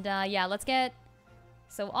 And yeah, let's get...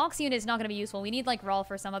 So Ox unit is not going to be useful. We need like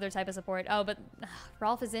Rolf or some other type of support. Oh, but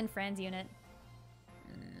Rolf is in Fran's unit.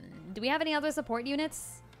 Do we have any other support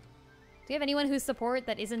units? Do we have anyone who's support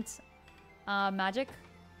that isn't magic?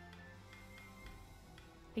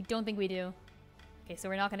 I don't think we do. Okay, so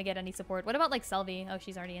we're not going to get any support. What about like Selvie? Oh,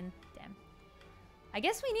 she's already in. Damn. I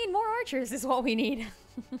guess we need more archers is what we need.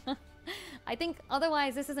 I think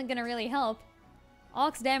otherwise this isn't going to really help.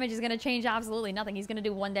 Ox damage is going to change absolutely nothing. He's going to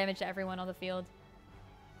do 1 damage to everyone on the field.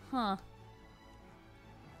 Huh.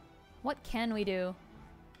 What can we do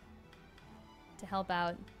to help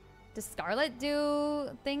out? Does Scarlet do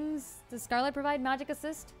things? Does Scarlet provide magic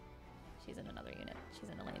assist? She's in another unit. She's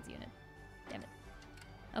in Elaine's unit. Damn it.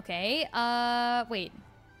 Okay, wait.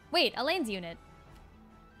 Wait, Elaine's unit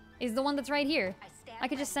is the one that's right here. I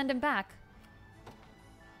could just send him back.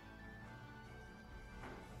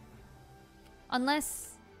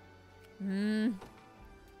 Unless... Sir.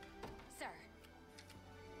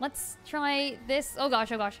 Let's try this. Oh gosh,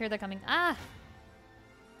 here they're coming. Ah!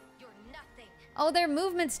 You're nothing. Oh, their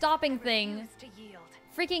movement stopping thing To yield.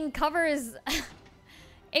 freaking covers...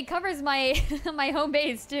 It covers my my home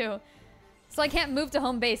base too. So I can't move to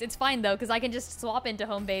home base. It's fine though, because I can just swap into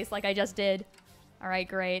home base like I just did. Alright,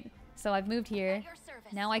 great. So I've moved here. At your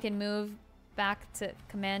service. Now I can move back to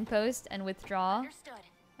command post and withdraw. Understood.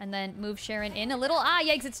 And then move Sharon in a little. Ah,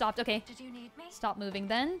 yikes, it stopped. Okay. Did you need me? Stop moving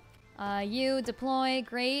then. You deploy.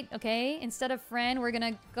 Great. Okay. Instead of Fran, we're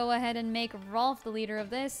gonna go ahead and make Rolf the leader of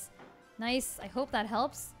this. Nice. I hope that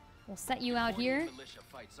helps. We'll set you out here. Militia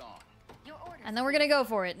fights on. Your orders. And then we're gonna go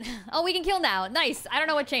for it. Oh, we can kill now. Nice. I don't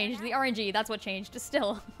know what changed. The RNG, that's what changed.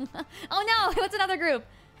 Still. Oh no, what's another group?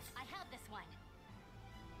 I have this one.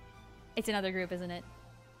 It's another group, isn't it?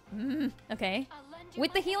 Okay. I'll lend you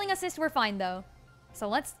With my the healing assist, we're fine though. So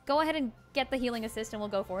let's go ahead and get the healing assist and we'll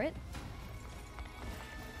go for it.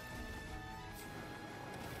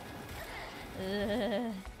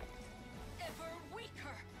 Ever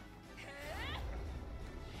weaker.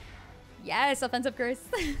 Yes, offensive curse.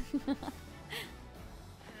 Enfeebled.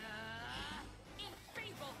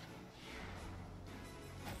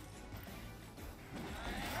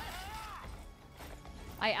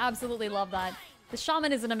 I absolutely love that. The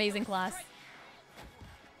shaman is an amazing class.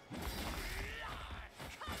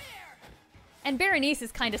 And Berenice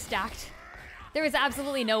is kind of stacked. There is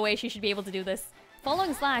absolutely no way she should be able to do this.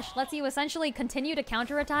 Following Slash lets you essentially continue to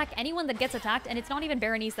counterattack anyone that gets attacked, and it's not even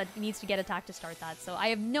Berenice that needs to get attacked to start that. So I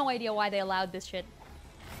have no idea why they allowed this shit.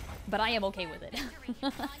 But I am okay with it.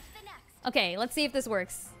 On to the next. Okay, let's see if this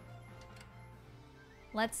works.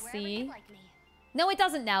 Let's Wherever see. you'd like me. No, it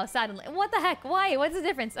doesn't now, sadly. What the heck? Why? What's the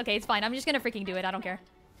difference? Okay, it's fine. I'm just gonna freaking do it. I don't care.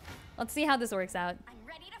 Let's see how this works out. I'm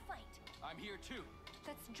ready to fight. I'm here too.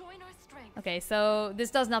 Let's join our strength. Okay, so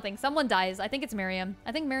this does nothing. Someone dies. I think it's Miriam.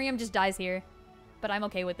 I think Miriam just dies here. But I'm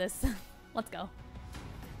okay with this. Let's go.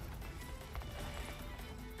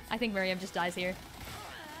 I think Miriam just dies here.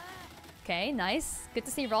 Okay, nice. Good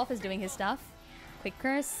to see Rolf is doing his stuff. Quick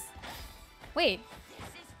curse. Wait.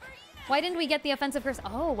 Why didn't we get the offensive curse?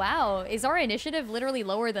 Oh, wow. Is our initiative literally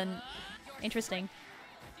lower than... Interesting.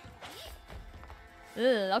 Ugh,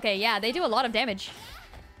 okay, yeah, they do a lot of damage.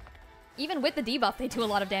 Even with the debuff, they do a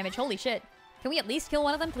lot of damage. Holy shit. Can we at least kill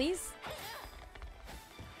one of them, please?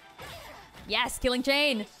 Yes, killing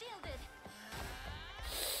chain. Shielded.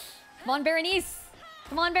 Come on, Berenice.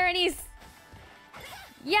 Come on, Berenice.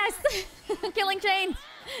 Yes, killing chain.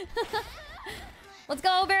 Let's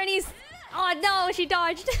go, Berenice. Oh no, she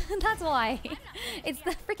dodged. That's why. It's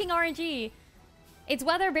the freaking RNG. It's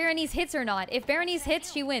whether Berenice hits or not. If Berenice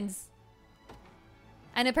hits, she wins.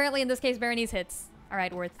 And apparently in this case, Berenice hits. All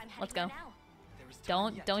right, Worth. I'm Let's heading go. there now. There is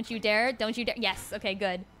time yet Don't to you fight. dare. Don't you dare. Yes. Okay,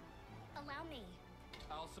 good. Allow me.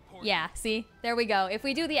 I'll support Yeah, see? There we go. If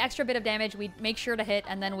we do the extra bit of damage, we make sure to hit,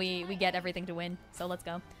 and then we get everything to win. So let's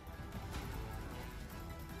go.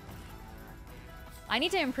 I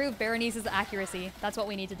need to improve Berenice's accuracy. That's what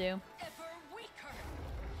we need to do. Ever weaker.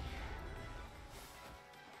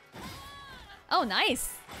 Oh,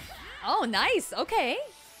 nice. Oh, nice. Okay.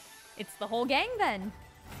 It's the whole gang then.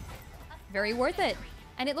 Very worth it.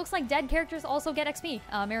 And it looks like dead characters also get XP.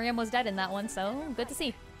 Miriam was dead in that one, so good to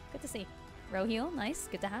see. Good to see. Row heal, nice.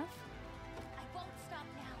 Good to have. I won't stop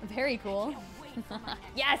now. Very cool. Can't wait for my next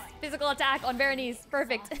Yes! fight. Physical attack on Berenice.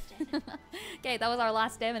 Perfect. Exhausted. Okay, that was our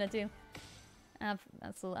last stamina too.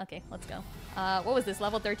 Okay, let's go. What was this,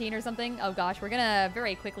 level 13 or something? Oh gosh, we're gonna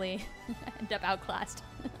very quickly end up outclassed.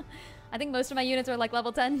 I think most of my units are like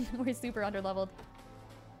level 10. We're super underleveled.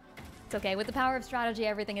 It's okay, with the power of strategy,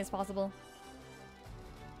 everything is possible.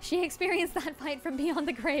 She experienced that fight from beyond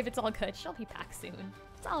the grave. It's all good. She'll be back soon.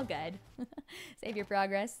 It's all good. Save your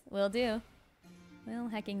progress. Will do. Will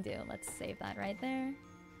hecking do. Let's save that right there.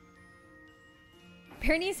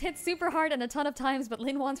 Bernice hits super hard and a ton of times, but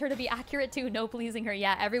Lynn wants her to be accurate too. No pleasing her.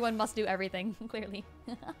 Yeah, everyone must do everything, clearly.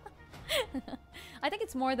 I think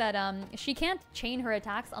it's more that she can't chain her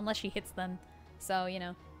attacks unless she hits them. So, you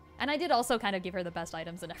know. And I did also kind of give her the best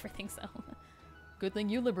items and everything, so... Good thing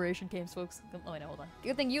you Liberation came, folks. Oh, wait, no, hold on.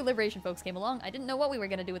 Good thing you Liberation folks came along. I didn't know what we were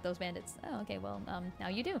gonna do with those bandits. Oh, okay, well, now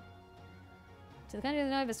you do. To the country of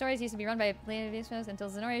the Nova, stories used to be run by Pleiadians until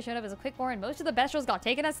Zenoria showed up as a quick war and most of the Bestials got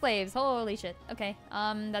taken as slaves. Holy shit. Okay,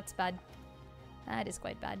 that's bad. That is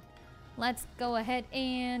quite bad. Let's go ahead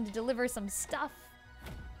and deliver some stuff.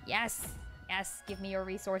 Yes. Yes, give me your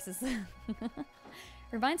resources.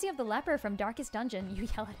 Reminds you of the leper from Darkest Dungeon. You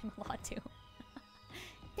yell at him a lot, too.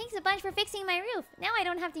 Thanks a bunch for fixing my roof. Now I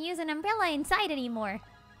don't have to use an umbrella inside anymore.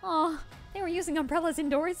 Oh, they were using umbrellas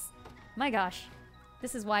indoors? My gosh.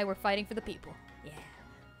 This is why we're fighting for the people. Yeah.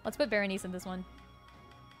 Let's put Berenice in this one.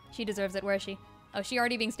 She deserves it. Where is she? Oh, is she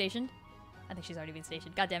already being stationed? I think she's already being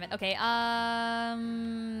stationed. God damn it. Okay, I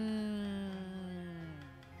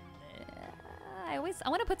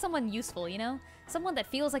want to put someone useful, you know? Someone that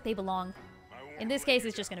feels like they belong. In this case,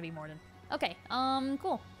 it's just gonna be Morden. Okay,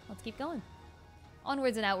 cool. Let's keep going.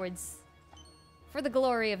 Onwards and outwards. For the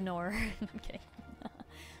glory of Nor. I'm kidding.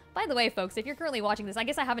 By the way, folks, if you're currently watching this, I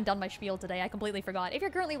guess I haven't done my spiel today. I completely forgot. If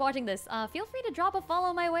you're currently watching this, feel free to drop a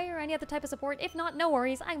follow my way or any other type of support. If not, no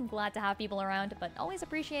worries. I'm glad to have people around, but always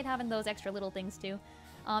appreciate having those extra little things too.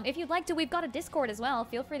 If you'd like to, we've got a Discord as well.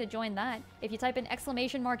 Feel free to join that. If you type in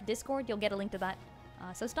 !Discord, you'll get a link to that.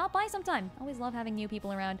 So stop by sometime. Always love having new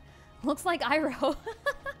people around. Looks like Iroh.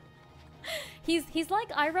 He's like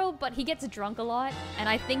Iroh, but he gets drunk a lot, and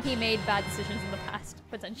I think he made bad decisions in the past,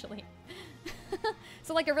 potentially.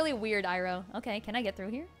 So like a really weird Iroh. Okay, can I get through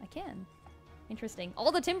here? I can. Interesting.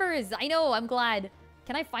 All the timbers! I know, I'm glad.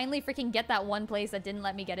 Can I finally freaking get that one place that didn't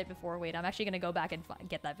let me get it before? Wait, I'm actually gonna go back and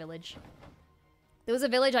get that village. There was a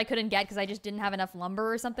village I couldn't get because I just didn't have enough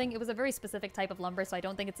lumber or something. It was a very specific type of lumber, so I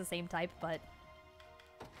don't think it's the same type, but...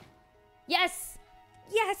 Yes!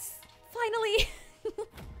 Yes! Finally!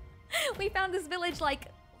 We found this village, like,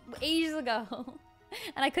 ages ago.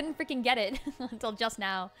 And I couldn't freaking get it until just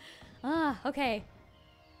now. Ah, okay.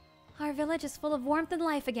 Our village is full of warmth and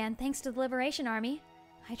life again, thanks to the Liberation Army.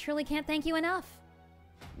 I truly can't thank you enough.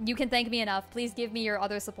 You can thank me enough. Please give me your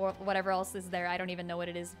other support, whatever else is there. I don't even know what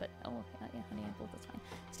it is, but... Oh, yeah, honey apple, that's fine.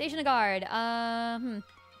 Station a guard.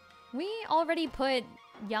 We already put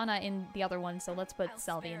Yana in the other one, so let's put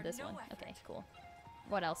Selvie in this one. Okay, cool.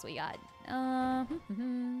 What else we got?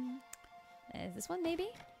 Is this one, maybe?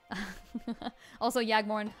 Also,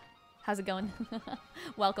 Yagmorn, how's it going?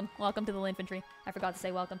 Welcome. Welcome to the infantry. I forgot to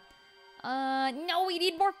say welcome. No, we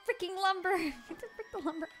need more freaking lumber. Frick the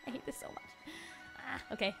lumber. I hate this so much.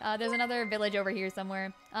 Okay, there's another village over here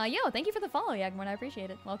somewhere. Yo, thank you for the follow, Yagmorn. I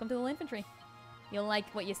appreciate it. Welcome to the infantry. You'll like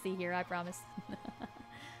what you see here, I promise.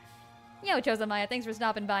 Yo, Chosamaya, thanks for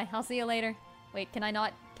stopping by. I'll see you later. Wait, can I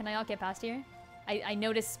not get past here? I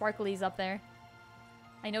noticed sparklies up there.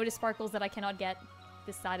 I noticed sparkles that I cannot get.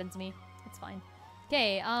 This saddens me. It's fine.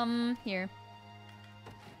 Okay, here.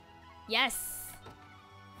 Yes!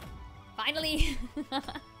 Finally!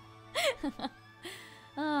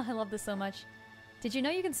 Oh, I love this so much. Did you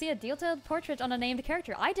know you can see a detailed portrait on a named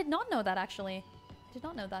character? I did not know that, actually. I did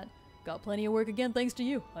not know that. Got plenty of work again thanks to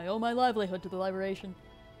you. I owe my livelihood to the Liberation.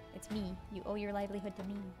 It's me. You owe your livelihood to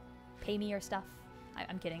me. Pay me your stuff.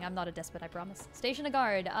 I'm kidding. I'm not a despot, I promise. Station a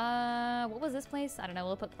guard. What was this place? I don't know.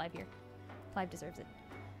 We'll put Clive here. Clive deserves it.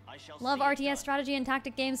 Love RTS strategy and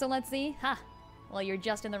tactic games, so let's see. Ha! Well, you're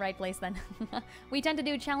just in the right place then. We tend to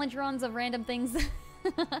do challenge runs of random things.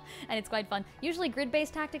 And it's quite fun. Usually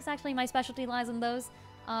grid-based tactics, actually. My specialty lies in those.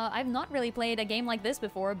 I've not really played a game like this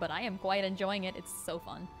before, but I am quite enjoying it. It's so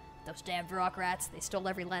fun. Those damn rock rats. They stole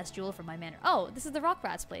every last jewel from my manor. Oh, this is the rock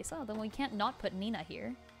rats place. Oh, then we can't not put Nina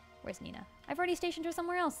here. Where's Nina? I've already stationed her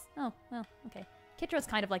somewhere else. Oh, well, okay. Kitra's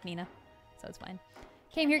kind of like Nina, so it's fine.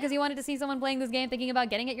 Came here because you wanted to see someone playing this game thinking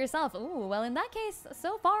about getting it yourself. Ooh, well, in that case,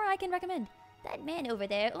 so far I can recommend. That man over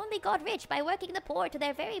there only got rich by working the poor to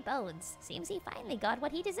their very bones. Seems he finally got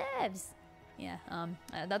what he deserves. Yeah,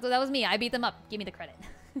 that was me. I beat them up. Give me the credit.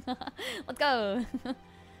 Let's go.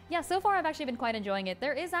 Yeah, so far I've actually been quite enjoying it.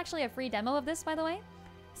 There is actually a free demo of this, by the way.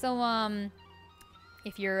 So,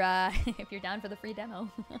 if you're if you're down for the free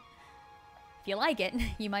demo, if you like it,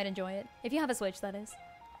 you might enjoy it. If you have a Switch, that is.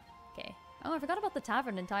 Okay. Oh, I forgot about the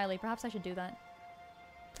tavern entirely. Perhaps I should do that.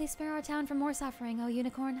 Please spare our town from more suffering, oh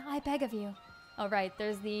unicorn. I beg of you. Oh, right.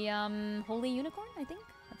 There's the, Holy Unicorn, I think?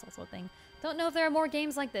 That's also a thing. Don't know if there are more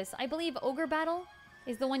games like this. I believe Ogre Battle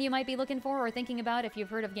is the one you might be looking for or thinking about if you've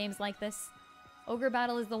heard of games like this. Ogre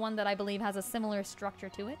Battle is the one that I believe has a similar structure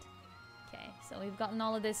to it. Okay, so we've gotten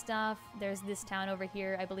all of this stuff. There's this town over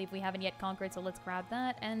here I believe we haven't yet conquered, so let's grab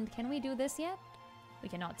that. And can we do this yet? We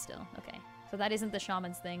cannot still. Okay, so that isn't the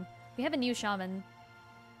shaman's thing. We have a new shaman.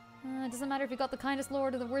 It doesn't matter if you got the kindest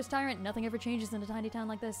lord or the worst tyrant. Nothing ever changes in a tiny town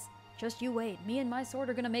like this. Just you wait. Me and my sword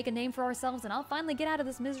are gonna make a name for ourselves, and I'll finally get out of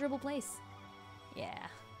this miserable place. Yeah,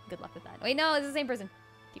 good luck with that. Wait, no, it's the same person.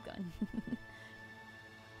 Keep going.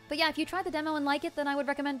 But yeah, if you try the demo and like it, then I would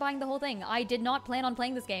recommend buying the whole thing. I did not plan on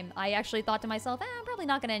playing this game. I actually thought to myself, I'm probably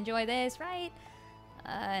not gonna enjoy this, right?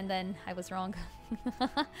 And then I was wrong.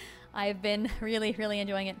 I've been really, really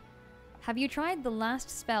enjoying it. Have you tried The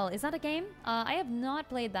Last Spell? Is that a game? I have not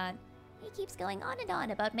played that. He keeps going on and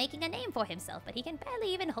on about making a name for himself, but he can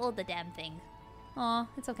barely even hold the damn thing. Aw,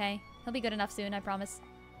 it's okay. He'll be good enough soon, I promise.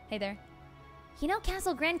 Hey there. You know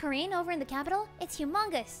Castle Grand Cornian over in the capital? It's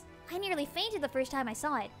humongous. I nearly fainted the first time I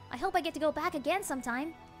saw it. I hope I get to go back again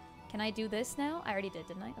sometime. Can I do this now? I already did,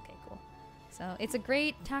 didn't I? Okay, cool. So, it's a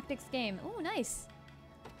great tactics game. Ooh, nice.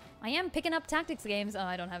 I am picking up tactics games. Oh,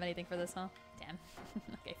 I don't have anything for this, huh? Damn.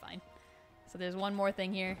 Okay, fine. So there's one more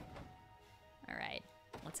thing here. Alright.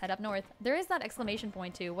 Let's head up north. There is that exclamation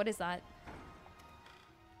point, too. What is that?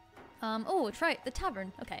 Oh, try the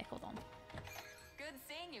tavern. Okay, hold on. Good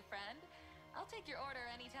seeing you, friend. I'll take your order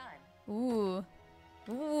anytime. Ooh.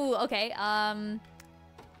 Ooh, okay.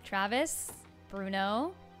 Travis,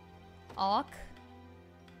 Bruno, Auk.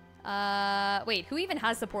 Wait, who even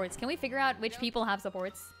has supports? Can we figure out which people have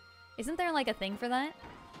supports? Isn't there like a thing for that?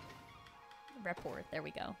 Report, there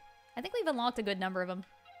we go. I think we've unlocked a good number of them.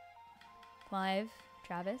 Clive,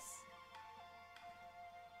 Travis.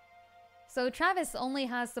 So Travis only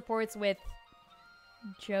has supports with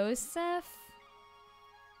Joseph,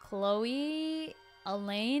 Chloe,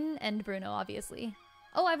 Elaine, and Bruno, obviously.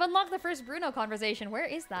 Oh, I've unlocked the first Bruno conversation. Where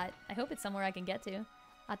is that? I hope it's somewhere I can get to.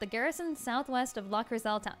 At the garrison southwest of La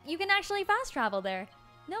Cryselle town. You can actually fast travel there.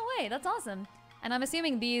 No way, that's awesome. And I'm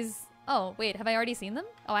assuming these... Oh, wait, have I already seen them?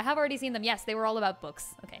 Oh, I have already seen them. Yes, they were all about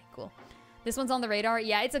books. Okay, cool. This one's on the radar.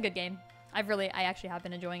 Yeah, it's a good game. I actually have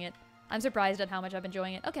been enjoying it. I'm surprised at how much I've been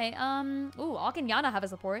enjoying it. Okay, ooh, Auk and Yana have a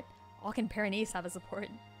support. Auk and Berenice have a support.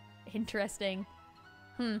 Interesting.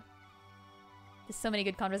 There's so many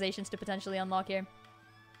good conversations to potentially unlock here.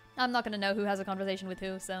 I'm not gonna know who has a conversation with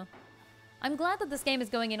who, so... I'm glad that this game is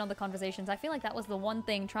going in on the conversations. I feel like that was the one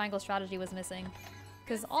thing Triangle Strategy was missing.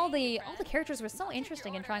 Because all the characters were so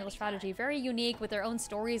interesting in Triangle Strategy. Very unique with their own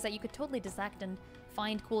stories that you could totally dissect and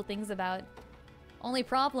find cool things about. Only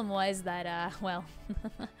problem was that, well...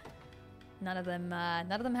 none of them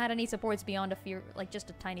had any supports beyond a few, like just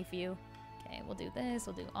a tiny few. Okay, we'll do this,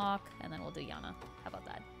 we'll do Auk, and then we'll do Yana. How about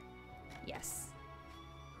that? Yes.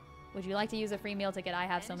 Would you like to use a free meal ticket? I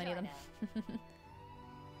have so many of them.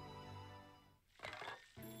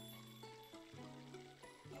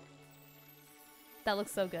 That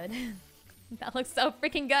looks so good. That looks so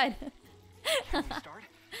freaking good. Can we start?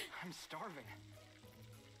 I'm starving.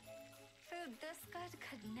 Food this good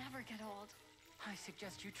could never get old. I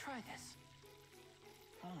suggest you try this.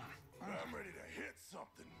 I'm ready to hit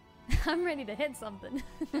something. I'm ready to hit something.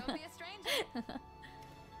 Don't be a stranger.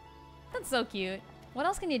 That's so cute. What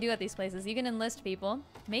else can you do at these places? You can enlist people.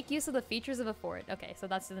 Make use of the features of a fort. Okay, so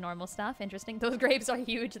that's the normal stuff. Interesting. Those graves are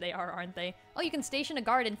huge. They are, aren't they? Oh, you can station a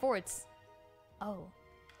guard in forts. Oh,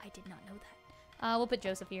 I did not know that. We'll put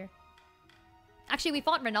Joseph here. Actually, we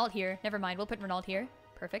fought Renault here. Never mind. We'll put Renault here.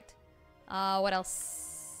 Perfect. What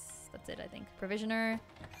else? That's it, I think. Provisioner.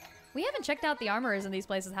 We haven't checked out the armorers in these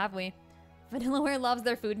places, have we? Vanillaware loves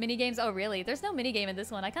their food minigames. Oh, really? There's no minigame in this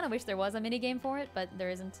one. I kind of wish there was a minigame for it, but there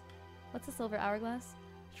isn't. What's the silver hourglass?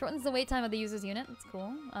 Shortens the wait time of the user's unit. That's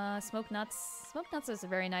cool. Smoked nuts. Smoked nuts is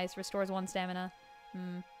very nice. Restores 1 stamina.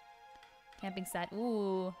 Camping set.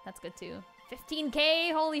 Ooh, that's good too.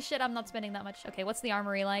 15k! Holy shit, I'm not spending that much. Okay, what's the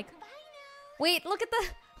armory like? Wait, look at the...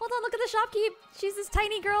 Hold on, look at the shopkeep! She's this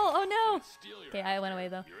tiny girl! Oh no! Okay, I went away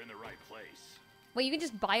though. You're in the right place. Wait, you can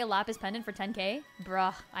just buy a lapis pendant for 10k?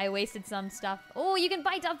 Bruh, I wasted some stuff. Oh, you can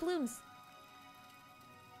buy dove plumes!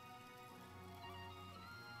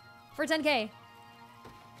 For 10k!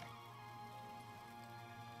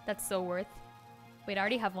 That's so worth. Wait, I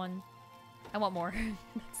already have one. I want more.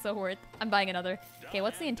 That's so worth. I'm buying another. Okay,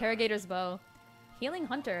 what's the interrogator's bow? Healing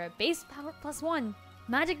hunter. Base power +1.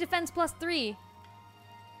 Magic defense +3.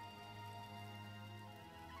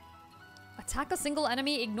 Attack a single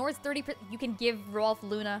enemy. Ignores 30%. You can give Rolf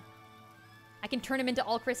Luna. I can turn him into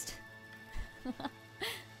Alchrist.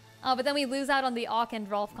 Oh, but then we lose out on the Auk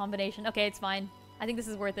and Rolf combination. Okay, it's fine. I think this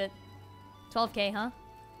is worth it. 12k, huh?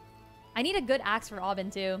 I need a good axe for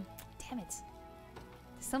Aubin, too. Damn it.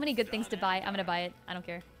 So many good things to buy. I'm gonna buy it. I don't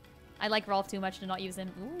care. I like Rolf too much to not use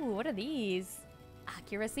him. Ooh, what are these?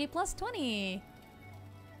 Accuracy +20.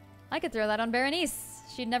 I could throw that on Berenice.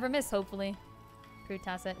 She'd never miss, hopefully. Crude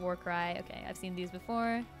Tacit, Warcry. Okay, I've seen these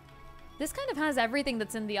before. This kind of has everything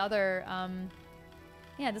that's in the other,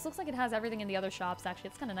 yeah, this looks like it has everything in the other shops, actually.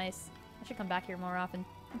 It's kind of nice. I should come back here more often.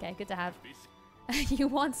 Okay, good to have. You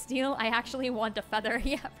want steel? I actually want a feather.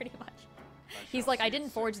 Yeah, pretty much. He's like, I didn't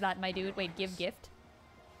forge that, my dude. Wait, give gift?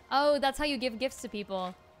 Oh, that's how you give gifts to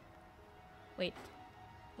people. Wait.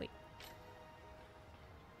 Wait.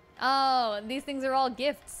 Oh, these things are all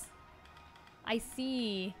gifts. I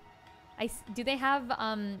see. Do they have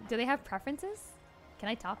preferences? Can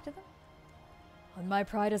I talk to them? On my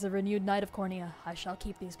pride as a renewed knight of Cornia, I shall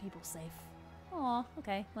keep these people safe. Aw,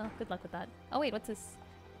 okay. Well, good luck with that. Oh wait, what's this?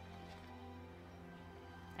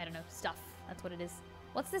 I don't know. Stuff. That's what it is.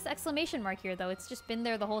 What's this exclamation mark here, though? It's just been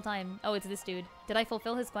there the whole time. Oh, it's this dude. Did I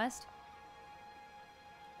fulfill his quest?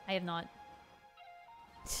 I have not.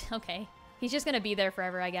 Okay. He's just gonna be there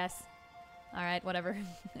forever, I guess. Alright, whatever.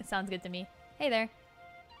 It sounds good to me. Hey there.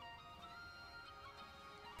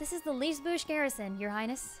 This is the Liesbusch garrison, Your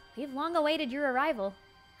Highness. We've long awaited your arrival.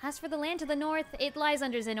 As for the land to the north, it lies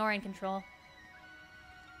under Zenoran control.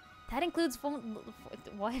 That includes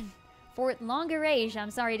what? Fort Longarage,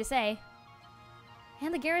 I'm sorry to say.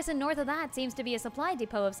 And the garrison north of that seems to be a supply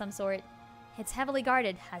depot of some sort. It's heavily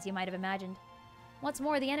guarded, as you might have imagined. What's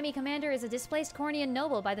more, the enemy commander is a displaced Cornian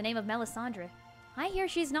noble by the name of Melisandre. I hear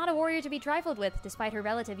she's not a warrior to be trifled with, despite her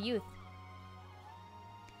relative youth.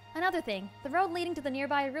 Another thing, the road leading to the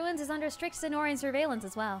nearby ruins is under strict Zenorian surveillance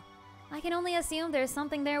as well. I can only assume there's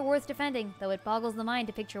something there worth defending, though it boggles the mind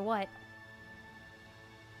to picture what.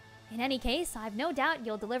 In any case, I've no doubt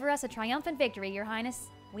you'll deliver us a triumphant victory, Your Highness.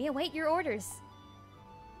 We await your orders.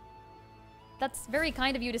 That's very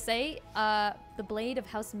kind of you to say. The Blade of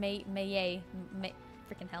House Maillet.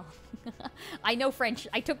 Freaking hell. I know French.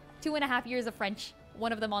 I took 2.5 years of French.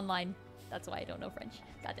 One of them online. That's why I don't know French.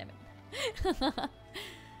 God damn it.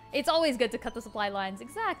 It's always good to cut the supply lines.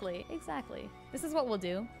 Exactly. Exactly. This is what we'll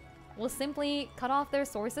do. We'll simply cut off their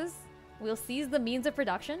sources. We'll seize the means of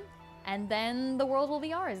production. And then the world will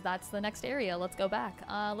be ours. That's the next area. Let's go back.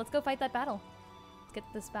 Let's go fight that battle. Let's get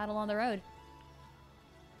this battle on the road.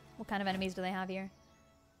 What kind of enemies do they have here?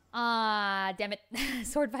 Ah, damn it.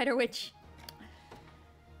 Sword Fighter Witch.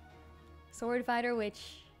 Sword Fighter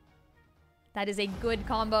Witch. That is a good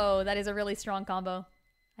combo. That is a really strong combo.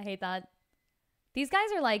 I hate that. These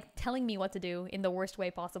guys are like telling me what to do in the worst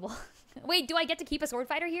way possible. Wait, do I get to keep a sword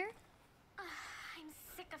fighter here? I'm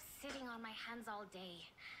sick of sitting on my hands all day.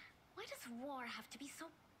 Why does war have to be so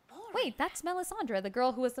boring? Wait, that's Melisandre, the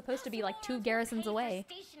girl who was supposed to be like 2 garrisons away.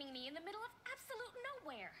 Stationing me in the middle of absolute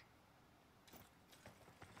nowhere.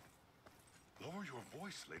 Lower your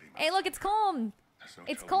voice, Lady. Hey, look, it's Colm. No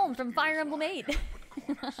It's telling Colm from what Fire ears Emblem lie 8. behind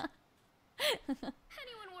corners.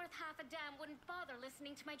 Anyone worth half a damn wouldn't bother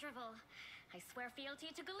listening to my drivel. I swear fealty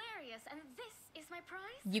to Galerius, and this is my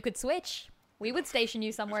prize? You could switch. We would station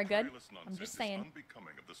you somewhere This good. querulous I'm nonsense just saying. is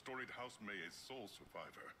unbecoming of the storied House May's sole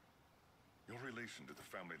survivor. Your relation to the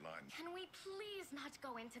family line. Can we please not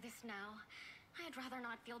go into this now? I'd rather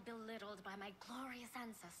not feel belittled by my glorious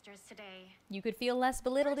ancestors today. You could feel less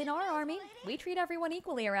belittled in our army. We treat everyone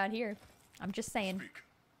equally around here. I'm just saying. Speak.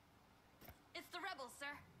 It's the rebels,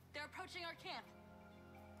 sir. They're approaching our camp.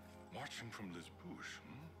 Marching from Lisbouche,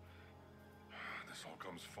 This all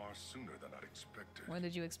comes far sooner than I'd expected. What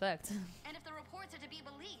did you expect? And if the reports are to be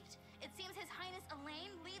believed, it seems His Highness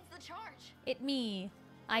Elaine leads the charge. It me.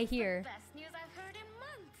 I hear. Best news I've heard in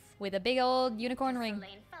months. With a big old unicorn ring.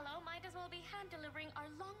 Elaine fellow might as well be hand-delivering our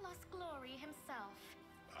long-lost glory himself.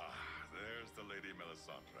 There's the Lady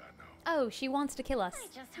Melisandre I know. Oh, she wants to kill us. I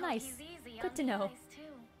just hope Nice. he's easy Good on to the know. eyes,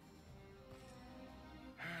 too.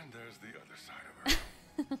 And there's the other side of her.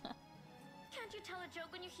 Can't you tell a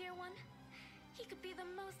joke when you hear one? He could be the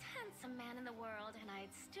most handsome man in the world, and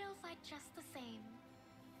I'd still fight just the same.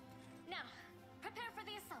 Now, prepare for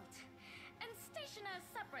the assault. And station a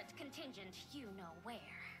separate contingent you know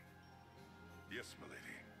where. Yes,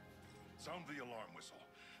 milady. Sound the alarm whistle.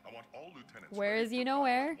 I want all lieutenants. Where ready is you for know battle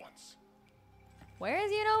where? at once. Where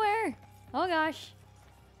is you know where? Oh gosh.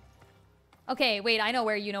 Okay, wait, I know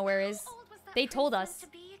where you know where is. How old was that They told prince us.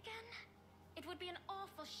 meant to be again? It would be an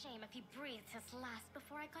awful shame if he breathed his last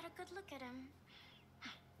before I got a good look at him.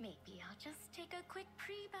 Maybe I'll just take a quick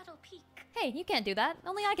pre-battle peek. Hey, you can't do that.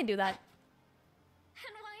 Only I can do that.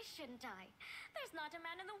 And why shouldn't I? There's not a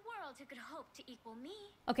man in the world who could hope to equal me.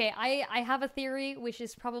 Okay, I have a theory, which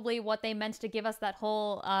is probably what they meant to give us that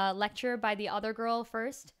whole lecture by the other girl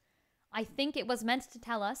first. I think it was meant to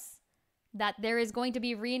tell us that there is going to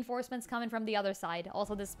be reinforcements coming from the other side.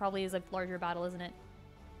 Also, this probably is a larger battle, isn't it?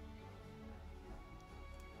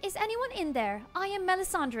 Is anyone in there? I am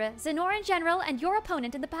Melisandre, Zenoran General, and your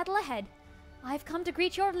opponent in the battle ahead. I've come to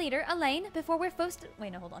greet your leader, Elaine, before we're forced to...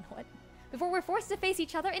 Wait, no, hold on, what? Before we're forced to face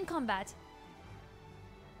each other in combat.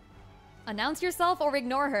 Announce yourself or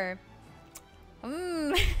ignore her.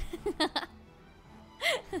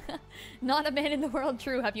 Not a man in the world,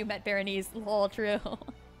 true. Have you met Berenice? Lol, true.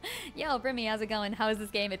 Yo, Brimmy, how's it going? How is this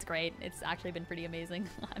game? It's great. It's actually been pretty amazing.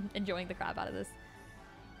 I'm enjoying the crap out of this.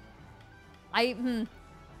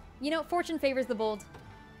 You know, fortune favors the bold.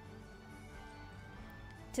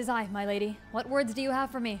 'Tis I, my lady. What words do you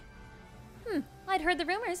have for me? I'd heard the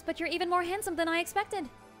rumors, but you're even more handsome than I expected.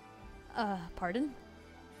 Pardon?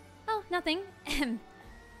 Oh, nothing.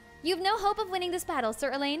 You've no hope of winning this battle,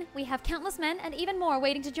 Sir Elaine. We have countless men and even more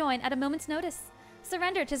waiting to join at a moment's notice.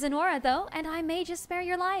 Surrender to Zenora, though, and I may just spare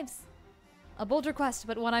your lives. A bold request,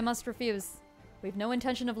 but one I must refuse. We've no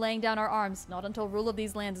intention of laying down our arms, not until rule of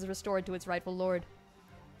these lands is restored to its rightful lord.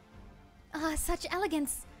 Ah, such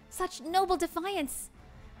elegance, such noble defiance.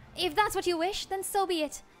 If that's what you wish, then so be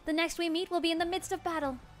it. The next we meet will be in the midst of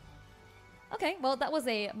battle. Okay, well, that was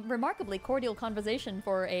a remarkably cordial conversation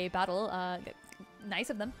for a battle. Nice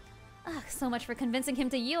of them. Ugh, so much for convincing him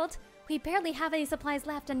to yield. We barely have any supplies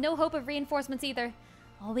left and no hope of reinforcements either.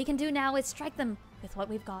 All we can do now is strike them with what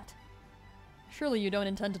we've got. Surely you don't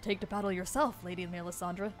intend to take to battle yourself, Lady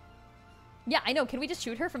Melisandre. Yeah, I know. Can we just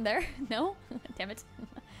shoot her from there? No? Damn it.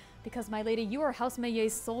 Because, my lady, you are House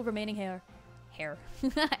Meillet's sole remaining heir.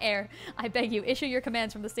 Heir. I beg you, issue your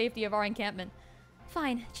commands from the safety of our encampment.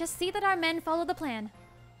 Fine, just see that our men follow the plan.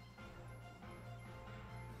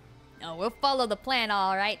 Oh, we'll follow the plan,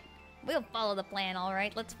 alright. We'll follow the plan,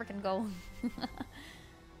 alright. Let's frickin' go.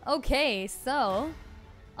 Okay, so...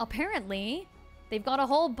 apparently, they've got a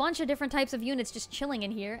whole bunch of different types of units just chilling in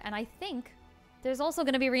here, and I think there's also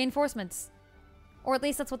gonna be reinforcements. Or at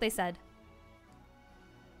least that's what they said.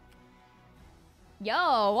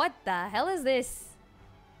 Yo, what the hell is this?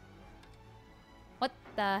 What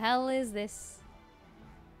the hell is this?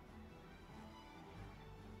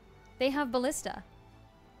 They have ballista.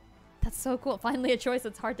 That's so cool. Finally a choice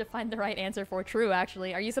that's hard to find the right answer for. True,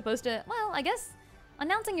 actually. Are you supposed to... well, I guess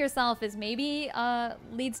announcing yourself is maybe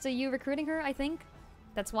leads to you recruiting her, I think.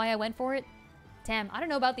 That's why I went for it. Damn, I don't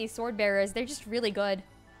know about these sword bearers. They're just really good.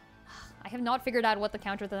 I have not figured out what the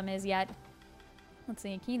counter to them is yet. Let's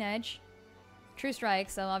see. Keen Edge. True Strike,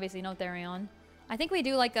 so obviously no Therion. I think we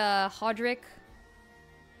do like a Hodrick.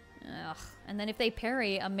 Ugh. And then if they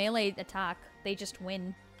parry a melee attack, they just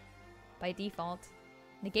win by default.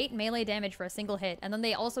 Negate melee damage for a single hit, and then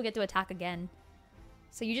they also get to attack again.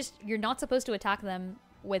 So you're not supposed to attack them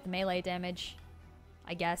with melee damage,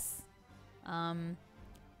 I guess.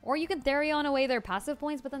 Or you can Therion away their passive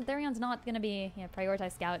points, but then Therion's not gonna be, yeah,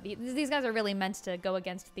 prioritize scout. These guys are really meant to go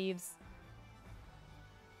against thieves.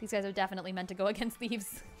 These guys are definitely meant to go against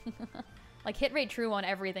thieves. Like hit rate true on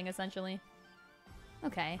everything, essentially.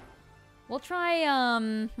 Okay. We'll try,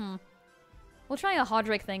 we'll try a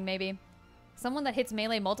Hodrick thing, maybe. Someone that hits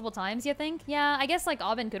melee multiple times, you think? Yeah, I guess like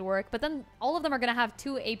Aubin could work, but then all of them are gonna have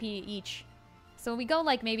 2 AP each. So we go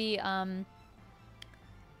like maybe,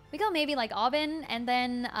 we go maybe like Aubin, and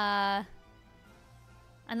then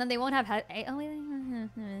they won't have, I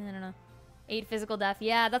don't know. 8 physical def.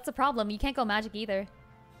 Yeah, that's the problem. You can't go magic either.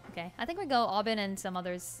 Okay, I think we go Aubin and some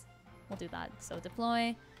others. We'll do that. So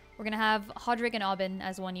deploy. We're gonna have Hodrick and Aubin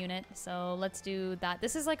as one unit, so let's do that.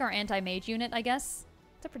 This is like our anti-mage unit, I guess.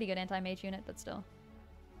 It's a pretty good anti-mage unit, but still.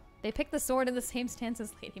 They picked the sword in the same stance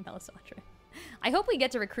as Lady Melisandre. I hope we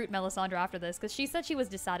get to recruit Melisandre after this, because she said she was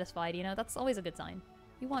dissatisfied, you know? That's always a good sign.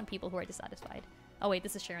 You want people who are dissatisfied. Oh wait,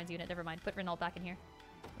 this is Sharon's unit, never mind. Put Renault back in here.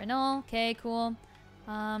 Renault, okay, cool.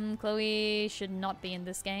 Chloe should not be in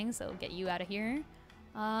this gang, so get you out of here.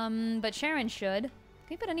 But Sharon should. Can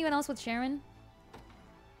we put anyone else with Sharon?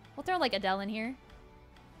 We'll throw like Adele in here.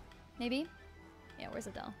 Maybe? Yeah, where's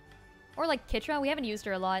Adele? Or like Kitra, we haven't used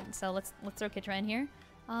her a lot, so let's throw Kitra in here.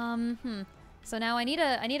 So now I need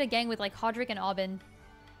a gang with like Hodrick and Aubin.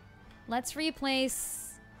 Let's replace...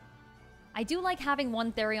 I do like having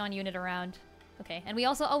one Therion unit around. Okay, and we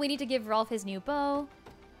also... oh, we need to give Rolf his new bow.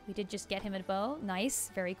 We did just get him a bow.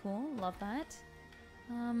 Nice, very cool, love that.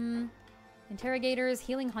 Interrogators,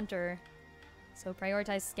 Healing Hunter. So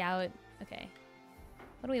prioritize Scout. Okay.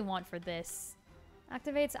 What do we want for this?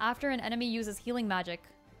 Activates after an enemy uses healing magic.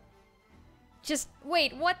 Just,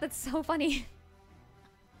 wait, what? That's so funny.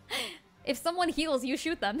 If someone heals, you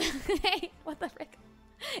shoot them. Hey, what the frick?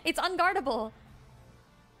 It's unguardable.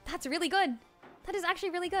 That's really good. That is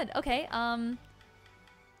actually really good. Okay,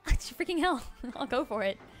 freaking hell. I'll go for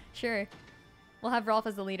it. Sure. We'll have Rolf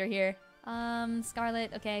as the leader here.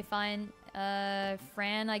 Scarlet, okay, fine.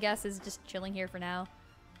 Fran, I guess, is just chilling here for now.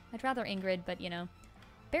 I'd rather Ingrid, but, you know.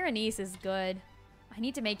 Berenice is good. I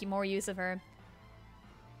need to make more use of her.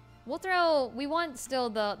 We'll throw... we want still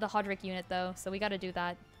the Hodrick unit, though, so we gotta do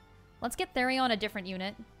that. Let's get Therion a different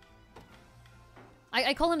unit.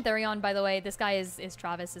 I call him Therion, by the way. This guy is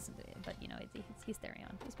Travis, but, you know, he's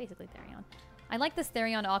Therion. He's basically Therion. I like this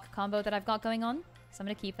Therion-Ock combo that I've got going on, so I'm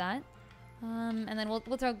gonna keep that. And then we'll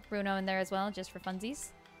throw Bruno in there as well, just for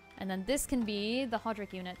funsies. And then this can be the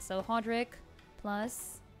Hodrick unit. So Hodrick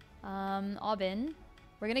plus Aubin.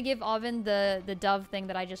 We're gonna give Aubin the dove thing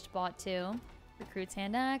that I just bought too. Recruits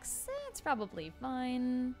hand axe. It's probably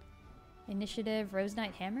fine. Initiative, Rose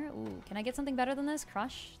Knight hammer. Ooh, can I get something better than this?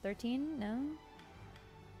 Crush 13? No.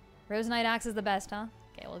 Rose Knight axe is the best, huh?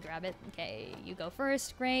 Okay, we'll grab it. Okay, you go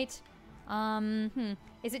first. Great.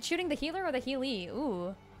 Is it shooting the healer or the healee?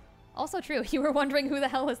 Ooh. Also true. You were wondering who the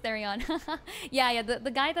hell was Therion. yeah.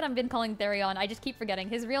 The guy that I've been calling Therion, I just keep forgetting.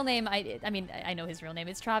 His real name, I mean, I know his real name.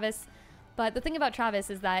 It's Travis. But the thing about Travis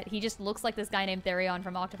is that he just looks like this guy named Therion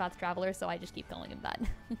from Octopath Traveler, so I just keep calling him that.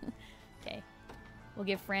 Okay. We'll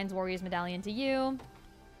give Fran's Warrior's Medallion to you.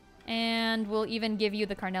 And we'll even give you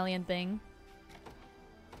the Carnelian thing.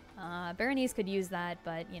 Berenice could use that,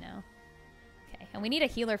 but, you know. Okay, and we need a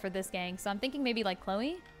healer for this gang, so I'm thinking maybe like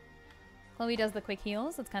Chloe. Chloe does the quick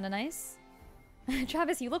heals, that's kind of nice.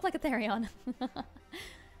 Travis, you look like a Therion.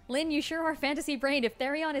 Lynn, you sure are fantasy brained if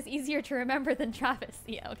Therion is easier to remember than Travis.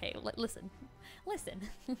 Yeah, okay, listen. Listen.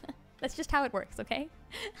 That's just how it works, okay?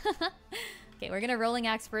 Okay, we're gonna Rolling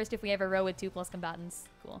Axe first if we have a row with 2+ combatants.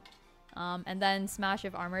 Cool. And then Smash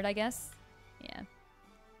if armored, I guess. Yeah.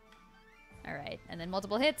 Alright, and then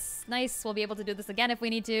multiple hits. Nice, we'll be able to do this again if we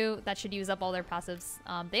need to. That should use up all their passives.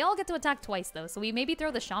 They all get to attack twice, though, so we maybe throw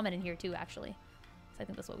the Shaman in here, too, actually. So I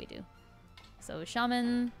think that's what we do. So,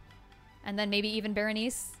 Shaman, and then maybe even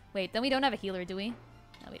Berenice. Wait, then we don't have a healer, do we?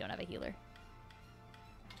 No, we don't have a healer.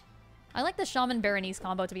 I like the Shaman-Berenice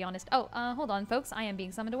combo, to be honest. Oh, hold on, folks. I am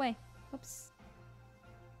being summoned away. Whoops.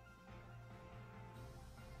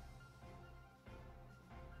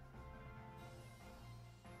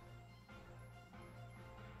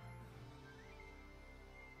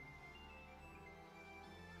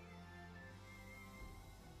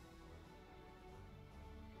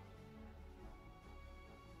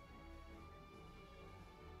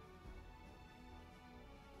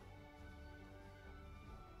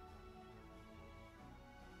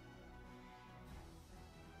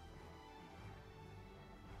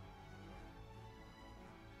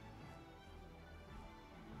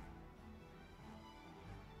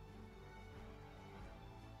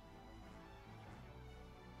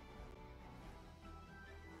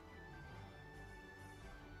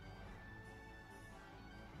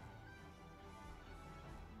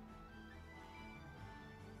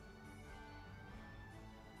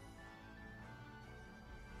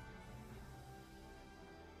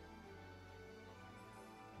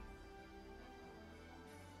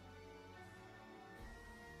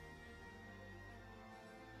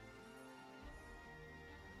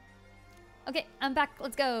 Okay, I'm back.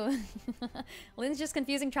 Let's go. Lynn's just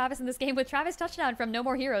confusing Travis in this game with Travis touchdown from No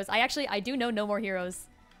More Heroes. I do know No More Heroes.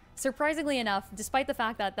 Surprisingly enough, despite the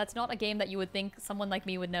fact that that's not a game that you would think someone like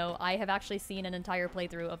me would know, I have actually seen an entire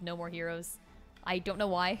playthrough of No More Heroes. I don't know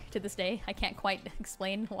why to this day. I can't quite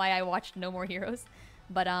explain why I watched No More Heroes.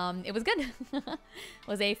 But it was good. It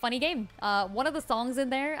was a funny game. One of the songs in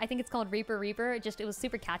there, I think it's called Reaper Reaper, it was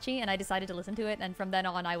super catchy and I decided to listen to it. And from then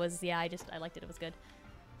on I liked it. It was good.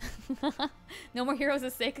 No More Heroes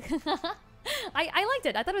is sick. I liked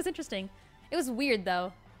it. I thought it was interesting. It was weird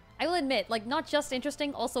though. I will admit, like, not just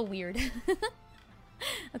interesting, also weird.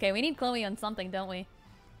 Okay, we need Chloe on something, don't we?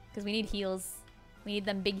 Because we need heals. We need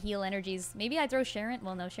them big heal energies. Maybe I throw Sharon?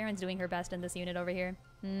 Well, no, Sharon's doing her best in this unit over here.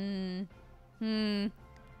 It's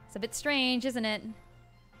a bit strange, isn't it?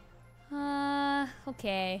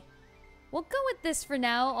 Okay. We'll go with this for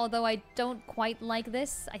now, although I don't quite like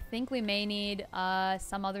this. I think we may need,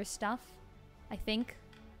 some other stuff. I think.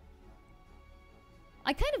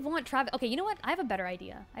 I kind of want Travis... Okay, you know what? I have a better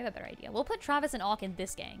idea. We'll put Travis and Auk in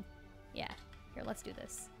this gang. Yeah. Here, let's do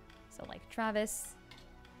this. So, like, Travis.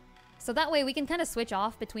 So that way we can kind of switch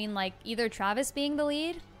off between, like, either Travis being the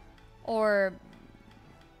lead or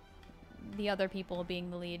the other people being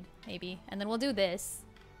the lead, maybe. And then we'll do this.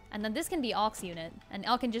 And then this can be Auk's unit. And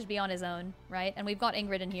Auk can just be on his own, right? And we've got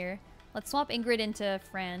Ingrid in here. Let's swap Ingrid into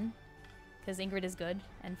Fran. Because Ingrid is good.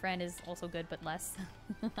 And Fran is also good, but less.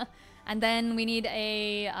 And then we need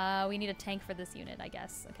a tank for this unit, I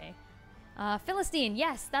guess. Okay. Philistine.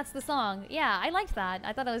 Yes, that's the song. Yeah, I liked that.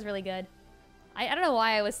 I thought that was really good. I don't know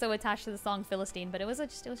why I was so attached to the song Philistine, but it was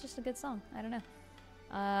just a good song. I don't know.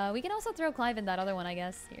 We can also throw Clive in that other one, I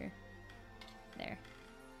guess. Here. There.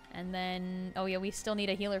 And then... Oh, yeah, we still need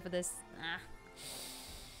a healer for this.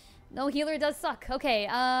 No, healer does suck. Okay,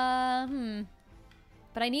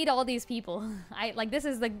 But I need all these people. This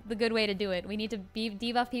is the good way to do it. We need to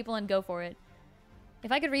debuff people and go for it.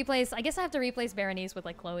 If I could replace... I guess I have to replace Berenice with,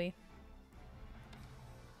 like, Chloe.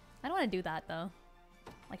 I don't want to do that, though.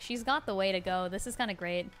 Like, she's got the way to go. This is kind of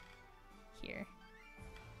great. Here.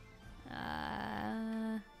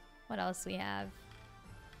 What else we have?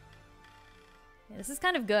 Yeah, this is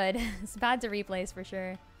kind of good. It's bad to replace, for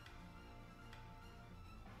sure.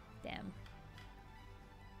 Damn.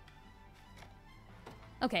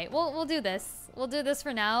 Okay, we'll do this. We'll do this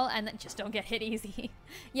for now, and then just don't get hit easy.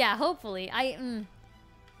 Yeah, hopefully.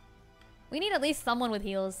 We need at least someone with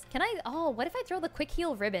heals. Can I... Oh, what if I throw the quick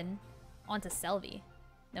heal ribbon onto Selvie?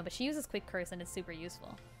 No, but she uses quick curse, and it's super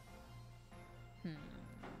useful.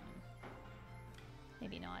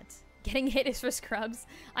 Maybe not. Getting hit is for scrubs.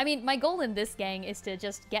 I mean, my goal in this gang is to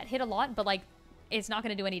just get hit a lot, but, like, it's not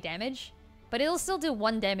going to do any damage. But it'll still do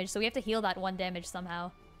 1 damage, so we have to heal that 1 damage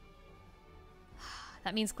somehow.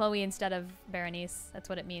 That means Chloe instead of Berenice. That's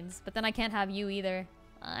what it means. But then I can't have you either.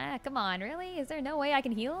 Come on, really? Is there no way I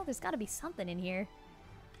can heal? There's gotta be something in here.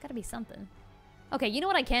 Gotta be something. Okay, you know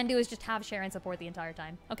what I can do is just have Sharon support the entire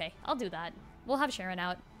time. Okay, I'll do that. We'll have Sharon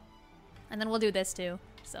out. And then we'll do this too.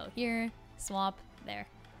 So here, swap, there.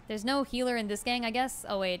 There's no healer in this gang, I guess.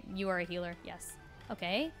 Oh wait, you are a healer. Yes.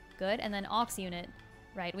 Okay, good. And then Aux unit.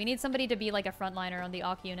 Right, we need somebody to be like a frontliner on the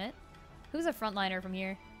Aux unit. Who's a frontliner from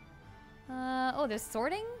here? Oh, there's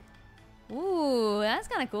sorting? Ooh, that's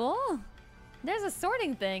kind of cool. There's a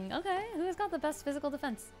sorting thing. Okay, who's got the best physical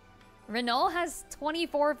defense? Renault has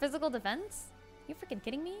 24 physical defense? You freaking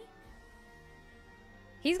kidding me?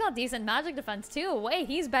 He's got decent magic defense too. Wait,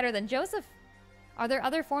 he's better than Joseph. Are there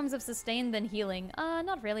other forms of sustain than healing?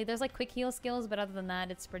 Not really. There's like quick heal skills, but other than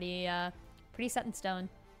that, it's pretty set in stone.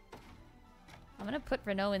 I'm gonna put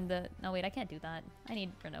Renault in the... No, wait, I can't do that. I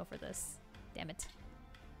need Renault for this. Damn it.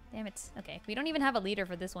 Damn it. Okay, we don't even have a leader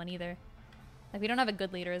for this one either. Like, we don't have a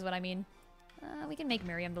good leader is what I mean. We can make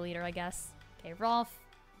Miriam the leader, I guess. Okay, Rolf,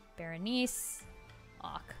 Berenice,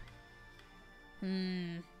 Ock.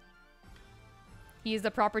 He's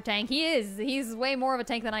the proper tank. He is! He's way more of a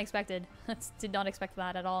tank than I expected. Did not expect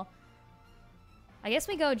that at all. I guess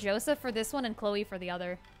we go Joseph for this one and Chloe for the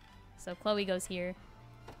other. So Chloe goes here.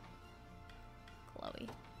 Chloe.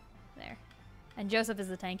 There. And Joseph is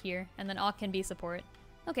the tank here. And then Ock can be support.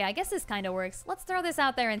 Okay, I guess this kind of works. Let's throw this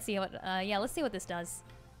out there and see what... yeah, let's see what this does.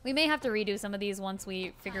 We may have to redo some of these once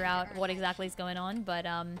we figure out what exactly is going on, but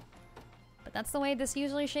that's the way this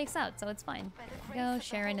usually shakes out, so it's fine. Go,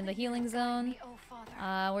 Sharon in the healing zone.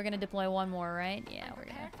 We're gonna deploy one more, right? Yeah, we're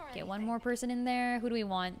gonna get one more person in there. Who do we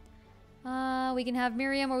want? We can have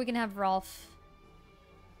Miriam or we can have Rolf.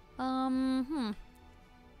 I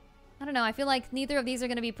don't know, I feel like neither of these are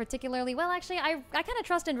gonna be particularly... Well, actually, I kind of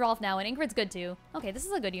trust in Rolf now, and Ingrid's good too. Okay, this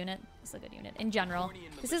is a good unit. This is a good unit, in general.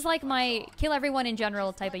 This is like my kill everyone in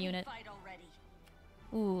general type of unit.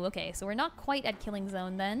 Ooh, okay, so we're not quite at killing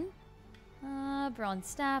zone then. Bronze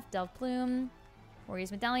Staff, Delve Plume,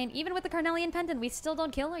 Warrior's Medallion. Even with the Carnelian Pendant, we still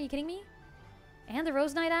don't kill? Are you kidding me? And the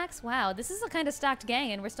Rose Knight Axe? Wow, this is a kind of stacked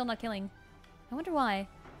gang, and we're still not killing. I wonder why.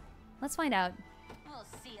 Let's find out. We'll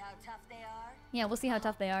see how tough they are. Yeah, we'll see how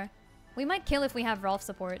tough they are. We might kill if we have Rolf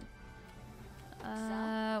support.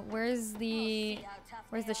 Where's the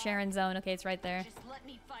Sharon zone? Okay, it's right there. Just let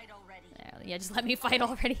me fight already. Yeah, just let me fight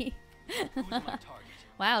already.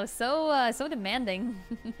 Wow, so demanding.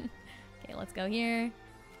 Okay, let's go here.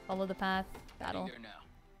 Follow the path. Battle.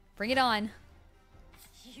 Bring it on.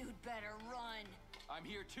 You'd better run. I'm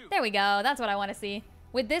here too. There we go. That's what I want to see.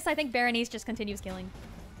 With this, I think Berenice just continues killing.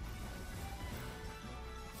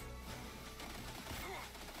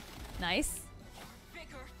 Nice.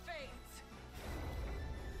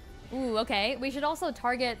 Ooh, okay. We should also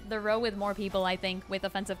target the row with more people, I think, with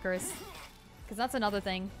Offensive Curse. Because that's another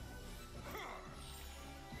thing.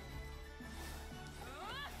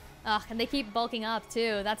 Ugh, and they keep bulking up,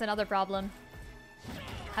 too. That's another problem.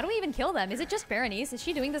 How do we even kill them? Is it just Berenice? Is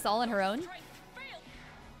she doing this all on her own?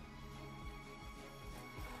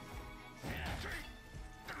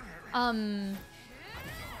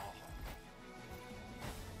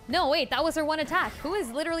 No, wait, that was her one attack. Who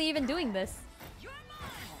is literally even doing this?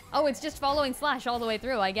 Oh, it's just following Slash all the way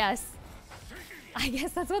through, I guess. I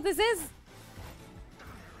guess that's what this is.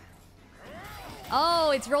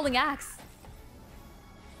 Oh, it's rolling axe.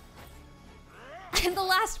 And the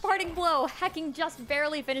last parting blow, hacking just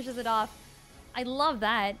barely finishes it off. I love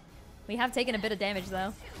that. We have taken a bit of damage,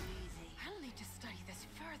 though. I'll need to study this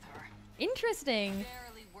further. Interesting.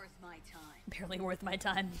 Barely worth my time. Barely worth my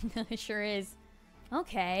time. It sure is.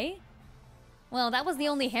 Okay. Well, that was the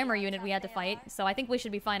only hammer unit we had to fight, so I think we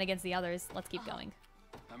should be fine against the others. Let's keep going.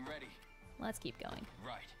 I'm ready. Let's keep going.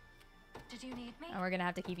 Right. Did you need me? And we're gonna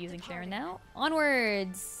have to keep using Sharon now.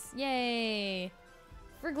 Onwards! Yay!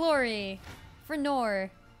 For glory! For Nor!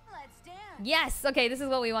 Let's dance. Yes! Okay, this is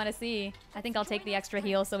what we want to see. I think I'll take the extra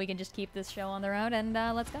heal so we can just keep this show on the road, and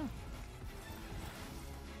let's go.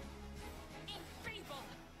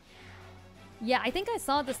 Yeah, I think I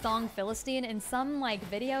saw the song Philistine in some, like,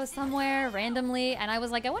 video somewhere, randomly, and I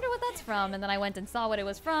was like, I wonder what that's from, and then I went and saw what it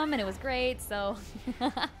was from, and it was great, so...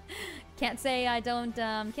 can't say I don't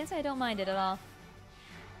mind it at all.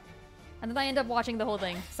 And then I end up watching the whole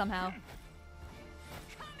thing, somehow.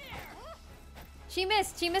 She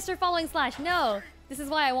missed her following Slash, no! This is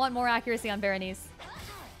why I want more accuracy on Berenice.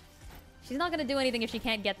 She's not gonna do anything if she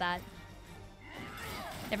can't get that.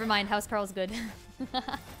 Never mind, House Carl's good.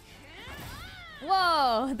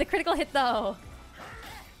 Whoa! The critical hit, though!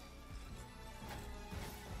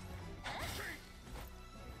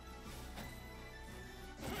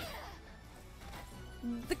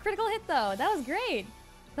 critical hit though. That was great.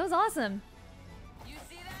 That was awesome. You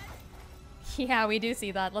see that? Yeah, we do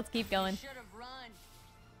see that. Let's keep going. Should have run.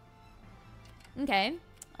 Okay.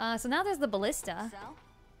 So now there's the ballista, So?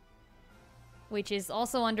 which is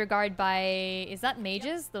also under guard by... Is that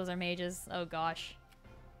mages? Those are mages. Oh gosh.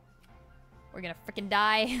 We're gonna freaking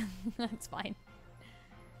die. That's fine.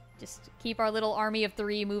 Just keep our little army of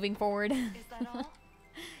 3 moving forward. Is that all?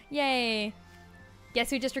 Yay. Guess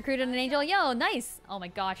who just recruited an angel? Yo, nice. Oh my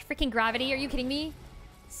gosh. Freaking gravity. Are you kidding me?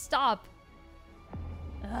 Stop.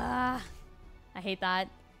 Ah, I hate that.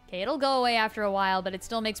 Okay, it'll go away after a while, but it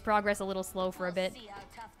still makes progress a little slow for a bit. See how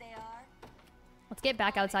tough they are. Let's get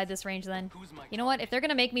back outside this range then. You know what? If they're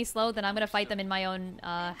gonna make me slow, then I'm gonna fight them in my own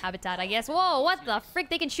habitat, I guess. Whoa, what the frick?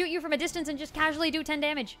 They can shoot you from a distance and just casually do 10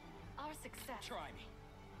 damage. Our success. Try me.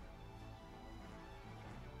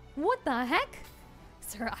 What the heck?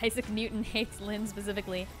 Sir Isaac Newton hates Lynn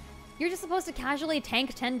specifically. You're just supposed to casually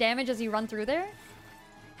tank 10 damage as you run through there?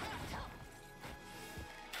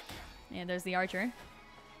 Yeah, there's the archer.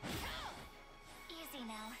 Easy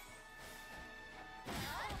now.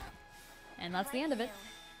 And that's the end of it.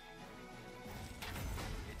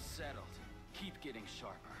 It's settled. Keep getting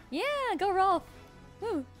sharper. Yeah, go Rolf.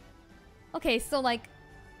 Woo. Okay, so like,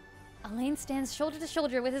 Elaine stands shoulder to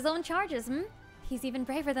shoulder with his own charges, hmm? He's even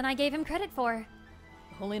braver than I gave him credit for.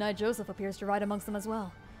 The Holy Knight Joseph appears to ride amongst them as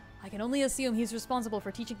well. I can only assume he's responsible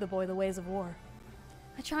for teaching the boy the ways of war.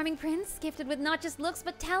 A charming prince, gifted with not just looks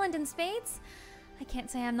but talent and spades. I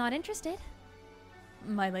can't say I'm not interested.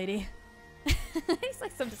 My lady. He's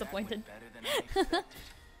like so disappointed. Better than I expected.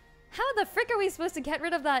 How the frick are we supposed to get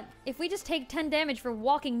rid of that if we just take 10 damage for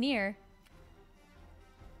walking near?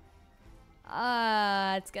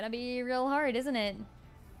 It's gonna be real hard, isn't it?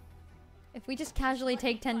 If we just casually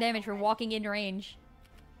take 10 damage for walking in range.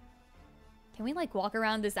 Can we like walk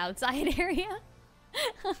around this outside area?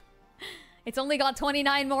 It's only got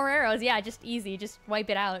 29 more arrows. Yeah, just easy. Just wipe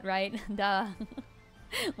it out, right? Duh.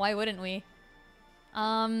 Why wouldn't we?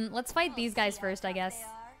 Let's fight these guys first, I guess.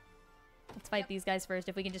 Let's fight these guys first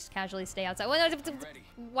if we can just casually stay outside.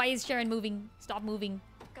 Why is Sharon moving? Stop moving.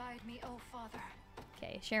 Guide me, oh father.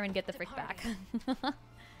 Okay, Sharon, get the frick back.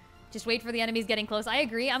 Just wait for the enemies getting close. I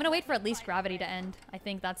agree. I'm gonna wait for at least gravity to end. I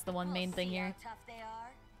think that's the one main thing here.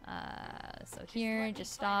 So here,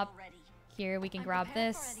 just stop. Here, we can grab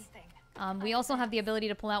this. We also have the ability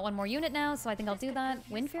to pull out one more unit now, so I think I'll do that.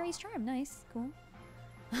 Wind Fairy's Charm, nice, cool.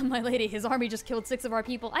 My lady, his army just killed 6 of our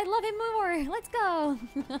people. I love him more! Let's go!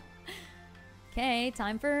 Okay,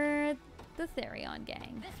 time for the Therion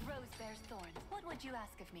gang. This rose bears thorns. What would you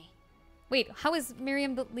ask of me? Wait, how is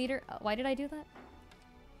Miriam the leader? Why did I do that?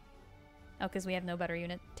 Oh, because we have no better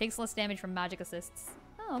unit. Takes less damage from magic assists.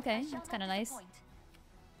 Oh, okay, that's kind of nice.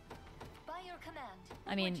 By your command,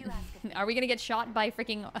 I mean, what would you ask of me? are we gonna get shot by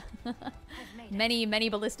freaking many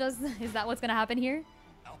ballistas? Is that what's gonna happen here?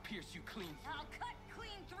 I'll pierce you clean. I'll cut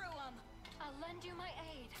clean through them. I'll lend you my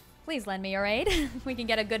aid. Please lend me your aid. We can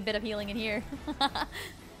get a good bit of healing in here.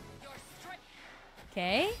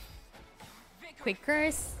 Okay. Quick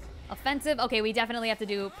curse. Offensive. Okay, we definitely have to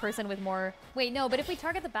do person with more... Wait, no, but if we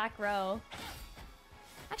target the back row...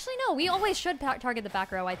 Actually, no, we always should target the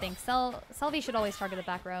back row, I think. Selvie should always target the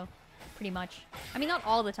back row. Pretty much. I mean, not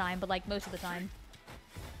all the time, but like most of the time.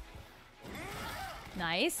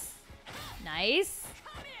 Nice. Nice.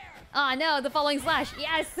 Ah, no, the following slash.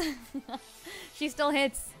 Yes! She still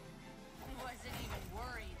hits. Wasn't even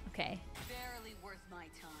worried. Okay. Barely worth my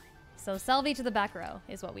time. So Selvie to the back row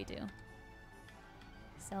is what we do.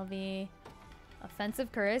 Selvie.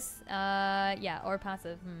 Offensive curse. Yeah, or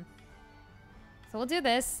passive. So we'll do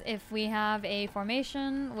this if we have a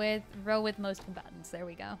formation with row with most combatants. There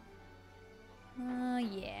we go.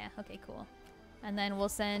 Yeah. Okay, cool. And then we'll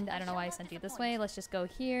send... I don't know why I sent you this way. Let's just go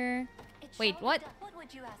here. Wait, what? What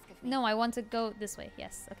would you ask of me? No, I want to go this way.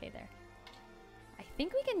 Yes. Okay, there. I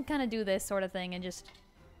think we can kind of do this sort of thing and just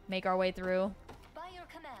make our way through. By your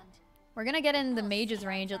command. We're gonna get in the mage's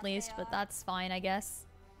range at least, but that's fine, I guess.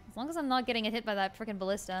 As long as I'm not getting hit by that freaking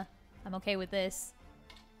ballista, I'm okay with this.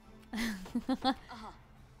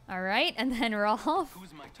 Alright, and then Rolf.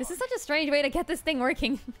 This is such a strange way to get this thing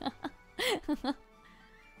working.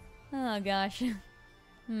 Oh gosh.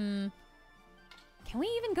 Can we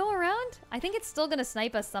even go around? I think it's still gonna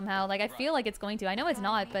snipe us somehow. Like, I feel like it's going to. I know it's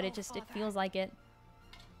not, but it feels like it.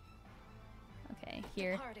 Okay,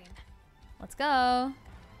 here. Let's go.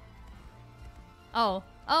 Oh,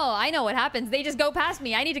 I know what happens. They just go past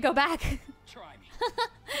me. I need to go back. Try me.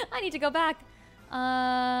 I need to go back.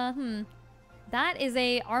 That is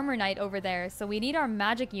a armor knight over there, so we need our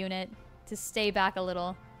magic unit to stay back a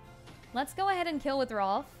little. Let's go ahead and kill with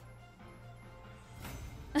Rolf.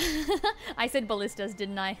 I said ballistas,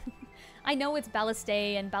 didn't I? I know it's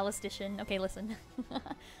ballistae and ballistician. Okay, listen.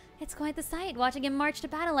 It's quite the sight, watching him march to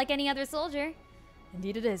battle like any other soldier.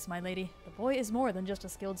 Indeed it is, my lady. The boy is more than just a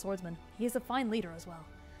skilled swordsman. He is a fine leader as well.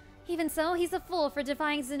 Even so, he's a fool for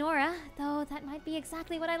defying Zenora, though that might be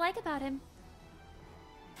exactly what I like about him.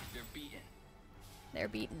 They're beaten. They're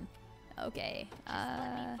beaten. Okay.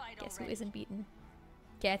 Guess who isn't beaten?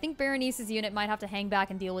 Okay, I think Berenice's unit might have to hang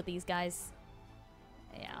back and deal with these guys.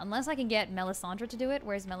 Yeah, unless I can get Melisandre to do it.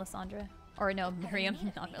 Where's Melisandre? Or no, Miriam,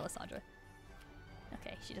 not Melisandre.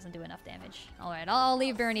 Okay, she doesn't do enough damage. Alright, I'll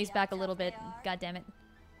leave Berenice back a little bit. God damn it.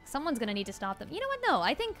 Someone's gonna need to stop them. You know what? No,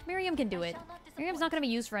 I think Miriam can do it. Miriam's not gonna be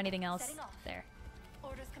used for anything else. There.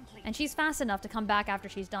 And she's fast enough to come back after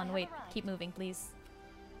she's done. Wait, keep moving, please.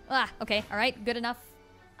 Ah, okay, alright, good enough.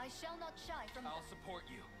 I shall not shy from I'll support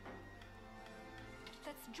you.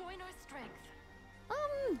 Let's join our strength.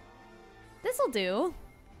 This'll do.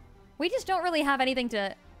 We just don't really have anything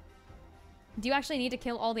to... Do you actually need to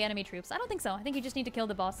kill all the enemy troops? I don't think so. I think you just need to kill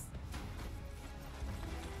the boss.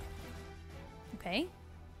 Okay.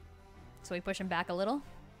 So we push him back a little.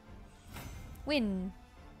 Win.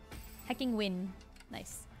 Hecking win.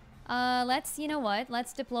 Nice. Let's, you know what?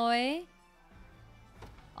 Let's deploy...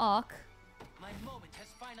 Auk. My moment has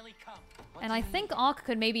finally come. And I think Auk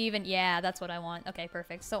could maybe even... Yeah, that's what I want. Okay,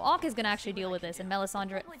 perfect. So Auk is going to actually deal with this, and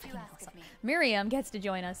Melisandre... Miriam gets to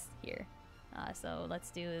join us here. So let's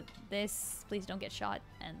do this. Please don't get shot.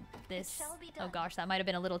 And this... Oh gosh, that might have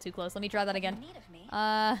been a little too close. Let me try that again.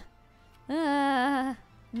 Nyeh. And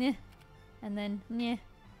then... Nyeh.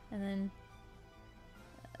 And then...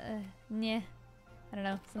 Nyeh. I don't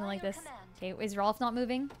know. Something like this. Okay, is Rolf not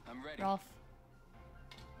moving? I'm ready. Rolf.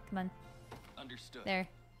 Come on. Understood. There.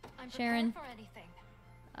 I'm Sharon. prepared for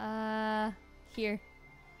anything. Here.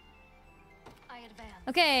 I advance.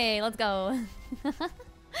 Okay, let's go.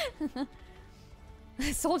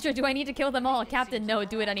 Soldier, do I need to kill them all? Captain, no,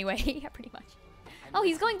 do it anyway. Yeah, pretty much. Oh,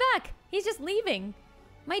 he's going back. He's just leaving.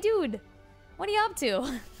 My dude. What are you up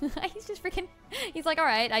to? He's just freaking... He's like,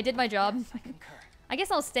 alright, I did my job. Yes, I concur. I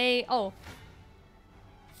guess I'll stay... Oh.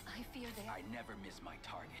 I fear they... I never miss my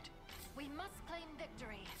target. We must claim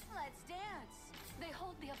victory. Let's dance. They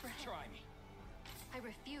hold the upper hand. Try me. I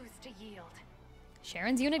refuse to yield.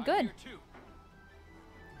 Sharon's unit I'm good. here too.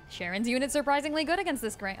 Sharon's unit surprisingly good against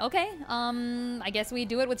this grain. Okay, I guess we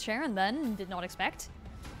do it with Sharon then. Did not expect.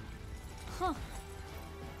 Huh.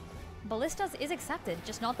 Ballistas is accepted,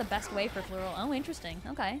 just not the best way for plural. Oh, interesting.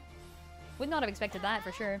 Okay. Would not have expected that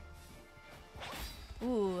for sure.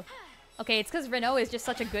 Ooh. Okay, it's because Renault is just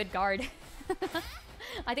such a good guard.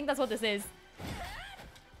 I think that's what this is.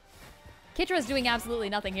 Kitra's doing absolutely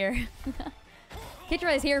nothing here.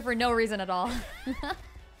 Kitra is here for no reason at all.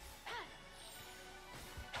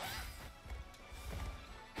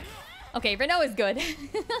 Okay, Renault is good.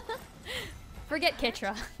 Forget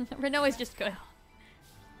Kitra. Renault is just good.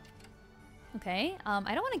 Okay,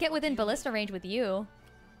 I don't want to get within ballista range with you. You're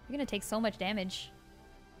gonna take so much damage.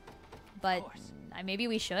 But maybe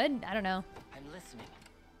we should? I don't know. I'm listening.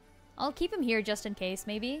 I'll keep him here just in case,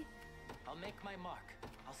 maybe. I'll make my mark.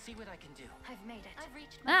 I'll see what I can do. I've made it. I've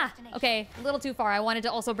reached my destination. Okay, a little too far. I wanted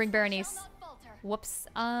to also bring Berenice. Shall not falter. Whoops.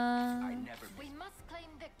 I never We miss. must claim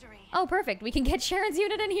victory. Oh, perfect. We can get Sharon's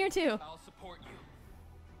unit in here too. I'll support you.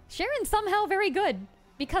 Sharon's somehow very good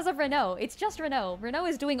because of Renault. It's just Renault. Renault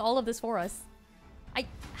is doing all of this for us.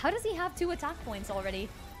 How does he have 2 attack points already?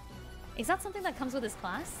 Is that something that comes with his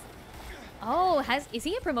class? Oh, is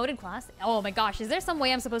he a promoted class? Oh my gosh, is there some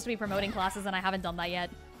way I'm supposed to be promoting classes and I haven't done that yet?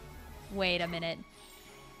 Wait a minute.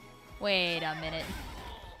 Wait a minute.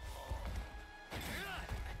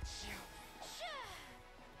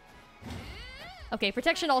 Okay,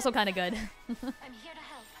 protection also kind of good. I'm here to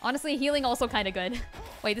help. Honestly, healing also kind of good.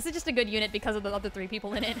 Wait, this is just a good unit because of the other 3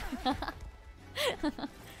 people in it. I'm just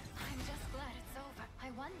glad it's over. I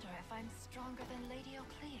wonder if I'm stronger than Lady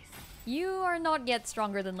Ocleus. You are not yet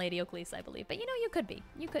stronger than Lady Ocleus, I believe. But you know, you could be.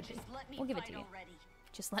 You could be. We'll give it to you.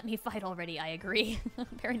 Just let me fight already, I agree.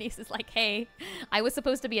 Berenice is like, hey, I was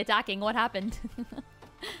supposed to be attacking. What happened?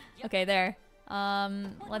 Okay, there.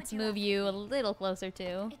 Let's move you a little closer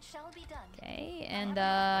too. It shall be done. Okay, and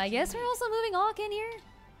I guess we're also moving Auk in here.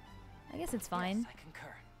 I guess it's fine. Yes, I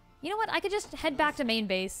concur. You know what? I could just head back to main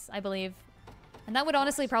base, I believe. And that would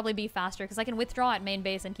honestly probably be faster, because I can withdraw at main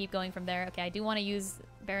base and keep going from there. Okay, I do want to use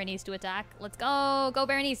Berenice to attack. Let's go! Go,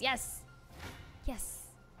 Berenice! Yes! Yes!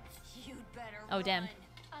 You'd better Oh, damn.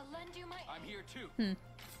 I'll lend you my I'm here too.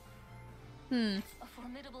 a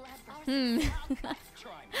formidable adversary.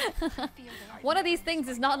 Try me. I feel that One of these things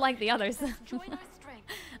is not like the others. join our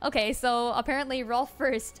strength. Okay, so apparently Rolf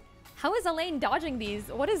first How is Elaine dodging these?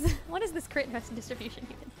 What is this crit distribution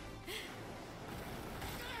even?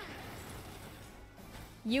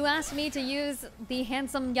 You asked me to use the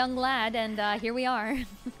handsome young lad, and here we are.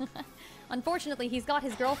 Unfortunately, he's got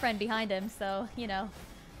his girlfriend behind him, so, you know.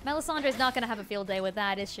 Melisandre's not gonna have a field day with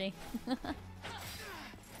that, is she?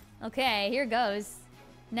 Okay, here goes.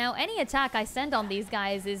 Now, any attack I send on these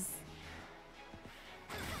guys is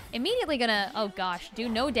immediately gonna, oh gosh, do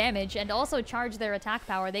no damage and also charge their attack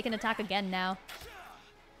power. They can attack again now.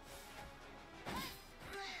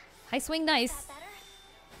 High swing, nice.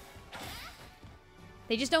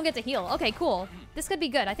 They just don't get to heal. Okay, cool. This could be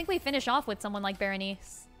good. I think we finish off with someone like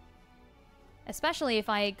Berenice. Especially if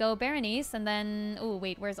I go Berenice and then... Oh,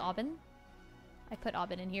 wait, where's Aubin? I put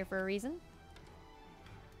Aubin in here for a reason.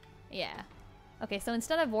 Yeah. Okay, so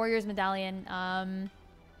instead of Warrior's Medallion,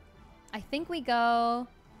 I think we go...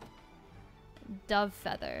 Dove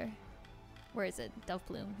Feather. Where is it? Dove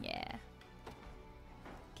Plume. Yeah.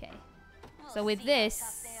 Okay. So with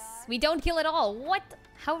this, we don't kill at all. What?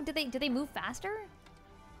 How do they move faster?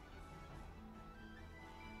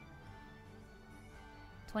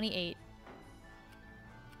 28.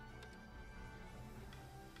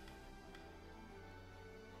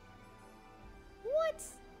 What?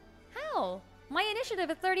 How? My initiative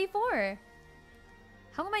is 34.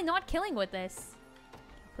 How am I not killing with this?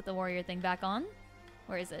 Put the warrior thing back on.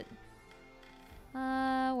 Where is it?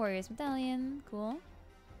 Warrior's Medallion. Cool.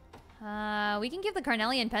 We can give the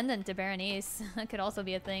Carnelian Pendant to Berenice. That could also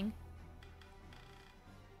be a thing.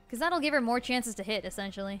 Because that'll give her more chances to hit,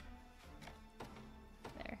 essentially.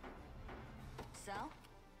 There. So?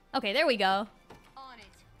 Okay, there we go. On it.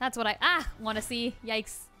 That's what I want to see.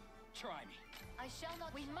 Yikes. Try me. I shall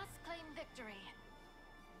not. We must claim victory.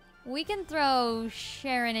 We can throw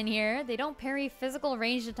Sharon in here. They don't parry physical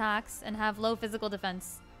ranged attacks and have low physical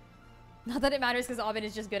defense. Not that it matters because Aubin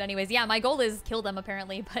is just good anyways. Yeah, my goal is kill them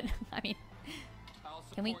apparently, but I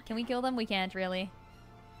mean, can we kill them? We can't really.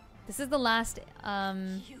 This is the last You'd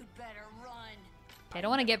better run. Okay, I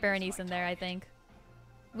don't want to get Berenice in there, I think.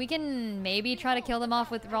 We can maybe try to kill them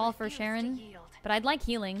off with Rolf or Sharon, but I'd like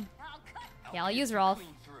healing. Yeah, I'll use Rolf.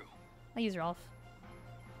 I'll use Rolf.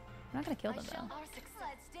 I'm not gonna kill them though.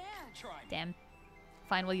 Damn.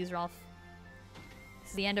 Fine, we'll use Rolf.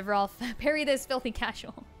 This is the end of Rolf. Parry this filthy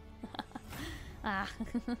casual. God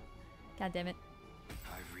damn it.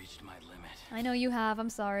 I've reached my limit. I know you have. I'm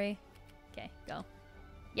sorry. Okay, go.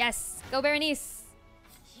 Yes, go Berenice.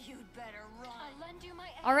 You'd better run. I'll lend you my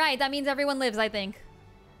aid. All right, that means everyone lives, I think.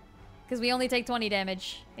 Because we only take 20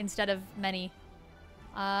 damage instead of many.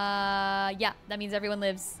 Yeah, that means everyone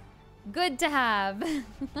lives. Good to have.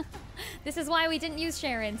 This is why we didn't use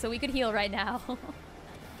Sharon, so we could heal right now.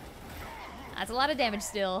 That's a lot of damage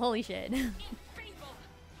still. Holy shit.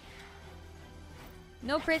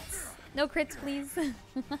 No crits. No crits, please.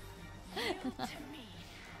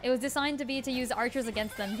 It was designed to be to use archers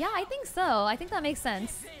against them. Yeah, I think so. I think that makes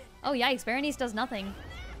sense. Oh, yikes. Berenice does nothing.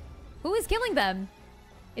 Who is killing them?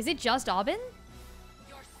 Is it just Aubin?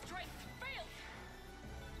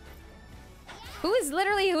 Who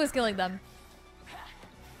is killing them?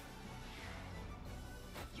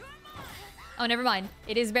 Oh, never mind.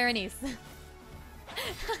 It is Berenice.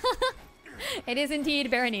 It is indeed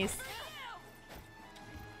Berenice.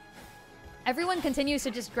 Everyone continues to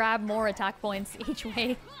just grab more attack points each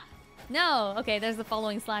way. No! Okay, there's the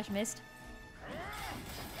following slash missed.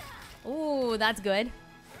 Ooh, that's good.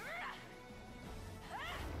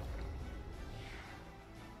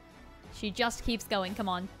 She just keeps going, come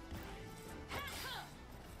on.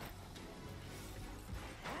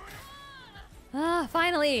 Ah,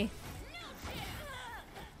 finally!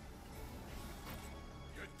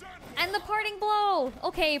 And the parting blow!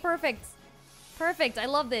 Okay, perfect. Perfect, I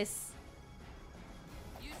love this.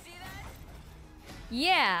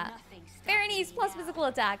 Yeah! Berenice plus physical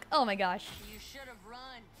attack. Oh my gosh. You should have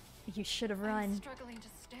run. You should have run. Struggling to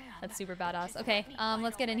stand. That's super badass. Okay,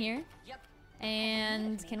 let's get in here.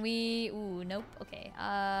 And can we... Ooh, nope. Okay.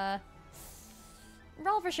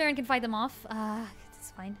 Rolf or Sharon can fight them off.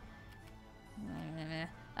 It's fine.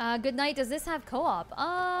 Good night. Does this have co-op?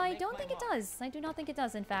 I don't think it does. I do not think it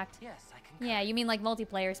does, in fact. Yes, I can. Yeah, you mean like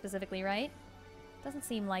multiplayer specifically, right? Doesn't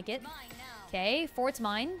seem like it. Okay, fort's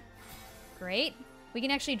mine. Great. We can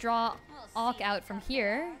actually draw Auk out from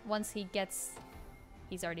here once he gets...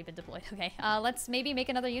 He's already been deployed. Okay, let's maybe make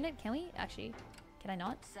another unit. Can we? Actually, can I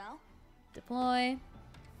not? So? Deploy.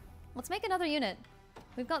 Let's make another unit.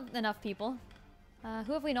 We've got enough people.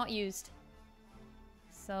 Who have we not used?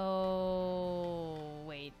 So...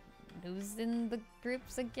 Wait. Who's in the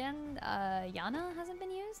groups again? Yana hasn't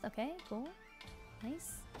been used? Okay, cool.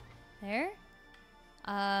 Nice. There.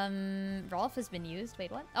 Rolf has been used.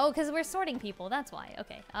 Wait, what? Oh, because we're sorting people. That's why.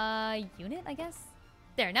 Okay. Unit, I guess?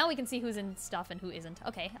 There, now we can see who's in stuff and who isn't.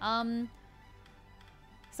 Okay,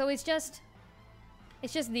 so it's just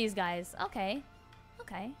these guys. Okay.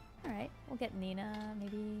 Okay. Alright. We'll get Nina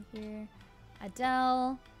maybe here.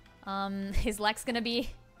 Adele. Is Lex gonna be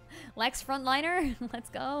Lex frontliner? Let's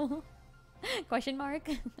go. Question mark.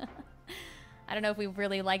 I don't know if we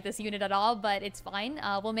really like this unit at all, but it's fine.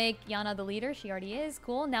 We'll make Yana the leader. She already is.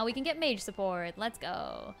 Cool. Now we can get mage support. Let's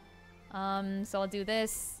go. So I'll do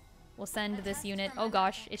this. We'll send this unit. Oh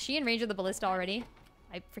gosh, is she in range of the ballista already?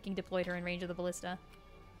 I freaking deployed her in range of the ballista.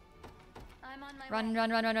 Run, run,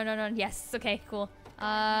 run, run, run, run, run. Yes, okay, cool.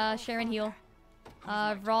 Sharon heal.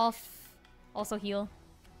 Rolf also heal.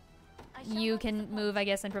 You can move, I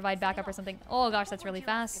guess, and provide backup or something. Oh gosh, that's really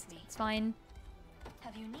fast. It's fine.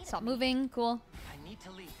 Stop moving. Cool. I need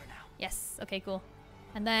to leave for now. Yes. Okay, cool.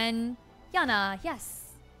 And then Yana.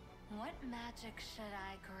 Yes. What magic should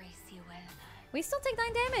I grace you with? We still take 9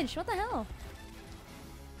 damage. What the hell?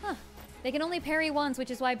 Huh. They can only parry once, which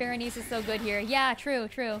is why Berenice is so good here. Yeah, true,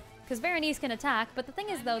 true. Because Berenice can attack, but the thing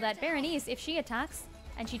is, though, that Berenice, if she attacks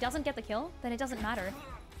and she doesn't get the kill, then it doesn't matter.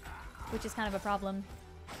 Which is kind of a problem.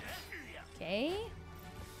 Okay.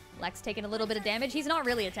 Lex taking a little bit of damage. He's not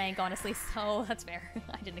really a tank, honestly, so that's fair.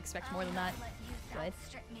 I didn't expect more than that. Good.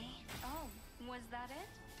 Oh, was that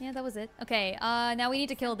it? Yeah, that was it. Okay, now we need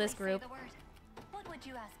to kill this group. What would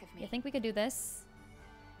you ask of me? You think we could do this?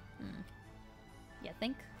 Yeah,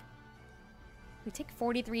 think. We take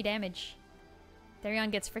 43 damage.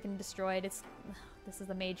 Therion gets freaking destroyed. This is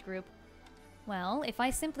the mage group. Well, if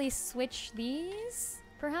I simply switch these,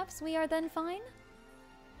 perhaps we are then fine?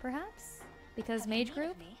 Perhaps? Because mage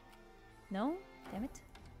group? No? Damn it.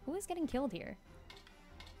 Who is getting killed here?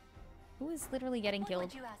 Who is literally getting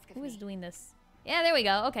killed? Who is doing this? Yeah, there we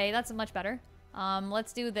go. Okay, that's much better.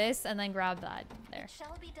 Let's do this and then grab that. There.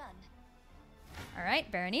 Shall be done.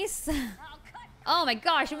 Alright, Berenice. Oh my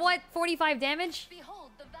gosh, what? 45 damage?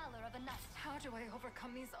 Behold the valor of a knight. How do I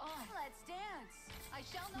overcome these odds? Let's dance. I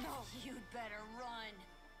shall not. No, you'd better run.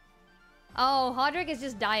 Oh, Hodrick is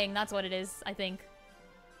just dying. That's what it is, I think.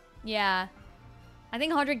 Yeah. I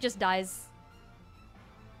think Hodrick just dies.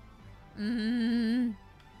 We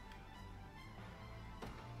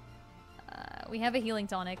have a healing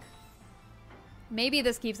tonic. Maybe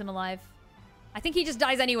this keeps him alive. I think he just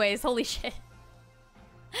dies anyways. Holy shit.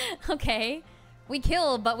 Okay. We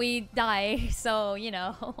kill, but we die. So, you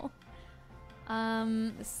know.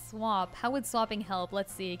 Swap. How would swapping help?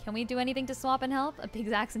 Let's see. Can we do anything to swap and help? A big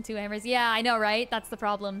axe and 2 hammers. Yeah, I know, right? That's the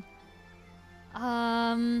problem.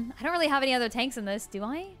 I don't really have any other tanks in this, do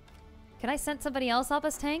I? Could I send somebody else up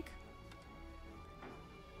as tank?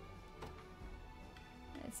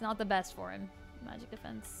 It's not the best for him. Magic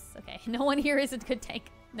defense. Okay, no one here is a good tank.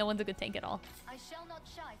 No one's a good tank at all. I shall not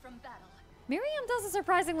shy from battle. Miriam does a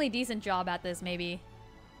surprisingly decent job at this, maybe.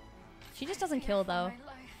 She just doesn't kill, though.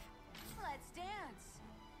 Let's dance.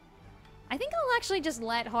 I think I'll actually just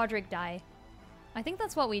let Hodrick die. I think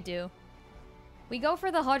that's what we do. We go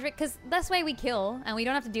for the Hodrick, because this way we kill, and we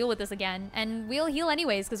don't have to deal with this again. And we'll heal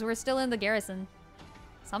anyways, because we're still in the garrison.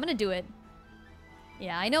 So I'm gonna do it.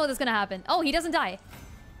 Yeah, I know what's gonna happen. Oh, he doesn't die.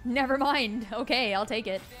 Never mind. Okay, I'll take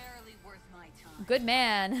it. Barely worth my time. Good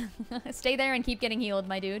man. Stay there and keep getting healed,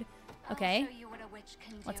 my dude. Okay. I'll show you what a witch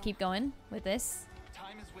can do. Let's keep going with this.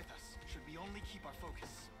 Time is with us. Should we only keep our focus?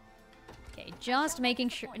 Okay, just making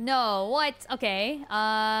sure. No, what? Okay.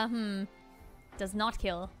 Does not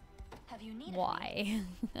kill. Have you needed Why?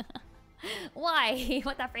 Why?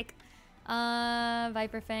 What the frick?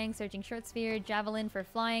 Viper Fang, searching short sphere, javelin for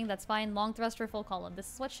flying. That's fine. Long thrust for full column.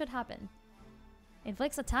 This is what should happen.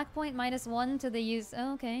 Inflicts attack point -1 to the use.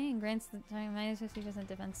 Oh, okay, and grants the time -50%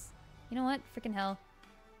 defense. You know what? Freaking hell.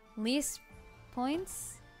 Least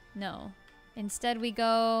points? No. Instead, we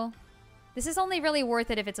go. This is only really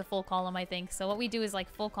worth it if it's a full column, I think. So what we do is like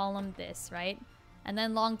full column this, right? And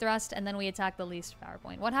then long thrust, and then we attack the least power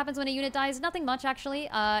point. What happens when a unit dies? Nothing much, actually.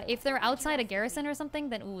 If they're outside a garrison or something,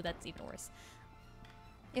 then ooh, that's even worse.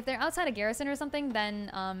 If they're outside a garrison or something,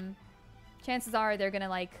 then chances are they're gonna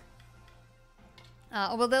like.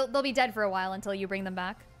 Well, they'll be dead for a while until you bring them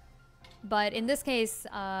back. But in this case,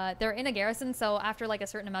 they're in a garrison, so after like a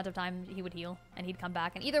certain amount of time, he would heal and he'd come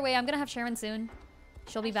back. And either way, I'm gonna have Sharon soon.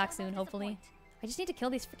 She'll be back soon, hopefully. I just need to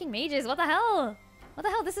kill these freaking mages. What the hell? What the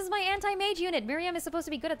hell? This is my anti-mage unit. Miriam is supposed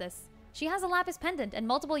to be good at this. She has a lapis pendant and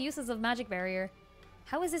multiple uses of magic barrier.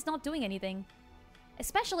 How is this not doing anything?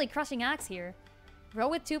 Especially crushing axe here. Row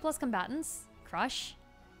with 2+ combatants. Crush.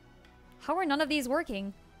 How are none of these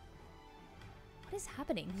working? What is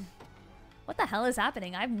happening? What the hell is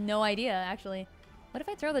happening? I have no idea, actually. What if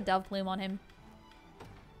I throw the dove plume on him?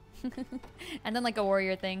 And then like a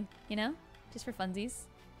warrior thing, you know? Just for funsies.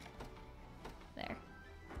 There.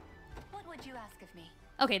 What would you ask of me?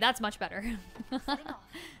 Okay, that's much better. Setting off.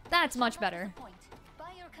 That's much better. Point.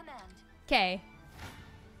 By your command. Okay.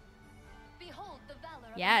 Behold the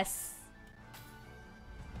valor of Yes.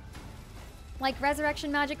 Like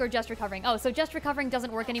resurrection magic or just recovering? Oh, so just recovering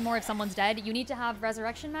doesn't work anymore if someone's dead. You need to have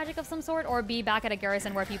resurrection magic of some sort or be back at a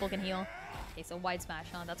garrison where people can heal. Okay, so wide smash,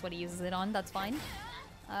 huh? That's what he uses it on. That's fine.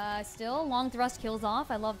 Still, long thrust kills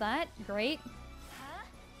off. I love that. Great.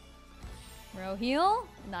 Row heal.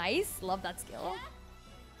 Nice. Love that skill.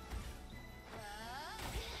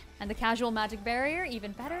 And the casual magic barrier,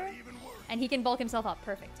 even better. And he can bulk himself up.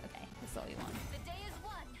 Perfect. Okay, that's all we want. The day is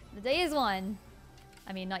won. The day is won.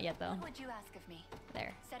 I mean, not yet though. What would you ask of me?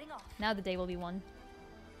 There. Setting off. Now the day will be won.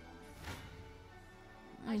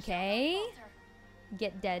 I shall Okay. not falter.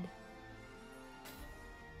 Get dead.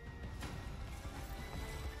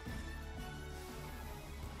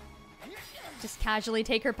 Just casually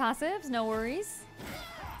take her passives, no worries.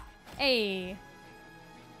 Hey.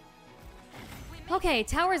 We make Okay,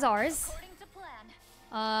 tower's ours. according to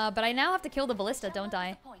plan. But I now have to kill the ballista, Shall don't not I?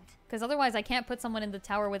 disappoint. Because otherwise I can't put someone in the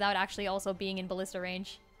tower without actually also being in ballista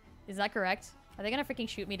range. Is that correct? Are they gonna freaking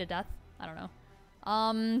shoot me to death? I don't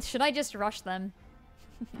know. Should I just rush them?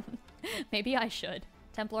 Maybe I should.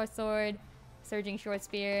 Templar sword, surging short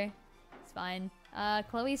spear. It's fine.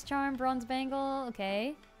 Chloe's charm, bronze bangle.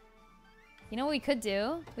 Okay. You know what we could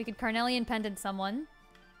do? We could Carnelian pendant someone.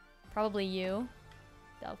 Probably you.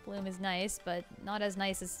 Dove bloom is nice, but not as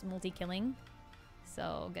nice as multi-killing.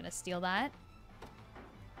 So, gonna steal that.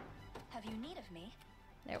 Have you need of me?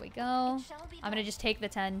 There we go. It shall be I'm gonna done. just take the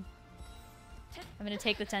 10. I'm gonna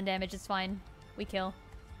take the 10 damage. It's fine. We kill.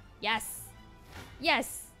 Yes!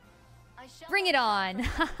 Yes! I shall Bring not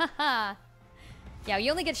it on! Yeah,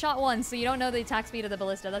 you only get shot once, so you don't know the attack speed of the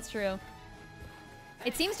ballista. That's true.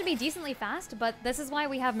 It seems to be decently fast, but this is why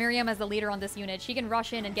we have Miriam as the leader on this unit. She can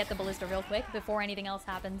rush in and get the ballista real quick before anything else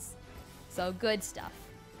happens. So, good stuff.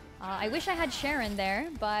 I wish I had Sharon there,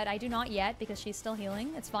 but I do not yet because she's still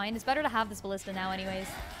healing. It's fine. It's better to have this ballista now anyways.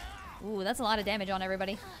 Ooh, that's a lot of damage on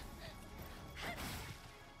everybody.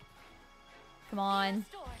 Come on.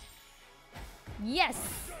 restored. Yes!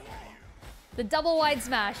 The double wide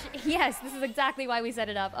smash. Yes, this is exactly why we set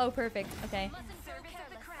it up. Oh, perfect. Okay. Mustn't grow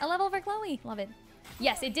careless. A level for Chloe. Love it.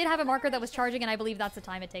 Yes, it did have a marker that was charging, and I believe that's the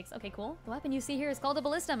time it takes. Okay, cool. The weapon you see here is called a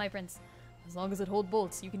ballista, my prince. As long as it holds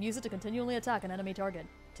bolts, you can use it to continually attack an enemy target.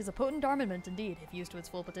 'Tis a potent armament indeed, if used to its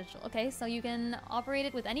full potential. Okay, so you can operate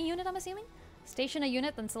it with any unit, I'm assuming? Station a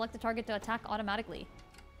unit, then select a target to attack automatically.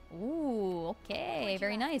 Ooh, okay, Would you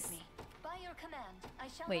very ask nice. of me? By your command, I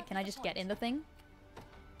shall Wait, not can I just get in the disappoint.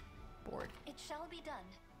 thing? Bored. It shall be done.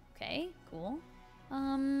 Okay, cool.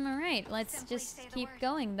 Alright, let's Simply just say the keep word.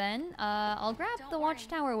 going then. I'll grab Don't the worry.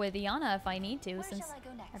 watchtower with Iana if I need to, Where since shall I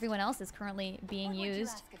go next? everyone else is currently being What would you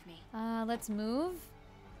used. ask of me? Let's move.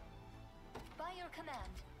 By your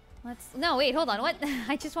command. No, wait, hold on, what?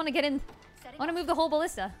 I just want to get in. I Setting want to off. move the whole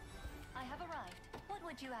ballista. I have arrived. What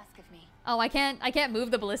would you ask of me? Oh, I can't move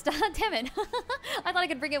the ballista. Damn it. I thought I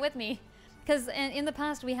could bring it with me. Because in the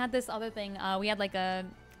past, we had this other thing. We had like a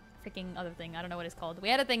freaking other thing. I don't know what it's called. We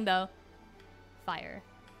had a thing, though. Fire.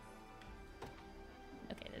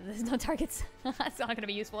 Okay, there's no targets. That's not going to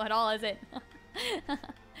be useful at all, is it?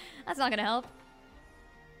 That's not going to help.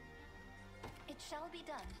 It shall be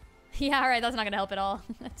done. Yeah, alright, that's not going to help at all.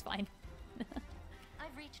 That's fine.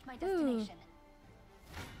 I've reached my Ooh. destination.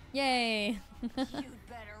 Yay. You'd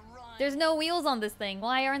better run. There's no wheels on this thing.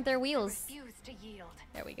 Why aren't there wheels? Refuse to yield.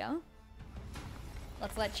 There we go.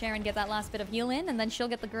 Let's let Sharon get that last bit of heal in, and then she'll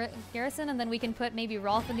get the garrison, and then we can put maybe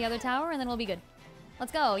Rolf in the other tower, and then we'll be good.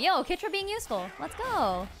 Let's go. Yo, Kitra being useful. Let's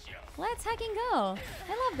go. Let's hecking go.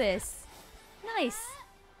 I love this. Nice.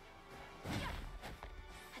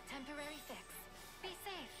 A temporary fix. Be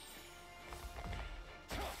safe.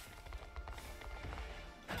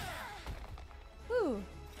 Woo.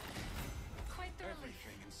 Quite the relief.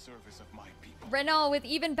 Everything in service of my people. Renault with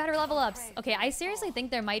even better level ups. Okay, I seriously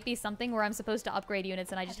think there might be something where I'm supposed to upgrade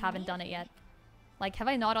units, and I just haven't done it yet. Like, have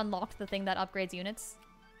I not unlocked the thing that upgrades units?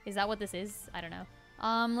 Is that what this is? I don't know.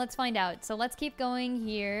 Let's find out. So let's keep going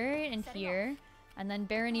here and here. And then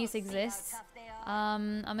Berenice exists.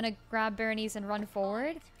 I'm gonna grab Berenice and run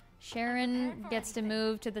forward. Sharon gets to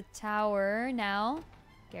move to the tower now.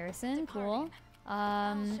 Garrison, cool.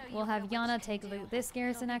 We'll have Yana take this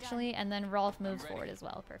garrison actually, and then Rolf moves forward as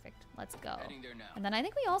well. Perfect. Let's go. Heading there now. And then I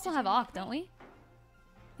think we also have Auk, don't we?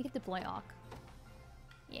 We can deploy Auk.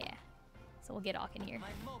 Yeah. So we'll get Auk in here. My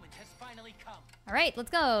moment has finally come. Alright, let's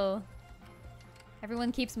go.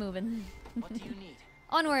 Everyone keeps moving. What do you need?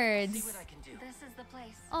 Onwards. See what I can do. This is the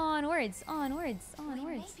place. Onwards, onwards,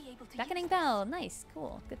 onwards. be able to Beckoning use bell. Nice.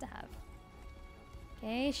 Cool. Good to have.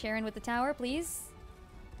 Okay, Sharon with the tower, please.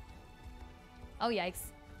 Oh, yikes.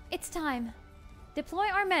 It's time. Deploy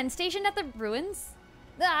our men stationed at the ruins.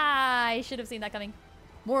 Ah, I should have seen that coming.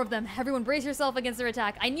 More of them. Everyone brace yourself against their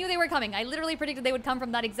attack. I knew they were coming. I literally predicted they would come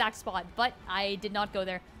from that exact spot, but I did not go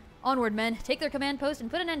there. Onward, men. Take their command post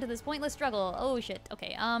and put an end to this pointless struggle. Oh, shit.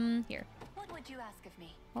 Okay, here. What would you ask of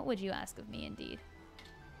me? What would you ask of me, indeed?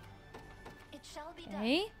 It shall be done.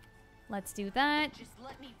 Okay. Let's do that. Just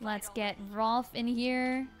let me fight Let's all get right. Rolf in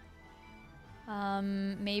here.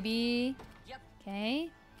 Maybe. Yep. Okay.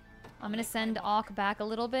 I'm gonna make my send mark. Auk back a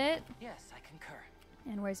little bit. Yes, I concur.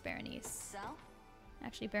 And where's Berenice? So?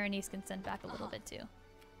 Actually, Berenice can send back a little bit too.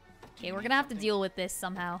 Okay, you we're need gonna have to something? deal with this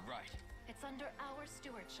somehow. Right. It's under our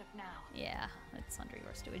stewardship now. Yeah, it's under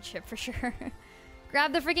your stewardship for sure.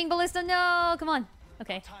 Grab the freaking ballista! No, come on.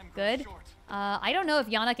 Okay, Time goes good. short. I don't know if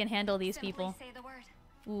Yana can handle these Simply people. say the word.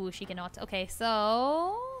 Ooh, she cannot. Okay,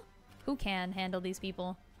 so who can handle these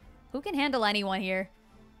people? Who can handle anyone here?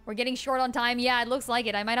 We're getting short on time. Yeah, it looks like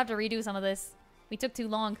it. I might have to redo some of this. We took too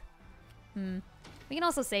long. We can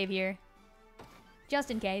also save here. Just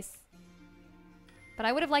in case. But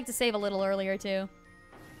I would have liked to save a little earlier, too.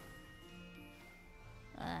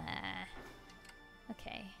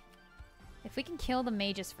 Okay. If we can kill the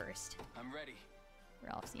mages first. I'm ready.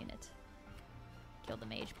 Ralph's unit. Kill the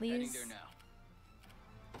mage, Heading please. there now.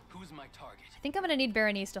 Who's my target? I think I'm gonna need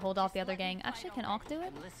Berenice to hold off the Just other let me gang. fight Actually, can Auk do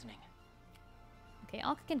it? I'm listening. Okay,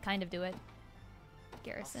 Auk can kind of do it. I'll see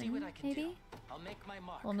Garrison, what I can maybe? do. I'll make my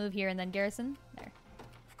mark. We'll move here and then Garrison. There.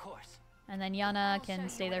 Of course. And then Yana I'll can show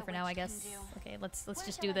stay you there what for a now, I witch can guess. do. Okay, let's Where just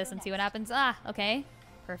shall do I this go and see what next? happens. Ah, okay.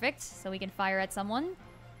 Perfect. So we can fire at someone.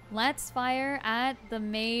 Let's fire at the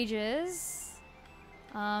mages.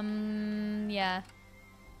 Yeah.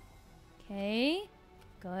 Okay.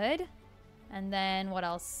 Good. And then what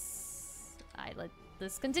else? Let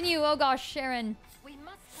this continue. Oh gosh, Sharon. We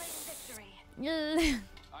must claim victory.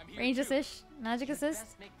 I'm here Range too. assist, magic You'd assist.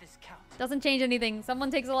 best make this count. Doesn't change anything.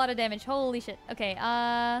 Someone takes a lot of damage. Holy shit. Okay,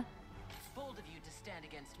 Bold of you to stand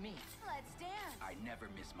against me. Let's dance. I never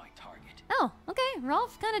miss my target. oh, okay.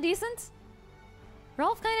 Rolf, kind of decent.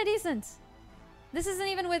 Rolf, kind of decent. This isn't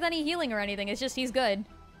even with any healing or anything. It's just he's good.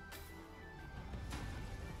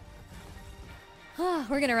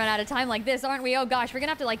 We're gonna run out of time like this, aren't we? Oh gosh, we're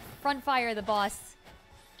gonna have to like front fire the boss.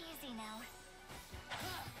 Easy now.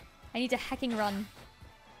 I need to hecking run.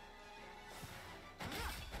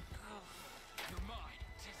 You're mine.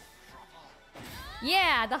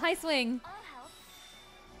 Yeah, the high swing. I'll help.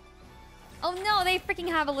 Oh no, they freaking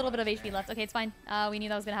have a little bit of HP left. Okay, it's fine. We knew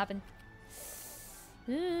that was gonna happen.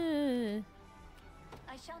 I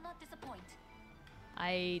shall not disappoint.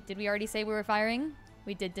 Did we already say we were firing?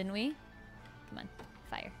 We did, didn't we? Come on,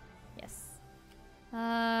 fire. Yes.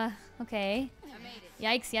 Okay. I made it.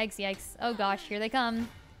 Yikes, yikes, yikes. Oh gosh, here they come.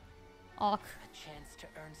 Auk. A chance to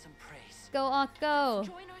earn some praise. Go, Auk, go.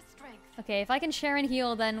 Join our strength. Okay, if I can share and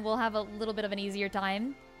heal, then we'll have a little bit of an easier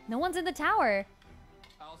time. No one's in the tower.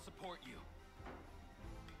 I'll support you.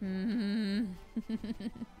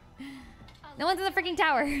 No one's in the freaking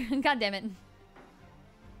tower. God damn it.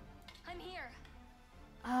 I'm here.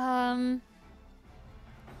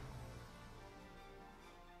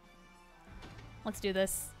 Let's do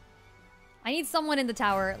this. I need someone in the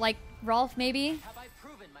tower. Like, Rolf, maybe? Have I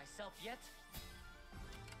proven myself yet?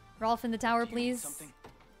 Rolf in the tower, Do you need please. Something?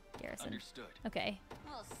 Garrison. Understood. Okay.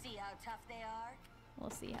 We'll see how tough they are. We'll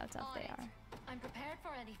see how tough they are. I'm prepared for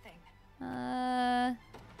anything. I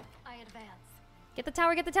advance. Get the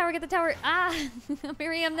tower, get the tower, get the tower. Ah!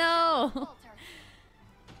 Miriam, no! Falter.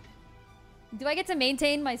 Do I get to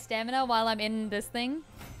maintain my stamina while I'm in this thing?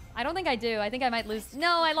 I don't think I do. I think I might lose.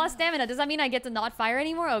 No, I lost stamina. Does that mean I get to not fire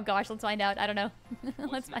anymore? Oh gosh, let's find out. I don't know.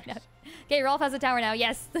 Let's find out. Okay, Rolf has a tower now.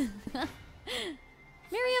 Yes. Miriam,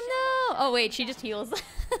 no! Oh wait, she just heals.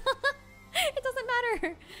 It doesn't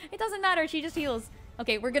matter. It doesn't matter. She just heals.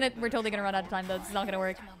 Okay, we're totally gonna run out of time though. This is not gonna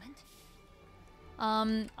work.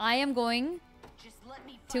 Moment. I am going Just let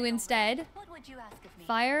me to fight instead over. What would you ask of me?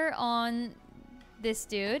 fire on this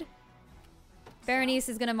dude. Berenice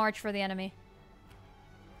is gonna march for the enemy.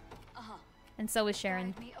 And so is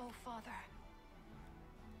Sharon. Guide me, oh Father.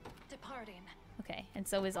 Departing. Okay, and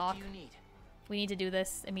so is What Auk. do you need? We need to do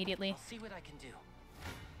this immediately. I'll see what I can do.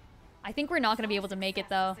 I think we're not gonna be able to make it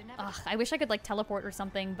though. Ugh, I wish I could like teleport or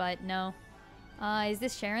something, but no. Is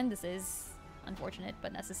this Sharon? This is unfortunate,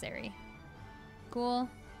 but necessary. Cool.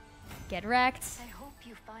 Get wrecked. I hope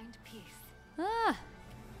you find peace. Ah.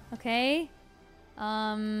 Okay.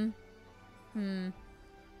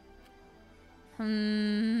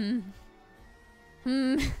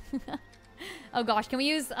 Oh gosh, can we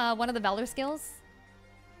use one of the Valor skills?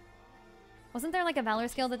 Wasn't there like a Valor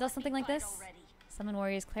skill that does something like this? Summon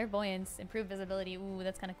Warriors, Clairvoyance, Improve Visibility. Ooh,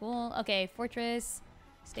 that's kind of cool. Okay, Fortress,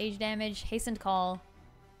 Stage Damage, Hastened Call.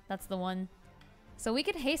 That's the one. So we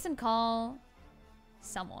could Hasten Call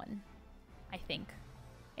someone, I think,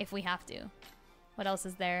 if we have to. What else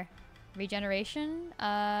is there? Regeneration?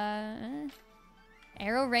 Arrow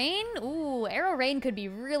Rain? Ooh, Arrow Rain could be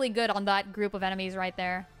really good on that group of enemies right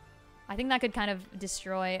there. I think that could kind of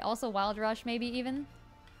destroy. Also Wild Rush maybe even.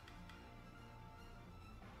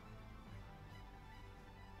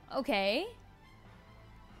 Okay.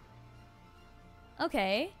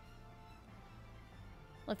 Okay.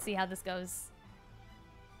 Let's see how this goes.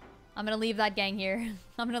 I'm gonna leave that gang here.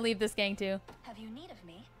 I'm gonna leave this gang too. Have you need of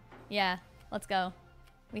me? Yeah, let's go.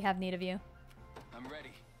 We have need of you. I'm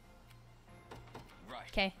ready. Right.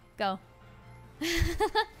 Okay, go.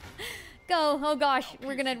 Go! Oh gosh,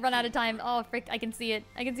 we're gonna run out of time. Oh frick, I can see it.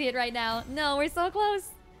 I can see it right now. No, we're so close.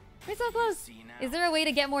 We're so close. Is there a way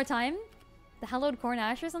to get more time? The Hallowed Corn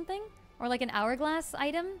Ash or something? Or like an hourglass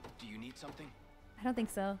item? Do you need something? I don't think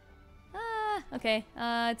so. Ah, okay.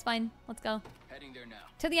 It's fine. Let's go. Heading there now.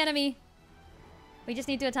 To the enemy. We just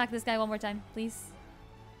need to attack this guy one more time, please.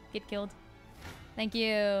 Get killed. Thank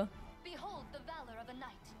you. Behold the valor of a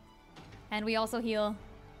knight. And we also heal.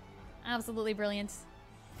 Absolutely brilliant.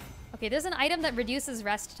 Okay, there's an item that reduces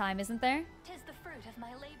rest time, isn't there? 'Tis the fruit of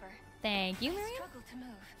my labor. Thank you, I Miriam. struggle to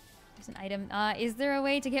move. There's an item. Is there a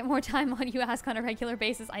way to get more time on, you ask, on a regular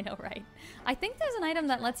basis? I know, right? I think there's an item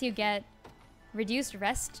that lets you get reduced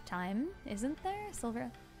rest time, isn't there? Silver.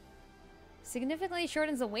 Significantly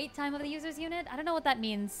shortens the wait time of the user's unit? I don't know what that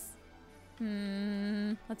means.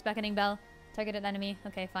 What's Beckoning Bell? Targeted enemy.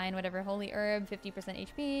 Okay, fine, whatever. Holy Herb, 50%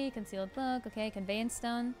 HP. Concealed Book. Okay, Conveyance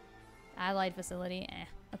Stone. Allied Facility.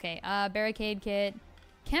 Okay, Barricade Kit.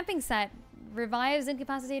 Camping Set. Revives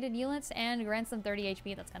incapacitated units and grants them 30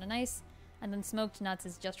 HP. That's kind of nice. And then Smoked Nuts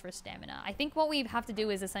is just for stamina. I think what we have to do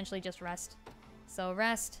is essentially just rest. So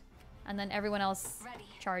rest. And then everyone else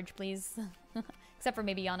charge, please. Except for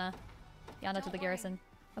maybe Yana. Yana to the garrison.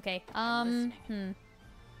 Okay,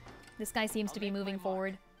 This guy seems to be moving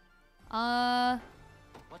forward. What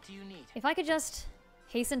do you need? If I could just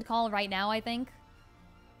hasten call right now, I think.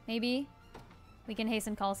 Maybe. We can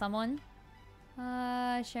hasten call someone.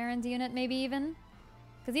 Sharon's unit, maybe even.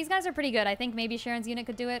 Because these guys are pretty good. I think maybe Sharon's unit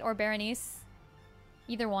could do it, or Berenice.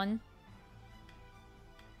 Either one.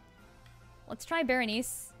 Let's try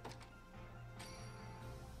Berenice.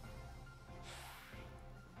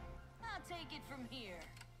 I'll take it from here.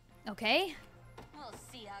 Okay. We'll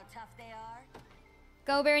see how tough they are.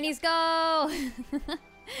 Go, Berenice, go!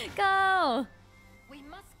 Go! We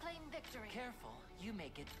must claim victory. Careful, you may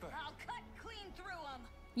get burned. I'll cut clean through them.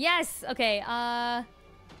 Yes! Okay,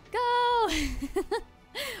 go!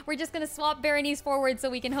 We're just gonna swap Berenice forward so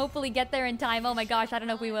we can hopefully get there in time. Oh my gosh, I don't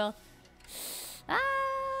know if we will. Ah!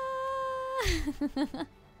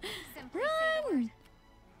 Run!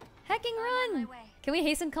 Hecking run! Can we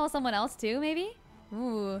hasten call someone else too, maybe?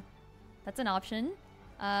 Ooh, that's an option.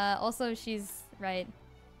 Also, she's right.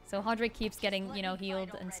 So Hodrick keeps getting, you know,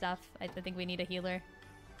 healed and stuff. I think we need a healer.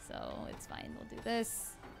 So it's fine. We'll do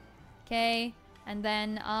this. Okay. And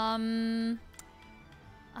then,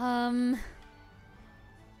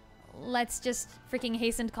 let's just freaking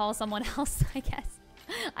hasten to call someone else, I guess.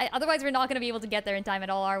 Otherwise, we're not going to be able to get there in time at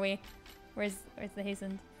all, are we? Where's the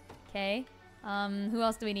hastened? Okay. Who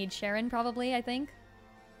else do we need? Sharon, probably, I think.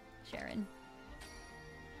 Sharon.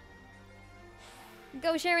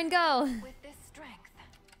 Go, Sharon, go! With this strength.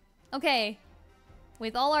 Okay.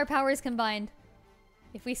 With all our powers combined,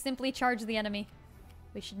 if we simply charge the enemy,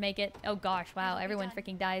 we should make it. Oh gosh, wow, everyone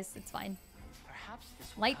freaking dies. It's fine. Perhaps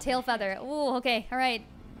this Light tail feather. Ooh, okay, alright.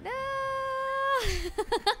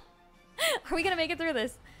 Are we gonna make it through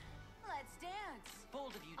this? Let's dance.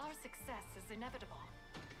 bold of you. Our success is inevitable.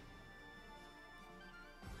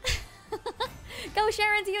 Go,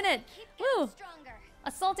 Sharon's unit! Keep Woo! getting stronger.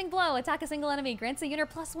 Assaulting blow. Attack a single enemy. Grants a unit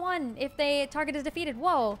 +1 if the target is defeated.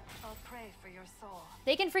 Whoa. I'll pray for your soul.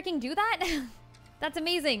 They can freaking do that? That's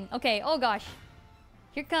amazing. Okay, oh gosh.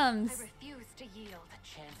 Here I comes. refuse to yield. A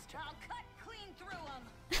chance to. I'll cut clean through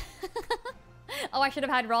them. Oh, I should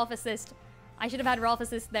have had Rolf assist. I should have had Rolf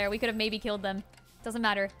assist there. We could have maybe killed them. Doesn't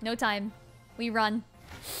matter. No time. We run.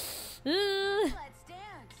 Let's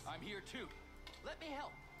dance. I'm here too. Let me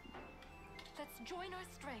help. Let's join our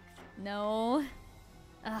strength. No.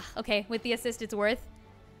 Okay, with the assist, it's worth.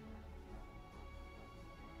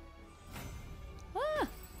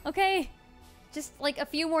 Okay. Just like a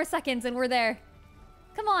few more seconds and we're there.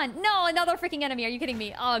 Come on. No, another freaking enemy. Are you kidding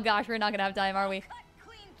me? Oh gosh, we're not gonna have time, are we?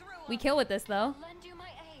 We kill with this though.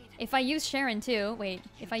 If I use Sharon too. Wait,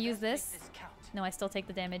 if I use this. No, I still take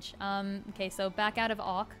the damage. Okay, so back out of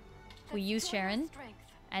Auk. We use Sharon.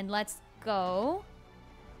 And let's go.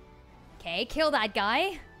 Okay, kill that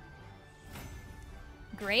guy.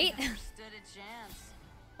 Great.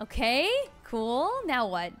 Okay, cool. Now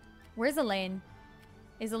what? Where's Elaine?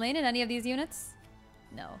 Is Elaine in any of these units?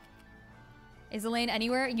 No. Is Elaine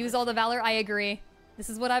anywhere? Use all the valor? I agree. This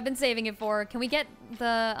is what I've been saving it for. Can we get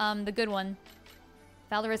the good one?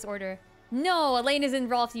 Valorous Order. No, Elaine is in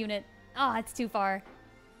Rolf's unit. Ah, it's too far.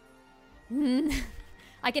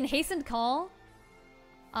 I can hasten call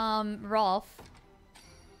Rolf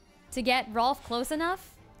to get Rolf close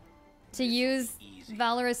enough to use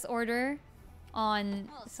Valorous Order on...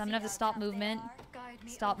 So I'm gonna have to stop movement.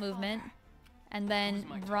 Stop movement. And then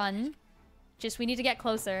run. Just, we need to get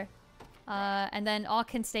closer. And then Auk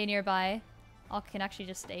can stay nearby. Auk can actually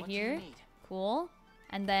just stay here. Cool.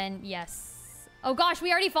 And then, yes. Oh gosh,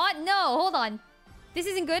 we already fought? No, hold on. This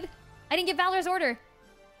isn't good. I didn't get Valor's Order.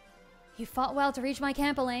 You fought well to reach my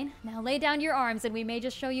camp, Elaine. Now lay down your arms and we may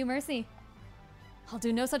just show you mercy. I'll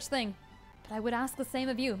do no such thing. But I would ask the same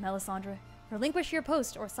of you, Melisandre. Relinquish your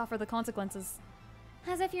post or suffer the consequences.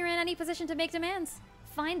 As if you're in any position to make demands.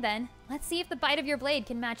 Fine then. Let's see if the bite of your blade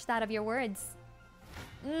can match that of your words.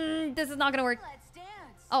 This is not gonna work.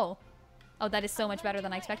 Oh. Oh, that is so much better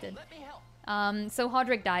than I expected. So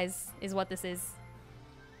Hodrick dies, is what this is.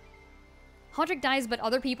 Hodrick dies, but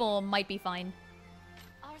other people might be fine.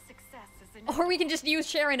 Or we can just use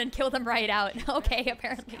Sharon and kill them right out. Okay,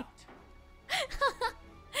 apparently.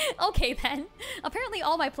 Okay, then. Apparently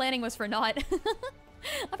all my planning was for naught.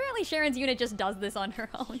 Apparently Sharon's unit just does this on her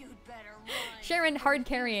own. Sharon hard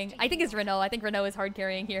carrying. I think it's Renault. I think Renault is hard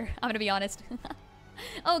carrying here. I'm gonna be honest.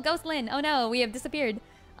 Oh, Ghost Lyn. Oh no, we have disappeared.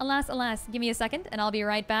 Alas, alas. Give me a second and I'll be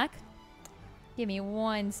right back. Give me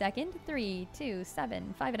 1 second. 3, 2,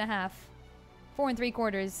 7, 5.5. 4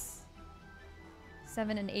 3/4.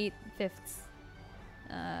 7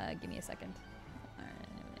 8/5. Give me a second.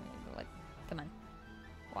 What? Come on.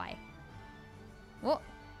 Why? Whoa.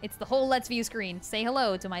 It's the whole Let's View screen. Say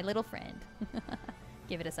hello to my little friend.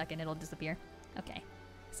 Give it a second, it'll disappear. Okay.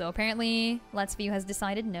 So apparently Let's View has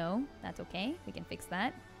decided no. That's okay. We can fix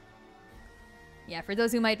that. Yeah, for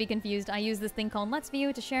those who might be confused, I use this thing called Let's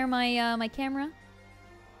View to share my my camera.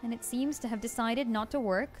 And it seems to have decided not to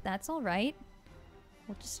work. That's alright.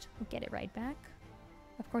 We'll get it right back.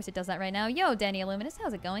 Of course it does that right now. Yo, Danny Illuminous,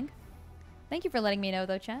 how's it going? Thank you for letting me know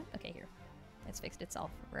though, chat. Okay, here. It's fixed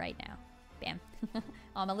itself right now. Bam. Oh,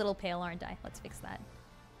 I'm a little pale, aren't I? Let's fix that.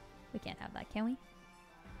 We can't have that, can we?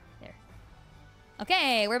 There.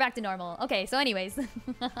 Okay, we're back to normal. Okay, so anyways.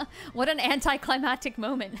 What an anticlimactic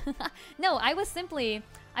moment. No, I was simply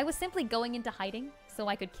going into hiding so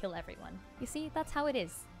I could kill everyone. You see, that's how it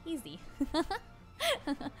is. Easy.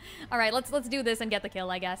 Alright, let's do this and get the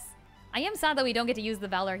kill, I guess. I am sad that we don't get to use the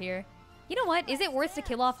Valor here. You know what? Is it worth to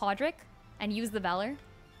kill off Hodrick and use the Valor?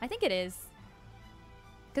 I think it is.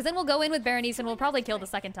 Because then we'll go in with Berenice and we'll probably kill the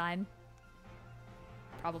second time.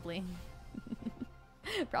 Probably.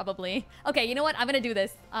 Probably. Okay, you know what? I'm gonna do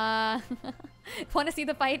this. Want to see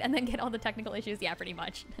the fight and then get all the technical issues? Yeah, pretty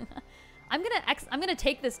much. I'm gonna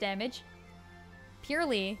take this damage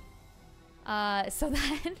purely so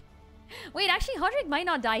that... Wait, actually, Hodrick might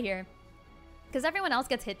not die here. Because everyone else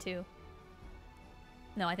gets hit too.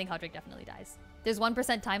 No, I think Hodrick definitely dies. There's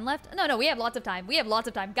 1% time left? No, we have lots of time. We have lots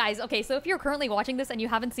of time. Guys, okay, so if you're currently watching this and you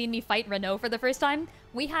haven't seen me fight Renault for the first time,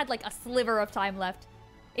 we had like a sliver of time left.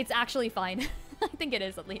 It's actually fine. I think it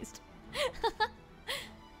is, at least.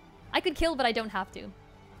 I could kill, but I don't have to.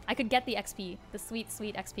 I could get the XP. The sweet,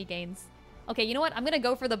 sweet XP gains. Okay, you know what? I'm gonna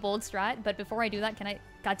go for the bold strat, but before I do that, can I...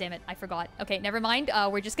 God damn it, I forgot. Okay, never mind.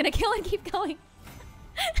 We're just gonna kill and keep going.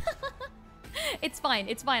 It's fine,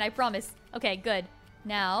 I promise. Okay, good.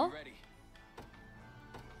 Now...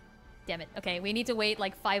 Damn it. Okay, we need to wait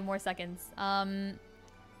like 5 more seconds.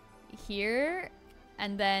 Here,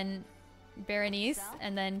 and then Berenice,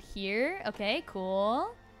 and then here. Okay,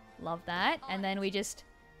 cool. Love that. And then we just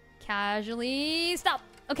casually stop.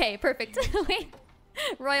 Okay, perfect. Wait.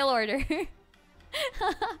 Royal Order.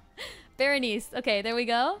 Berenice. Okay, there we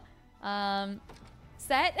go.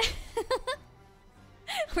 Set.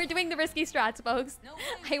 We're doing the risky strats, folks.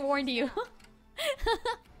 I warned you.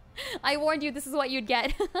 I warned you this is what you'd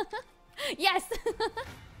get. Yes!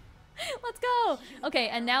 Let's go! Okay,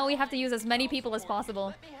 and now we have to use as many people as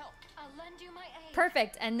possible.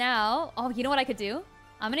 Perfect, and now... Oh, you know what I could do?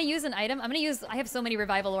 I'm gonna use an item. I have so many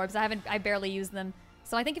revival orbs. I barely used them.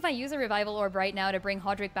 So I think if I use a Revival Orb right now to bring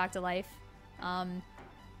Hodrick back to life,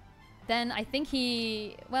 then I think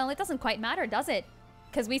he... Well, it doesn't quite matter, does it?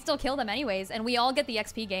 Because we still kill them anyways, and we all get the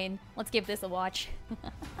XP gain. Let's give this a watch.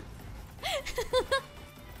 This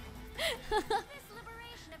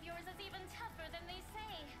liberation of yours is even tougher than they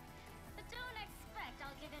say. But don't expect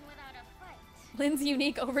I'll give in without a fight. Lynn's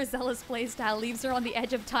unique overzealous playstyle leaves her on the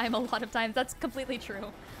edge of time a lot of times. That's completely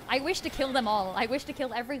true. I wish to kill them all. I wish to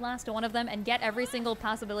kill every last one of them and get every single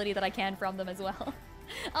possibility that I can from them as well.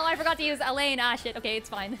 Oh, I forgot to use Elaine. Ah, shit. Okay, it's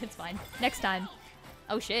fine. It's fine. Next time.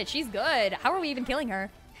 Oh, shit. She's good. How are we even killing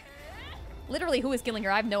her? Literally, who is killing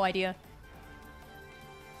her? I have no idea.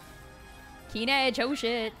 Keen Edge. Oh,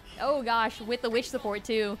 shit. Oh, gosh. With the witch support,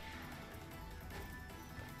 too.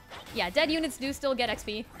 Yeah, dead units do still get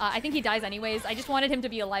XP. I think he dies anyways. I just wanted him to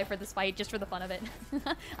be alive for this fight, just for the fun of it.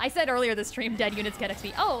 I said earlier this stream, dead units get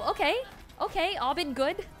XP. Oh, okay. Okay, Abid,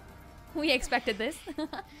 good. We expected this. Not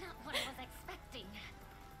what I was expecting.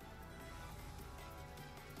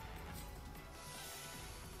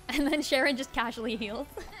 And then Sharon just casually heals.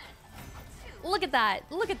 Look at that.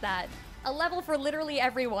 Look at that. A level for literally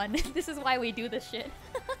everyone. This is why we do this shit.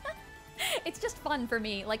 It's just fun for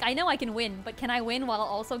me. Like, I know I can win, but can I win while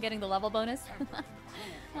also getting the level bonus?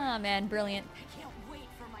 Oh, man. Brilliant. I can't wait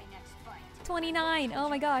for my next fight. 29. Oh,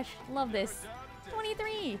 my gosh. Love this. 23.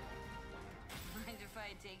 Mind if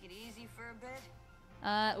I take it easy for a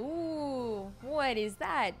bit? Ooh. What is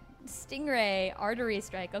that? Stingray. Artery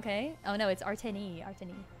Strike. Okay. Oh, no. It's Arteni.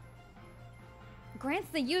 Arteni. Grants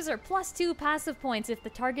the user +2 passive points if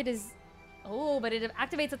the target is... Oh, but it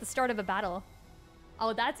activates at the start of a battle.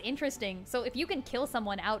 Oh, that's interesting. So if you can kill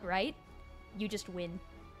someone outright, you just win.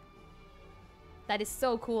 That is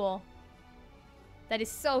so cool. That is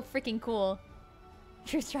so freaking cool.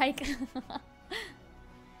 True Strike.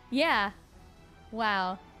 Yeah.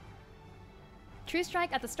 Wow. True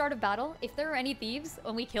Strike at the start of battle, if there are any thieves,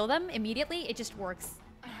 when we kill them immediately, it just works.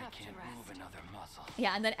 I have to Can't rest. move another muscle.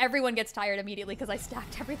 Yeah, and then everyone gets tired immediately because I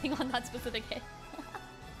stacked everything on that specific hit.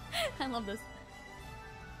 I love this.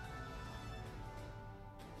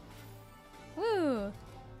 Woo!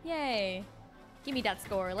 Yay! Give me that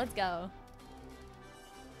score, let's go.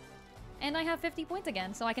 And I have 50 points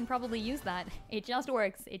again, so I can probably use that. It just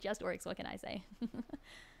works. It just works, what can I say?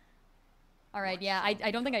 Alright, yeah,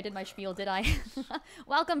 I don't think I did my spiel, did I?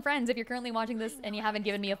 Welcome, friends. If you're currently watching this and you haven't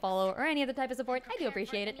given me a follow or any other type of support, I do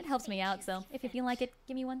appreciate it. It helps me out, so if you feel like it,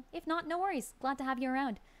 give me one. If not, no worries. Glad to have you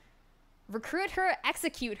around. Recruit her,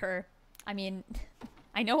 execute her. I mean,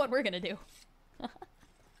 I know what we're gonna do.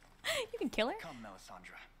 You can kill her? Come,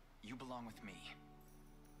 Melisandre. You belong with me.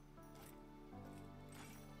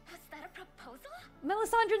 Was that a proposal?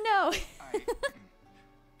 Melisandre, no!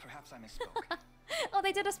 Perhaps I misspoke. Oh,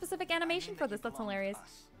 they did a specific animation I mean for that you this. That's belong with hilarious.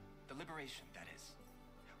 us. The liberation, that is.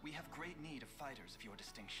 We have great need of fighters of your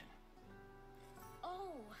distinction.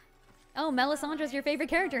 Oh, Oh, Melisandre's your favorite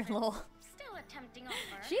character. Lol. still a tempting offer.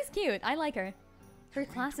 She's cute. I like her. Her You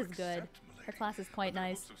need class to is good. accept, Her milady, class is quite but the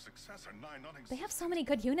nice. hopes of success are nigh They have so non-existent. many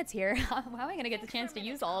good units here. How am I gonna get the chance to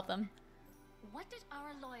use all of them? What did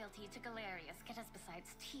our loyalty to Galerius get us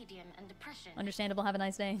besides tedium and depression? Understandable. Have a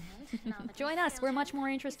nice day. And now that Join we've us. We're failed much you, more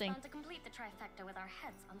he's interesting. bound to complete the trifecta with our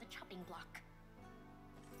heads on the chopping block.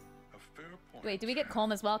 A fair point. Wait, do we get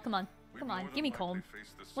Colm as well? Come on. We'd Come more on. than Give me likely Colm.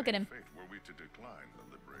 face the Look at same him. fate were we to decline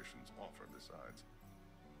the liberation's offer besides.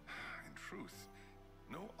 In truth,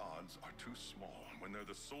 no odds are too small when they're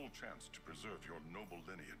the sole chance to preserve your noble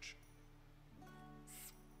lineage.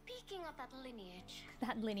 Speaking of that lineage,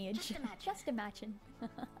 That lineage. Just imagine. Just imagine.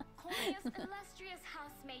 Cornia's illustrious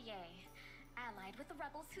House Maillet, allied with the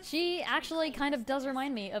rebels who She seek to actually reclaim kind of the does space.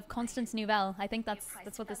 remind me of Constance Nouvelle. I think that's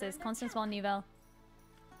what this is. Constance von Nouvelle.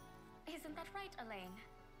 Isn't that right, Elaine?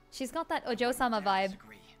 She's got that Ojo-sama vibe.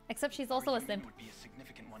 Disagree. Except she's Our also a union simp. would be a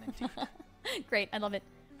significant one indeed. Great, I love it.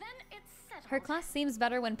 Then it's settled. Her class seems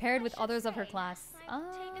better when paired I with should others of her say, class. I've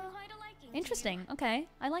taken quite a liking to Interesting. you. Okay,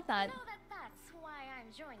 I like I that. know that's why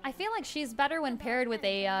I'm joining. I feel like she's better when paired with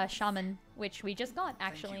a shaman, which we just got,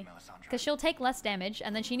 actually. Melisandre. Because she'll take less damage,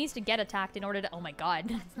 and then she needs to get attacked in order to... Oh my god.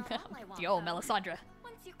 That's not all I want, Yo, though. Melisandre.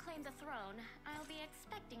 Once you claim the throne, I'll be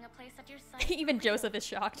expecting a place at your side. Even for real. Joseph is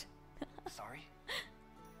shocked. Sorry?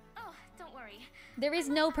 Oh, don't worry. There is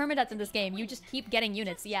no permadeath in this game. You just keep getting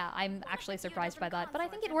units. Yeah, I'm actually surprised by that. But I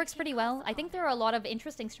think it works pretty well. I think there are a lot of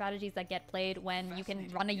interesting strategies that get played when you can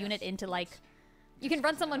run a unit into, like... You can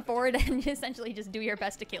run someone forward and essentially just do your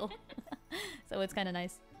best to kill. So it's kind of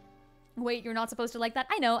nice. Wait, you're not supposed to like that?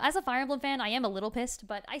 I know, as a Fire Emblem fan, I am a little pissed,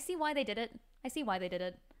 but I see why they did it. I see why they did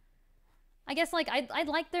it. I guess, like, I'd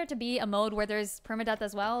like there to be a mode where there's permadeath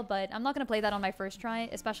as well, but I'm not going to play that on my first try,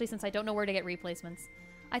 especially since I don't know where to get replacements.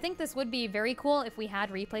 I think this would be very cool if we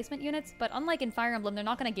had replacement units, but unlike in Fire Emblem, they're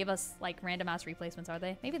not going to give us, like, random-ass replacements, are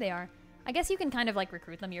they? Maybe they are. I guess you can kind of, like,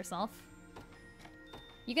 recruit them yourself.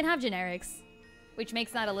 You can have generics, which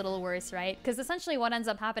makes that a little worse, right? Because essentially what ends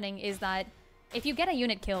up happening is that if you get a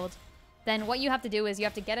unit killed, then what you have to do is you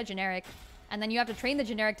have to get a generic, and then you have to train the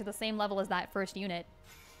generic to the same level as that first unit.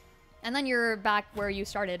 And then you're back where you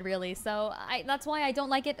started, really. So that's why I don't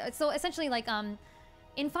like it. So essentially, like,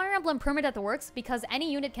 in Fire Emblem, permadeath works because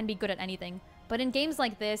any unit can be good at anything. But in games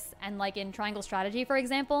like this, and like in Triangle Strategy, for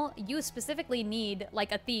example, you specifically need,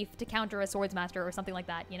 like, a thief to counter a swordsmaster or something like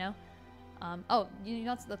that, you know? Oh, you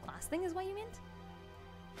know the class thing is what you meant?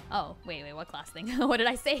 Oh, wait, what class thing? What did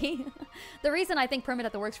I say? The reason I think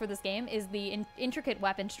permadeath works for this game is the intricate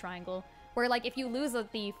weapons triangle. Where, like, if you lose a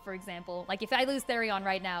thief, for example, like, if I lose Therion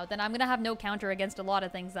right now, then I'm gonna have no counter against a lot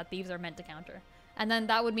of things that thieves are meant to counter. And then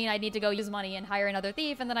that would mean I'd need to go use money and hire another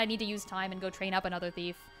thief, and then I'd need to use time and go train up another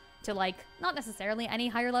thief to, like, not necessarily any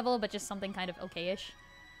higher level, but just something kind of okay-ish.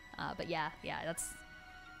 But yeah,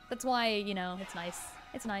 that's why, you know, it's nice.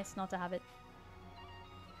 It's nice not to have it.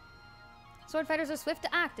 Sword fighters are swift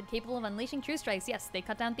to act and capable of unleashing true strikes. Yes, they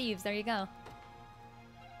cut down thieves. There you go.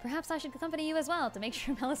 Perhaps I should accompany you as well to make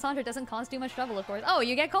sure Melisandre doesn't cause too much trouble, of course. Oh,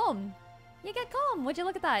 you get calm. You get calm. Would you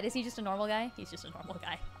look at that? Is he just a normal guy? He's just a normal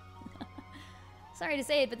guy. Sorry to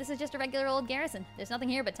say it, but this is just a regular old garrison. There's nothing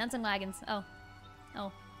here but tents and wagons. Oh.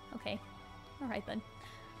 Oh. Okay. Alright then.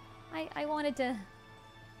 I wanted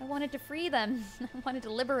to free them. I wanted to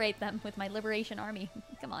liberate them with my liberation army.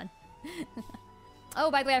 Come on. Oh,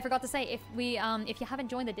 by the way, I forgot to say, if you haven't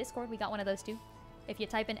joined the Discord, we got one of those too. If you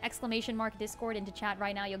type in !Discord into chat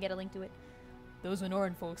right now, you'll get a link to it. Those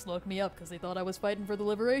Minoran folks locked me up because they thought I was fighting for the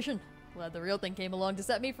liberation. Glad the real thing came along to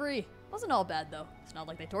set me free. Wasn't all bad, though. It's not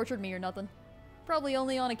like they tortured me or nothing. Probably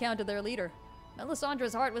only on account of their leader.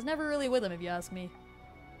 Melisandre's heart was never really with him, if you ask me.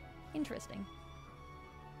 Interesting.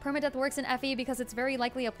 Permadeath works in FE because it's very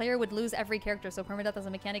likely a player would lose every character, so permadeath as a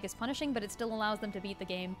mechanic is punishing, but it still allows them to beat the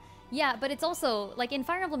game. Yeah, but it's also, like, in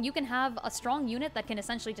Fire Emblem, you can have a strong unit that can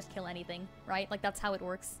essentially just kill anything, right? Like, that's how it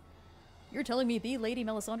works. You're telling me the Lady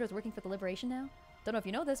Melisandre is working for the Liberation now? Don't know if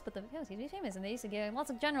you know this, but the he's famous, and they used to get lots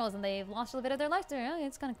of generals, and they've lost a little bit of their life. Oh,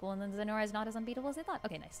 it's kind of cool, and then Zenora is not as unbeatable as they thought.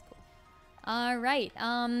 Okay, nice, cool. Alright,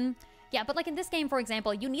 yeah, but like in this game, for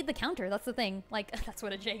example, you need the counter. That's the thing. Like, that's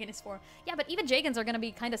what a Jagan is for. Yeah, but even Jagans are going to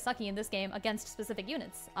be kind of sucky in this game against specific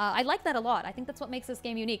units. I like that a lot. I think that's what makes this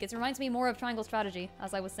game unique. It reminds me more of Triangle Strategy,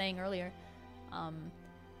 as I was saying earlier.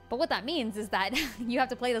 But what that means is that you have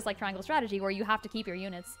to play this like Triangle Strategy, where you have to keep your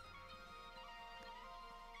units.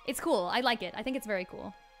 It's cool. I like it. I think it's very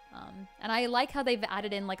cool. And I like how they've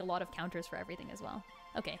added in like a lot of counters for everything as well.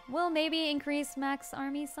 Okay, we'll maybe increase max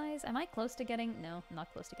army size. Am I close to getting... No, I'm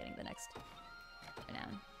not close to getting the next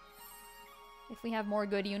renown. If we have more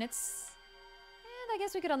good units... And I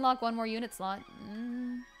guess we could unlock one more unit slot.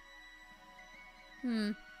 I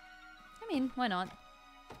mean, why not?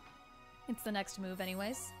 It's the next move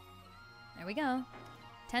anyways. There we go.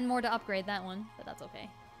 10 more to upgrade that one, but that's okay.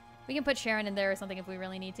 We can put Sharon in there or something if we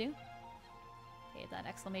really need to. Okay, that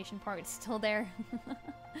exclamation part is still there.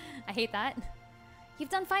 I hate that. You've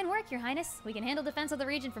done fine work, Your Highness. We can handle defense of the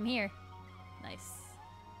region from here. Nice.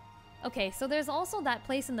 Okay, so there's also that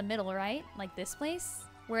place in the middle, right? Like this place,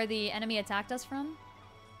 where the enemy attacked us from.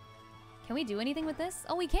 Can we do anything with this?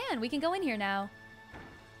 Oh, we can! We can go in here now.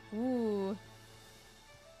 Ooh.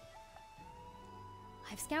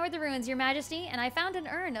 I've scoured the ruins, Your Majesty, and I found an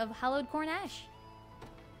urn of hallowed corn ash.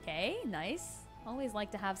 Okay, nice. Always like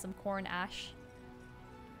to have some corn ash.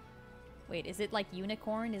 Wait, is it like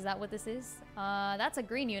unicorn? Is that what this is? That's a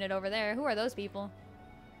green unit over there. Who are those people?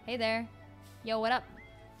 Hey there. Yo, what up?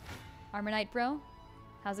 Armor Knight bro?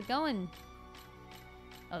 How's it going?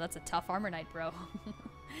 Oh, that's a tough Armor Knight bro.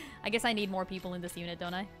 I guess I need more people in this unit,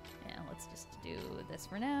 don't I? Yeah, let's just do this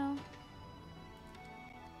for now.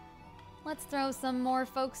 Let's throw some more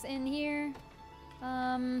folks in here.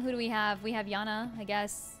 Who do we have? We have Yana, I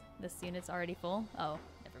guess. This unit's already full. Oh.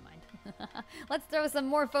 Let's throw some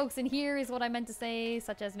more folks in here is what I meant to say,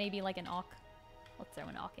 such as maybe like an Auk. Let's throw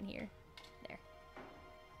an Auk in here. There.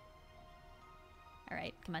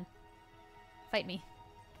 Alright, come on. Fight me.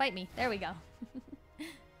 Fight me. There we go.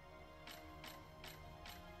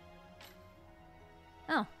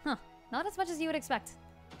 Oh, huh. Not as much as you would expect.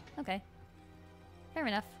 Okay. Fair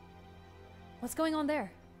enough. What's going on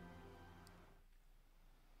there?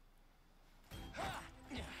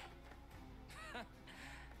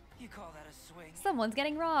 You call that a swing? Someone's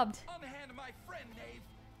getting robbed. On the hand of my friend, knave.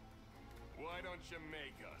 Why don't you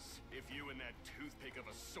make us, if you and that toothpick of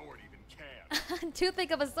a sword even can? Toothpick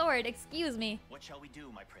of a sword, excuse me. What shall we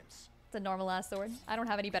do, my prince? It's a normal ass sword. I don't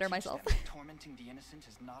have any better myself. Tormenting the innocent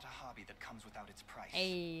is not a hobby that comes without its price.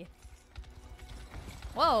 Hey.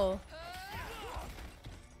 Whoa.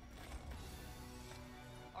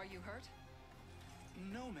 Are you hurt?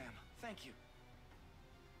 No, ma'am. Thank you.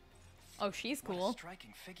 Oh, she's What cool. a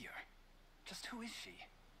striking figure. Just who is she?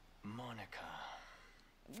 Monica.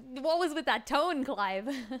 What was with that tone, Clive?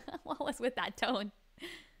 What was with that tone?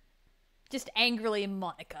 Just angrily,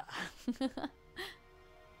 Monica.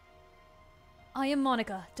 I am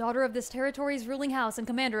Monica, daughter of this territory's ruling house and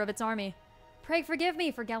commander of its army. Pray forgive me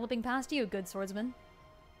for galloping past you, good swordsman.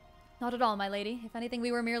 Not at all, my lady. If anything,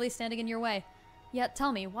 we were merely standing in your way. Yet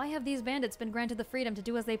tell me, why have these bandits been granted the freedom to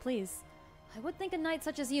do as they please? I would think a knight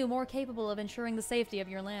such as you more capable of ensuring the safety of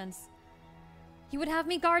your lands. You would have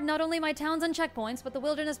me guard not only my towns and checkpoints, but the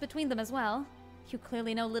wilderness between them as well. You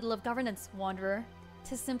clearly know little of governance, wanderer.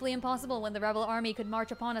 'Tis simply impossible when the rebel army could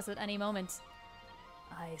march upon us at any moment.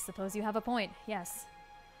 I suppose you have a point, yes.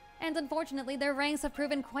 And unfortunately, their ranks have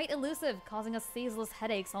proven quite elusive, causing us ceaseless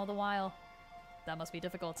headaches all the while. That must be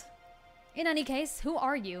difficult. In any case, who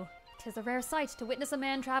are you? 'Tis a rare sight to witness a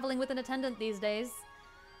man traveling with an attendant these days.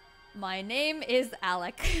 My name is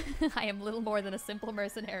Alec. I am little more than a simple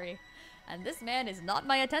mercenary. And this man is not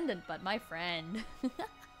my attendant, but my friend.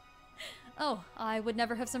 Oh, I would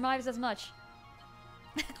never have surmised as much.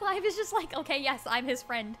 Clive is just like, okay, yes, I'm his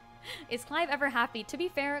friend. Is Clive ever happy? To be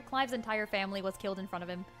fair, Clive's entire family was killed in front of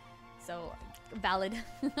him. So, valid.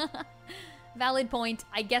 Valid point.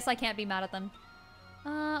 I guess I can't be mad at them.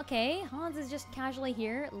 Okay, Hans is just casually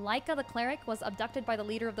here. Laika the cleric was abducted by the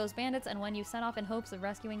leader of those bandits, and when you set off in hopes of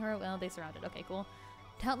rescuing her, well, they surrounded. Okay, cool.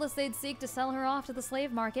 Doubtless they'd seek to sell her off to the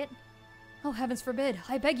slave market. Oh, heavens forbid.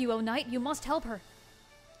 I beg you, O knight, you must help her.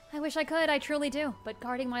 I wish I could, I truly do, but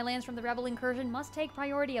guarding my lands from the rebel incursion must take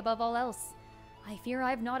priority above all else. I fear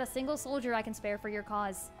I've not a single soldier I can spare for your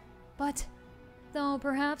cause. But, though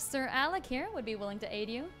perhaps Sir Alec here would be willing to aid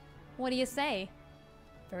you. What do you say?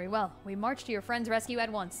 Very well, we march to your friend's rescue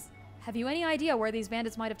at once. Have you any idea where these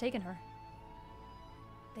bandits might have taken her?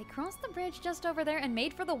 They crossed the bridge just over there and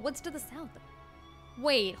made for the woods to the south.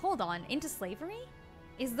 Wait, hold on, into slavery?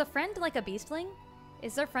 Is the friend like a beastling?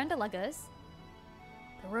 Is their friend a Laguz?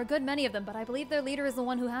 There were a good many of them, but I believe their leader is the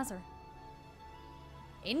one who has her.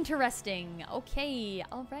 Interesting. Okay,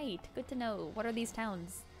 alright, good to know. What are these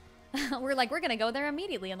towns? We're gonna go there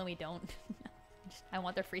immediately, and then we don't. I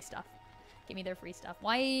want their free stuff. Give me their free stuff.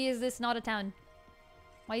 Why is this not a town?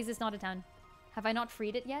 Why is this not a town? Have I not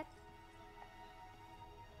freed it yet?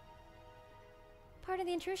 Pardon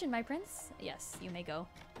the intrusion, my prince. Yes, you may go.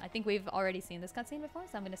 I think we've already seen this cutscene before,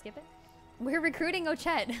 so I'm gonna skip it. We're recruiting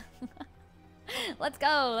Ochette. Let's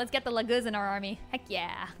go. Let's get the Laguz in our army. Heck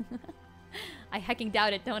yeah. I hecking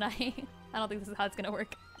doubt it, don't I? I don't think this is how it's gonna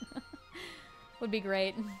work. Would be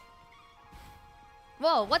great.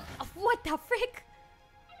 Whoa, what the frick?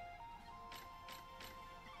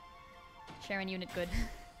 Sharon unit, good.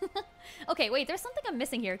 Okay, wait, there's something I'm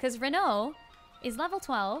missing here, because Renault is level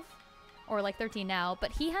 12, or like 13 now,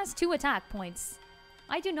 but he has 2 attack points.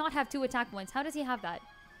 I do not have 2 attack points. How does he have that?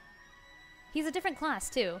 He's a different class,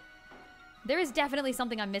 too. There is definitely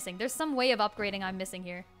something I'm missing. There's some way of upgrading I'm missing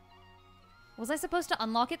here. Was I supposed to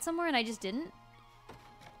unlock it somewhere and I just didn't?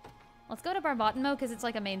 Let's go to Barbatenmo because it's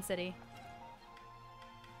like a main city.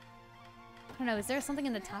 I don't know, is there something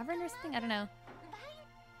in the tavern or something? I don't know.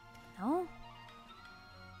 No?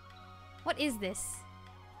 What is this?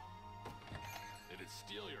 If it's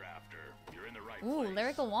steel you're after, you're in the right Ooh, place.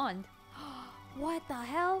 lyrical wand. What the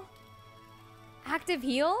hell? Active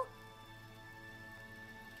heal?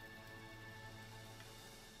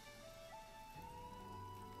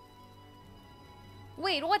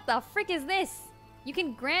 Wait, what the frick is this? You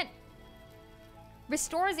can grant...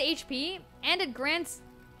 Restores HP, and it grants...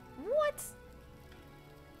 What?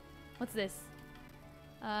 What's this?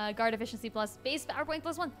 Guard efficiency plus base power point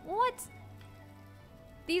plus 1. What?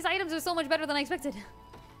 These items are so much better than I expected.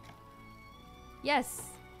 Yes.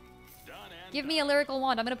 Give me a lyrical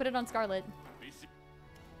wand. I'm gonna put it on Scarlet.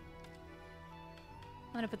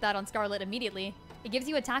 I'm gonna put that on Scarlet immediately. It gives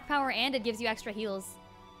you attack power and it gives you extra heals.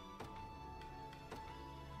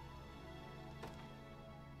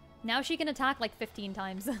 Now she can attack like 15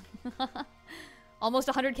 times. Almost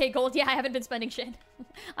 100k gold. Yeah, I haven't been spending shit.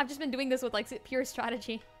 I've just been doing this with like pure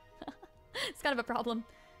strategy. It's kind of a problem.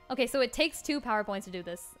 Okay, so it takes 2 power points to do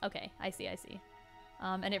this. Okay, I see, I see.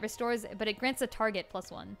 And it restores, but it grants a target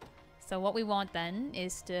plus 1. So what we want then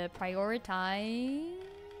is to prioritize...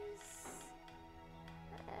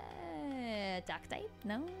 attack type?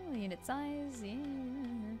 No. Unit size? Yeah.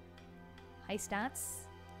 High stats?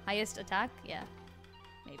 Highest attack? Yeah.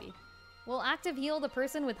 Maybe. Will active heal the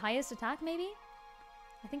person with highest attack, maybe?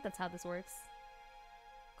 I think that's how this works.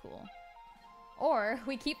 Cool. Or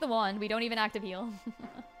we keep the wand, we don't even active heal.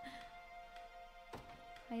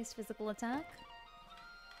 Highest physical attack.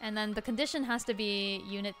 And then the condition has to be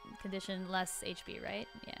unit condition less HP, right?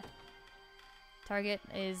 Yeah. Target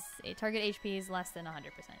HP is less than 100%.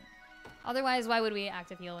 Otherwise, why would we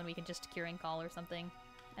active heal when we can just curing call or something?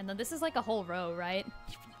 And then this is like a whole row, right?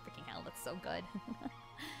 Freaking hell, that's so good.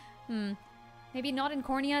 Maybe not in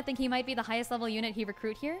Cornia. I think he might be the highest level unit he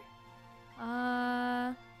recruit here.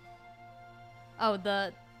 Oh,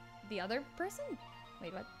 the other person?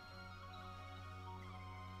 Wait, what?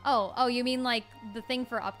 Oh, you mean like the thing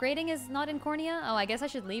for upgrading is not in Cornia? Oh, I guess I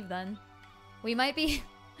should leave then. We might be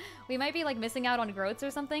like missing out on growths or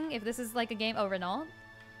something if this is like a game. Oh, Renault?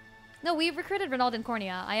 No, we've recruited Renault in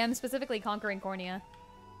Cornia. I am specifically conquering Cornia.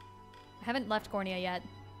 I haven't left Cornia yet.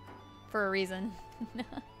 For a reason.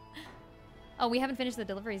 Oh, we haven't finished the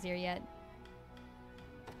deliveries here yet.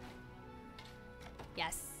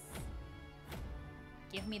 Yes.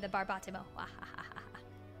 Give me the Barbatimo.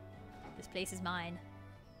 This place is mine.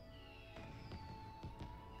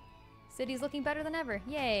 City's looking better than ever.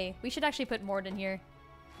 Yay. We should actually put Mord in here.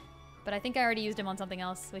 But I think I already used him on something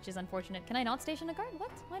else, which is unfortunate. Can I not station a guard?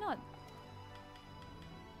 What? Why not?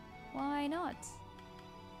 Why not?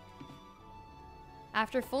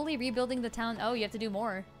 After fully rebuilding the town... Oh, you have to do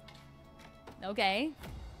more. Okay.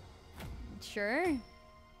 Sure.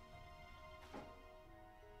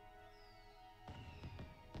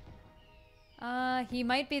 He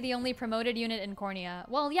might be the only promoted unit in Cornia.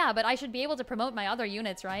 Well, yeah, but I should be able to promote my other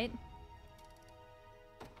units, right?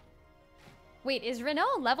 Wait, is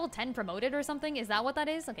Renault level 10 promoted or something? Is that what that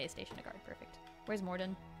is? Okay, station a guard. Perfect. Where's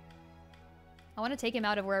Morden? I want to take him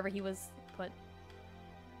out of wherever he was put.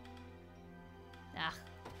 Ah.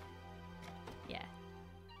 Yeah.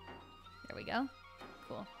 There we go.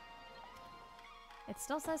 Cool. It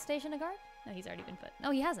still says station a guard? No, he's already been put.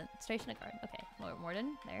 No, he hasn't. Station a guard. Okay.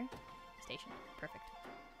 Morden, there. Station. Perfect.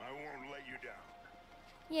 I won't let you down.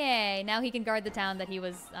 Yay! Now he can guard the town that he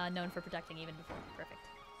was known for protecting even before. Perfect.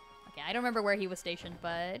 Okay, I don't remember where he was stationed,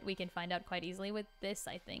 but we can find out quite easily with this,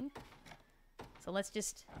 I think. So let's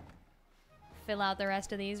just fill out the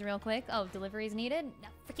rest of these real quick. Oh, deliveries needed? No,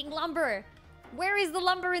 freaking lumber! Where is the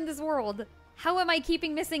lumber in this world? How am I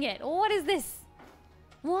keeping missing it? What is this?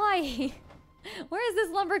 Why? Where is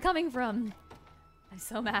this lumber coming from? I'm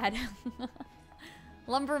so mad.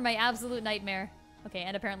 Lumber, my absolute nightmare. Okay,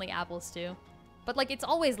 and apparently apples too. But like, it's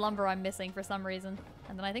always lumber I'm missing for some reason.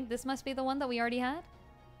 And then I think this must be the one that we already had?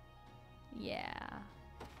 Yeah.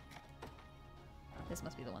 This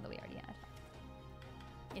must be the one that we already had.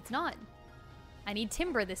 It's not. I need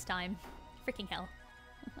timber this time. Freaking hell.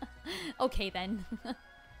 Okay then.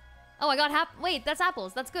 Oh, I got wait, that's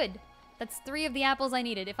apples. That's good. That's 3 of the apples I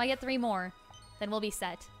needed. If I get 3 more, then we'll be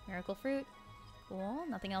set. Miracle fruit. Cool.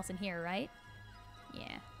 Nothing else in here, right?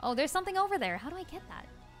 Yeah. Oh, there's something over there. How do I get that?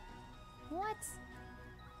 What?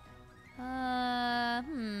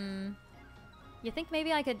 You think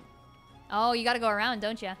maybe I could... Oh, you gotta go around,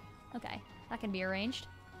 don't you? Okay. That can be arranged.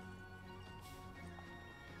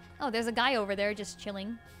 Oh, there's a guy over there just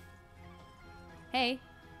chilling. Hey.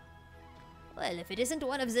 Well, if it isn't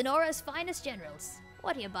one of Zenora's finest generals.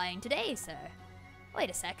 What are you buying today, sir? Wait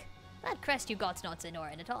a sec. That crest you got's not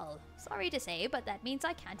Zenoran at all. Sorry to say, but that means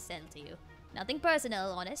I can't sell to you. Nothing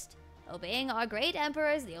personal, honest. Obeying our great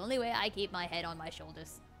emperor is the only way I keep my head on my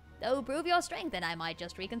shoulders. Though prove your strength and I might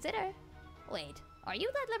just reconsider. Wait, are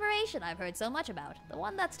you that liberation I've heard so much about? The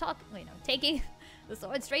one that's taking the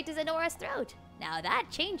sword straight to Zenora's throat? Now that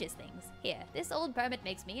changes things. Here, this old permit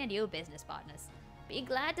makes me and you business partners. Be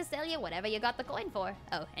glad to sell you whatever you got the coin for.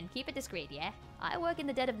 Oh, and keep it discreet, yeah? I work in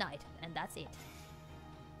the dead of night, and that's it.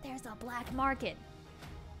 There's a black market.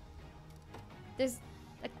 There's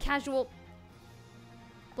a casual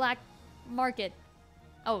black market.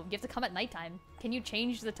 Oh, you have to come at nighttime. Can you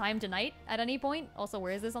change the time to night at any point? Also,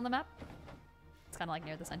 where is this on the map? It's kind of like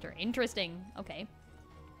near the center. Interesting. Okay.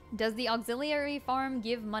 Does the auxiliary farm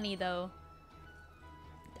give money, though?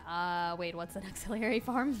 Wait, what's an auxiliary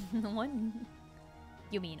farm? What?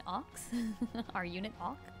 You mean Ox? Our unit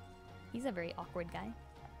Ock? He's a very awkward guy.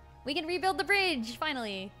 We can rebuild the bridge,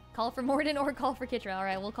 finally! Call for Morden or call for Kitra.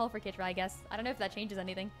 Alright, we'll call for Kitra, I guess. I don't know if that changes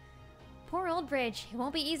anything. Poor old bridge. It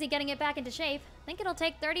won't be easy getting it back into shape. Think it'll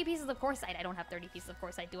take 30 pieces of quartzite. I don't have 30 pieces of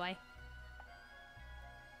quartzite, do I?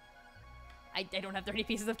 I don't have 30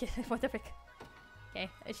 pieces of... What the frick? Okay,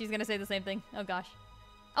 she's gonna say the same thing. Oh gosh.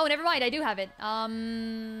 Oh, never mind, I do have it.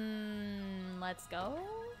 let's go.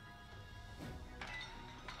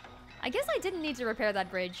 I guess I didn't need to repair that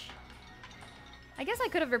bridge. I guess I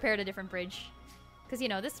could have repaired a different bridge. Because, you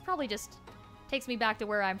know, this probably just takes me back to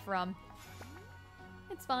where I'm from.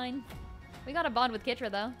 It's fine. We got a bond with Kitra,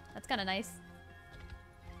 though. That's kind of nice.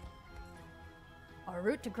 Our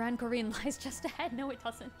route to Grand Cornian lies just ahead. No, it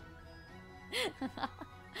doesn't.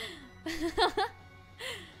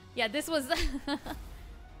 Yeah, this was...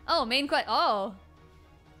 Oh, main quest. Oh.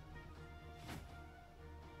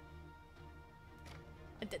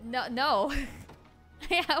 No, no.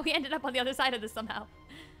 Yeah, we ended up on the other side of this somehow.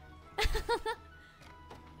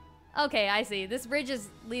 Okay, I see. This bridge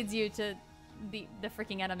leads you to the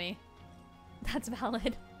freaking enemy. That's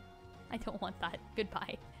valid. I don't want that.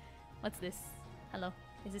 Goodbye. What's this? Hello.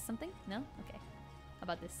 Is this something? No? Okay. How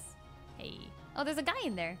about this? Hey. Oh, there's a guy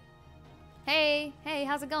in there. Hey. Hey,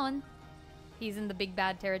 how's it going? He's in the big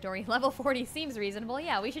bad territory. Level 40 seems reasonable.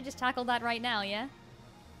 Yeah, we should just tackle that right now, yeah?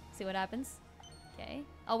 See what happens. Okay.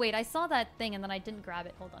 Oh, wait, I saw that thing and then I didn't grab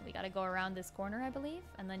it. Hold on, we gotta go around this corner, I believe.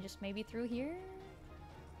 And then just maybe through here?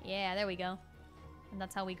 Yeah, there we go. And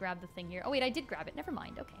that's how we grab the thing here. Oh, wait, I did grab it. Never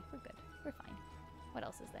mind. Okay, we're good. We're fine. What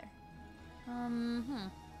else is there?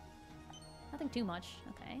 Nothing too much.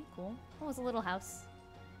 Okay, cool. Oh, it's a little house.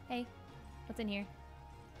 Hey, what's in here?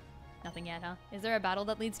 Nothing yet, huh? Is there a battle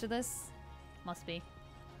that leads to this? Must be.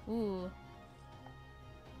 Ooh.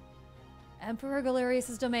 Emperor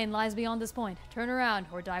Galerius' domain lies beyond this point. Turn around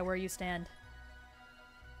or die where you stand.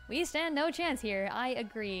 We stand no chance here. I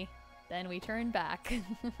agree. Then we turn back.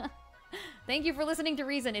 Thank you for listening to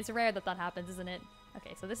reason. It's rare that that happens, isn't it?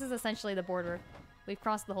 Okay, so this is essentially the border. We've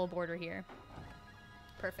crossed the whole border here.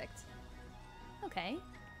 Perfect. Okay.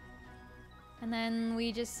 And then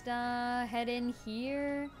we just head in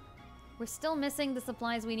here. We're still missing the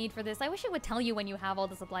supplies we need for this. I wish it would tell you when you have all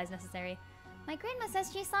the supplies necessary. My grandma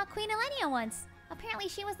says she saw Queen Elenia once. Apparently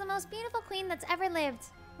she was the most beautiful queen that's ever lived.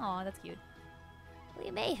 Aw, that's cute.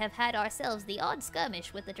 We may have had ourselves the odd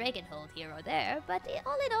skirmish with the Dragonhold here or there, but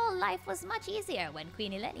all in all, life was much easier when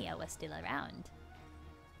Queen Elenia was still around.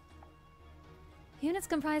 Units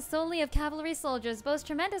comprised solely of cavalry soldiers boast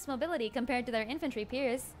tremendous mobility compared to their infantry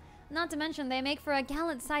peers. Not to mention they make for a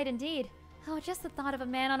gallant sight indeed. Oh, just the thought of a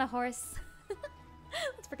man on a horse.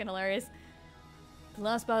 That's freaking hilarious. The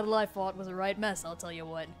last battle I fought was a right mess, I'll tell you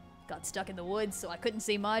what. Got stuck in the woods, so I couldn't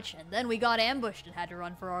see much, and then we got ambushed and had to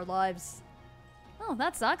run for our lives. Oh,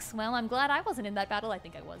 that sucks. Well, I'm glad I wasn't in that battle. I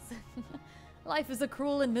think I was. Life is a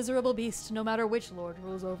cruel and miserable beast, no matter which lord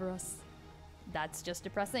rules over us. That's just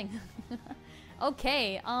depressing.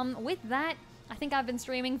 Okay, with that, I think I've been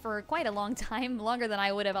streaming for quite a long time, longer than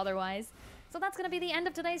I would have otherwise. So that's going to be the end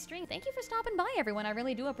of today's stream. Thank you for stopping by, everyone. I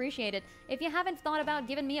really do appreciate it. If you haven't thought about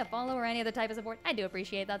giving me a follow or any other type of support, I do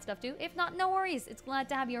appreciate that stuff too. If not, no worries. It's glad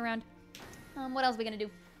to have you around. What else are we going to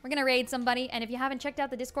do? We're going to raid somebody, and if you haven't checked out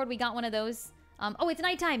the Discord, we got one of those. Oh, it's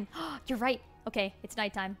nighttime. You're right. Okay, it's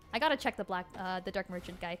nighttime. I got to check the Dark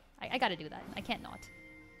Merchant guy. I got to do that. I can't not.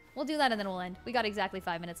 We'll do that and then we'll end. We got exactly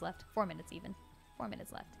 5 minutes left. 4 minutes even. 4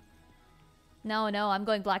 minutes left. No, I'm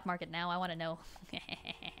going black market now. I want to know.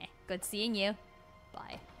 Good seeing you.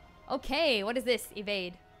 Bye. Okay, what is this?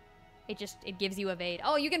 Evade. It gives you evade.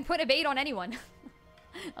 Oh, you can put evade on anyone.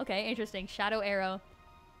 Okay, interesting. Shadow arrow.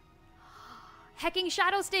 Hecking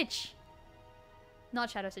Shadow Stitch. Not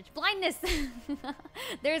Shadow Stitch. Blindness.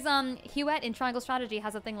 There's Huette in Triangle Strategy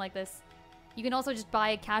has a thing like this. You can also just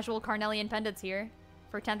buy casual Carnelian pendants here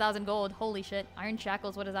for 10,000 gold. Holy shit. Iron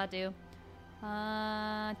Shackles, what does that do?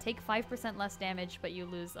 Take 5% less damage, but you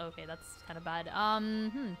lose. Okay, that's kind of bad.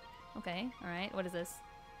 Okay, alright. What is this?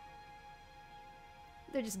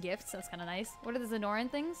 They're just gifts. That's kind of nice. What are the Zenoran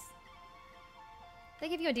things? They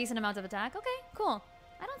give you a decent amount of attack. Okay, cool.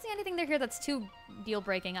 I don't see anything there here that's too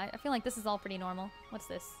deal-breaking. I feel like this is all pretty normal. What's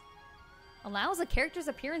this? Allows a character's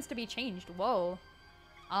appearance to be changed. Whoa.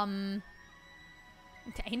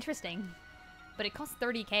 Interesting. But it costs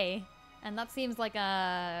 30k. And that seems like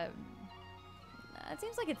a... It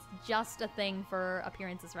seems like it's just a thing for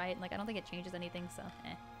appearances, right? Like, I don't think it changes anything, so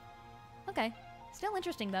eh. Okay. Still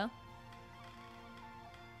interesting, though.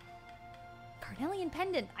 Carnelian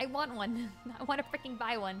pendant. I want one. I want to freaking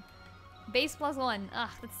buy one. Base +1. Ugh,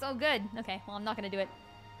 that's so good. Okay, well, I'm not gonna do it.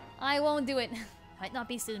 I won't do it. Might not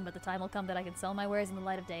be soon, but the time will come that I can sell my wares in the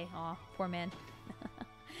light of day. Aw, poor man.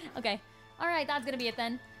 Okay. Alright, that's gonna be it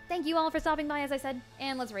then. Thank you all for stopping by, as I said.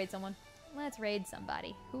 And let's raid someone. Let's raid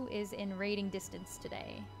somebody. Who is in raiding distance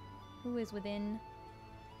today? Who is within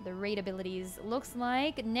the raid abilities? Looks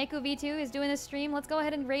like Neku V2 is doing a stream. Let's go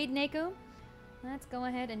ahead and raid Neku. Let's go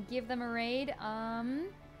ahead and give them a raid.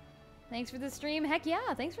 Thanks for the stream. Heck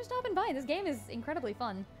yeah, thanks for stopping by. This game is incredibly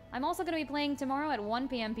fun. I'm also going to be playing tomorrow at 1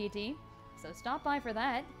 p.m. PT, so stop by for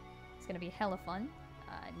that. It's going to be hella fun.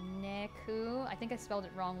 Neku. I think I spelled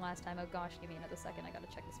it wrong last time. Oh gosh, give me another second. I gotta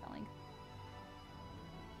check the spelling.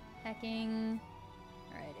 Hecking.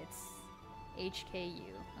 Alright, it's HKU.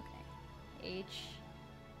 Okay.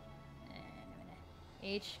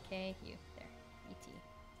 HKU. There. ET.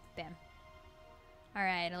 Bam.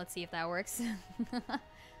 Alright, let's see if that works.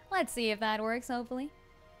 Let's see if that works, hopefully.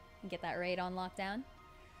 Get that raid on lockdown.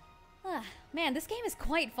 Man, this game is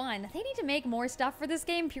quite fun. They need to make more stuff for this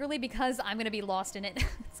game purely because I'm gonna be lost in it.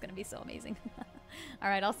 It's gonna be so amazing.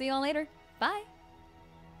 Alright, I'll see you all later. Bye!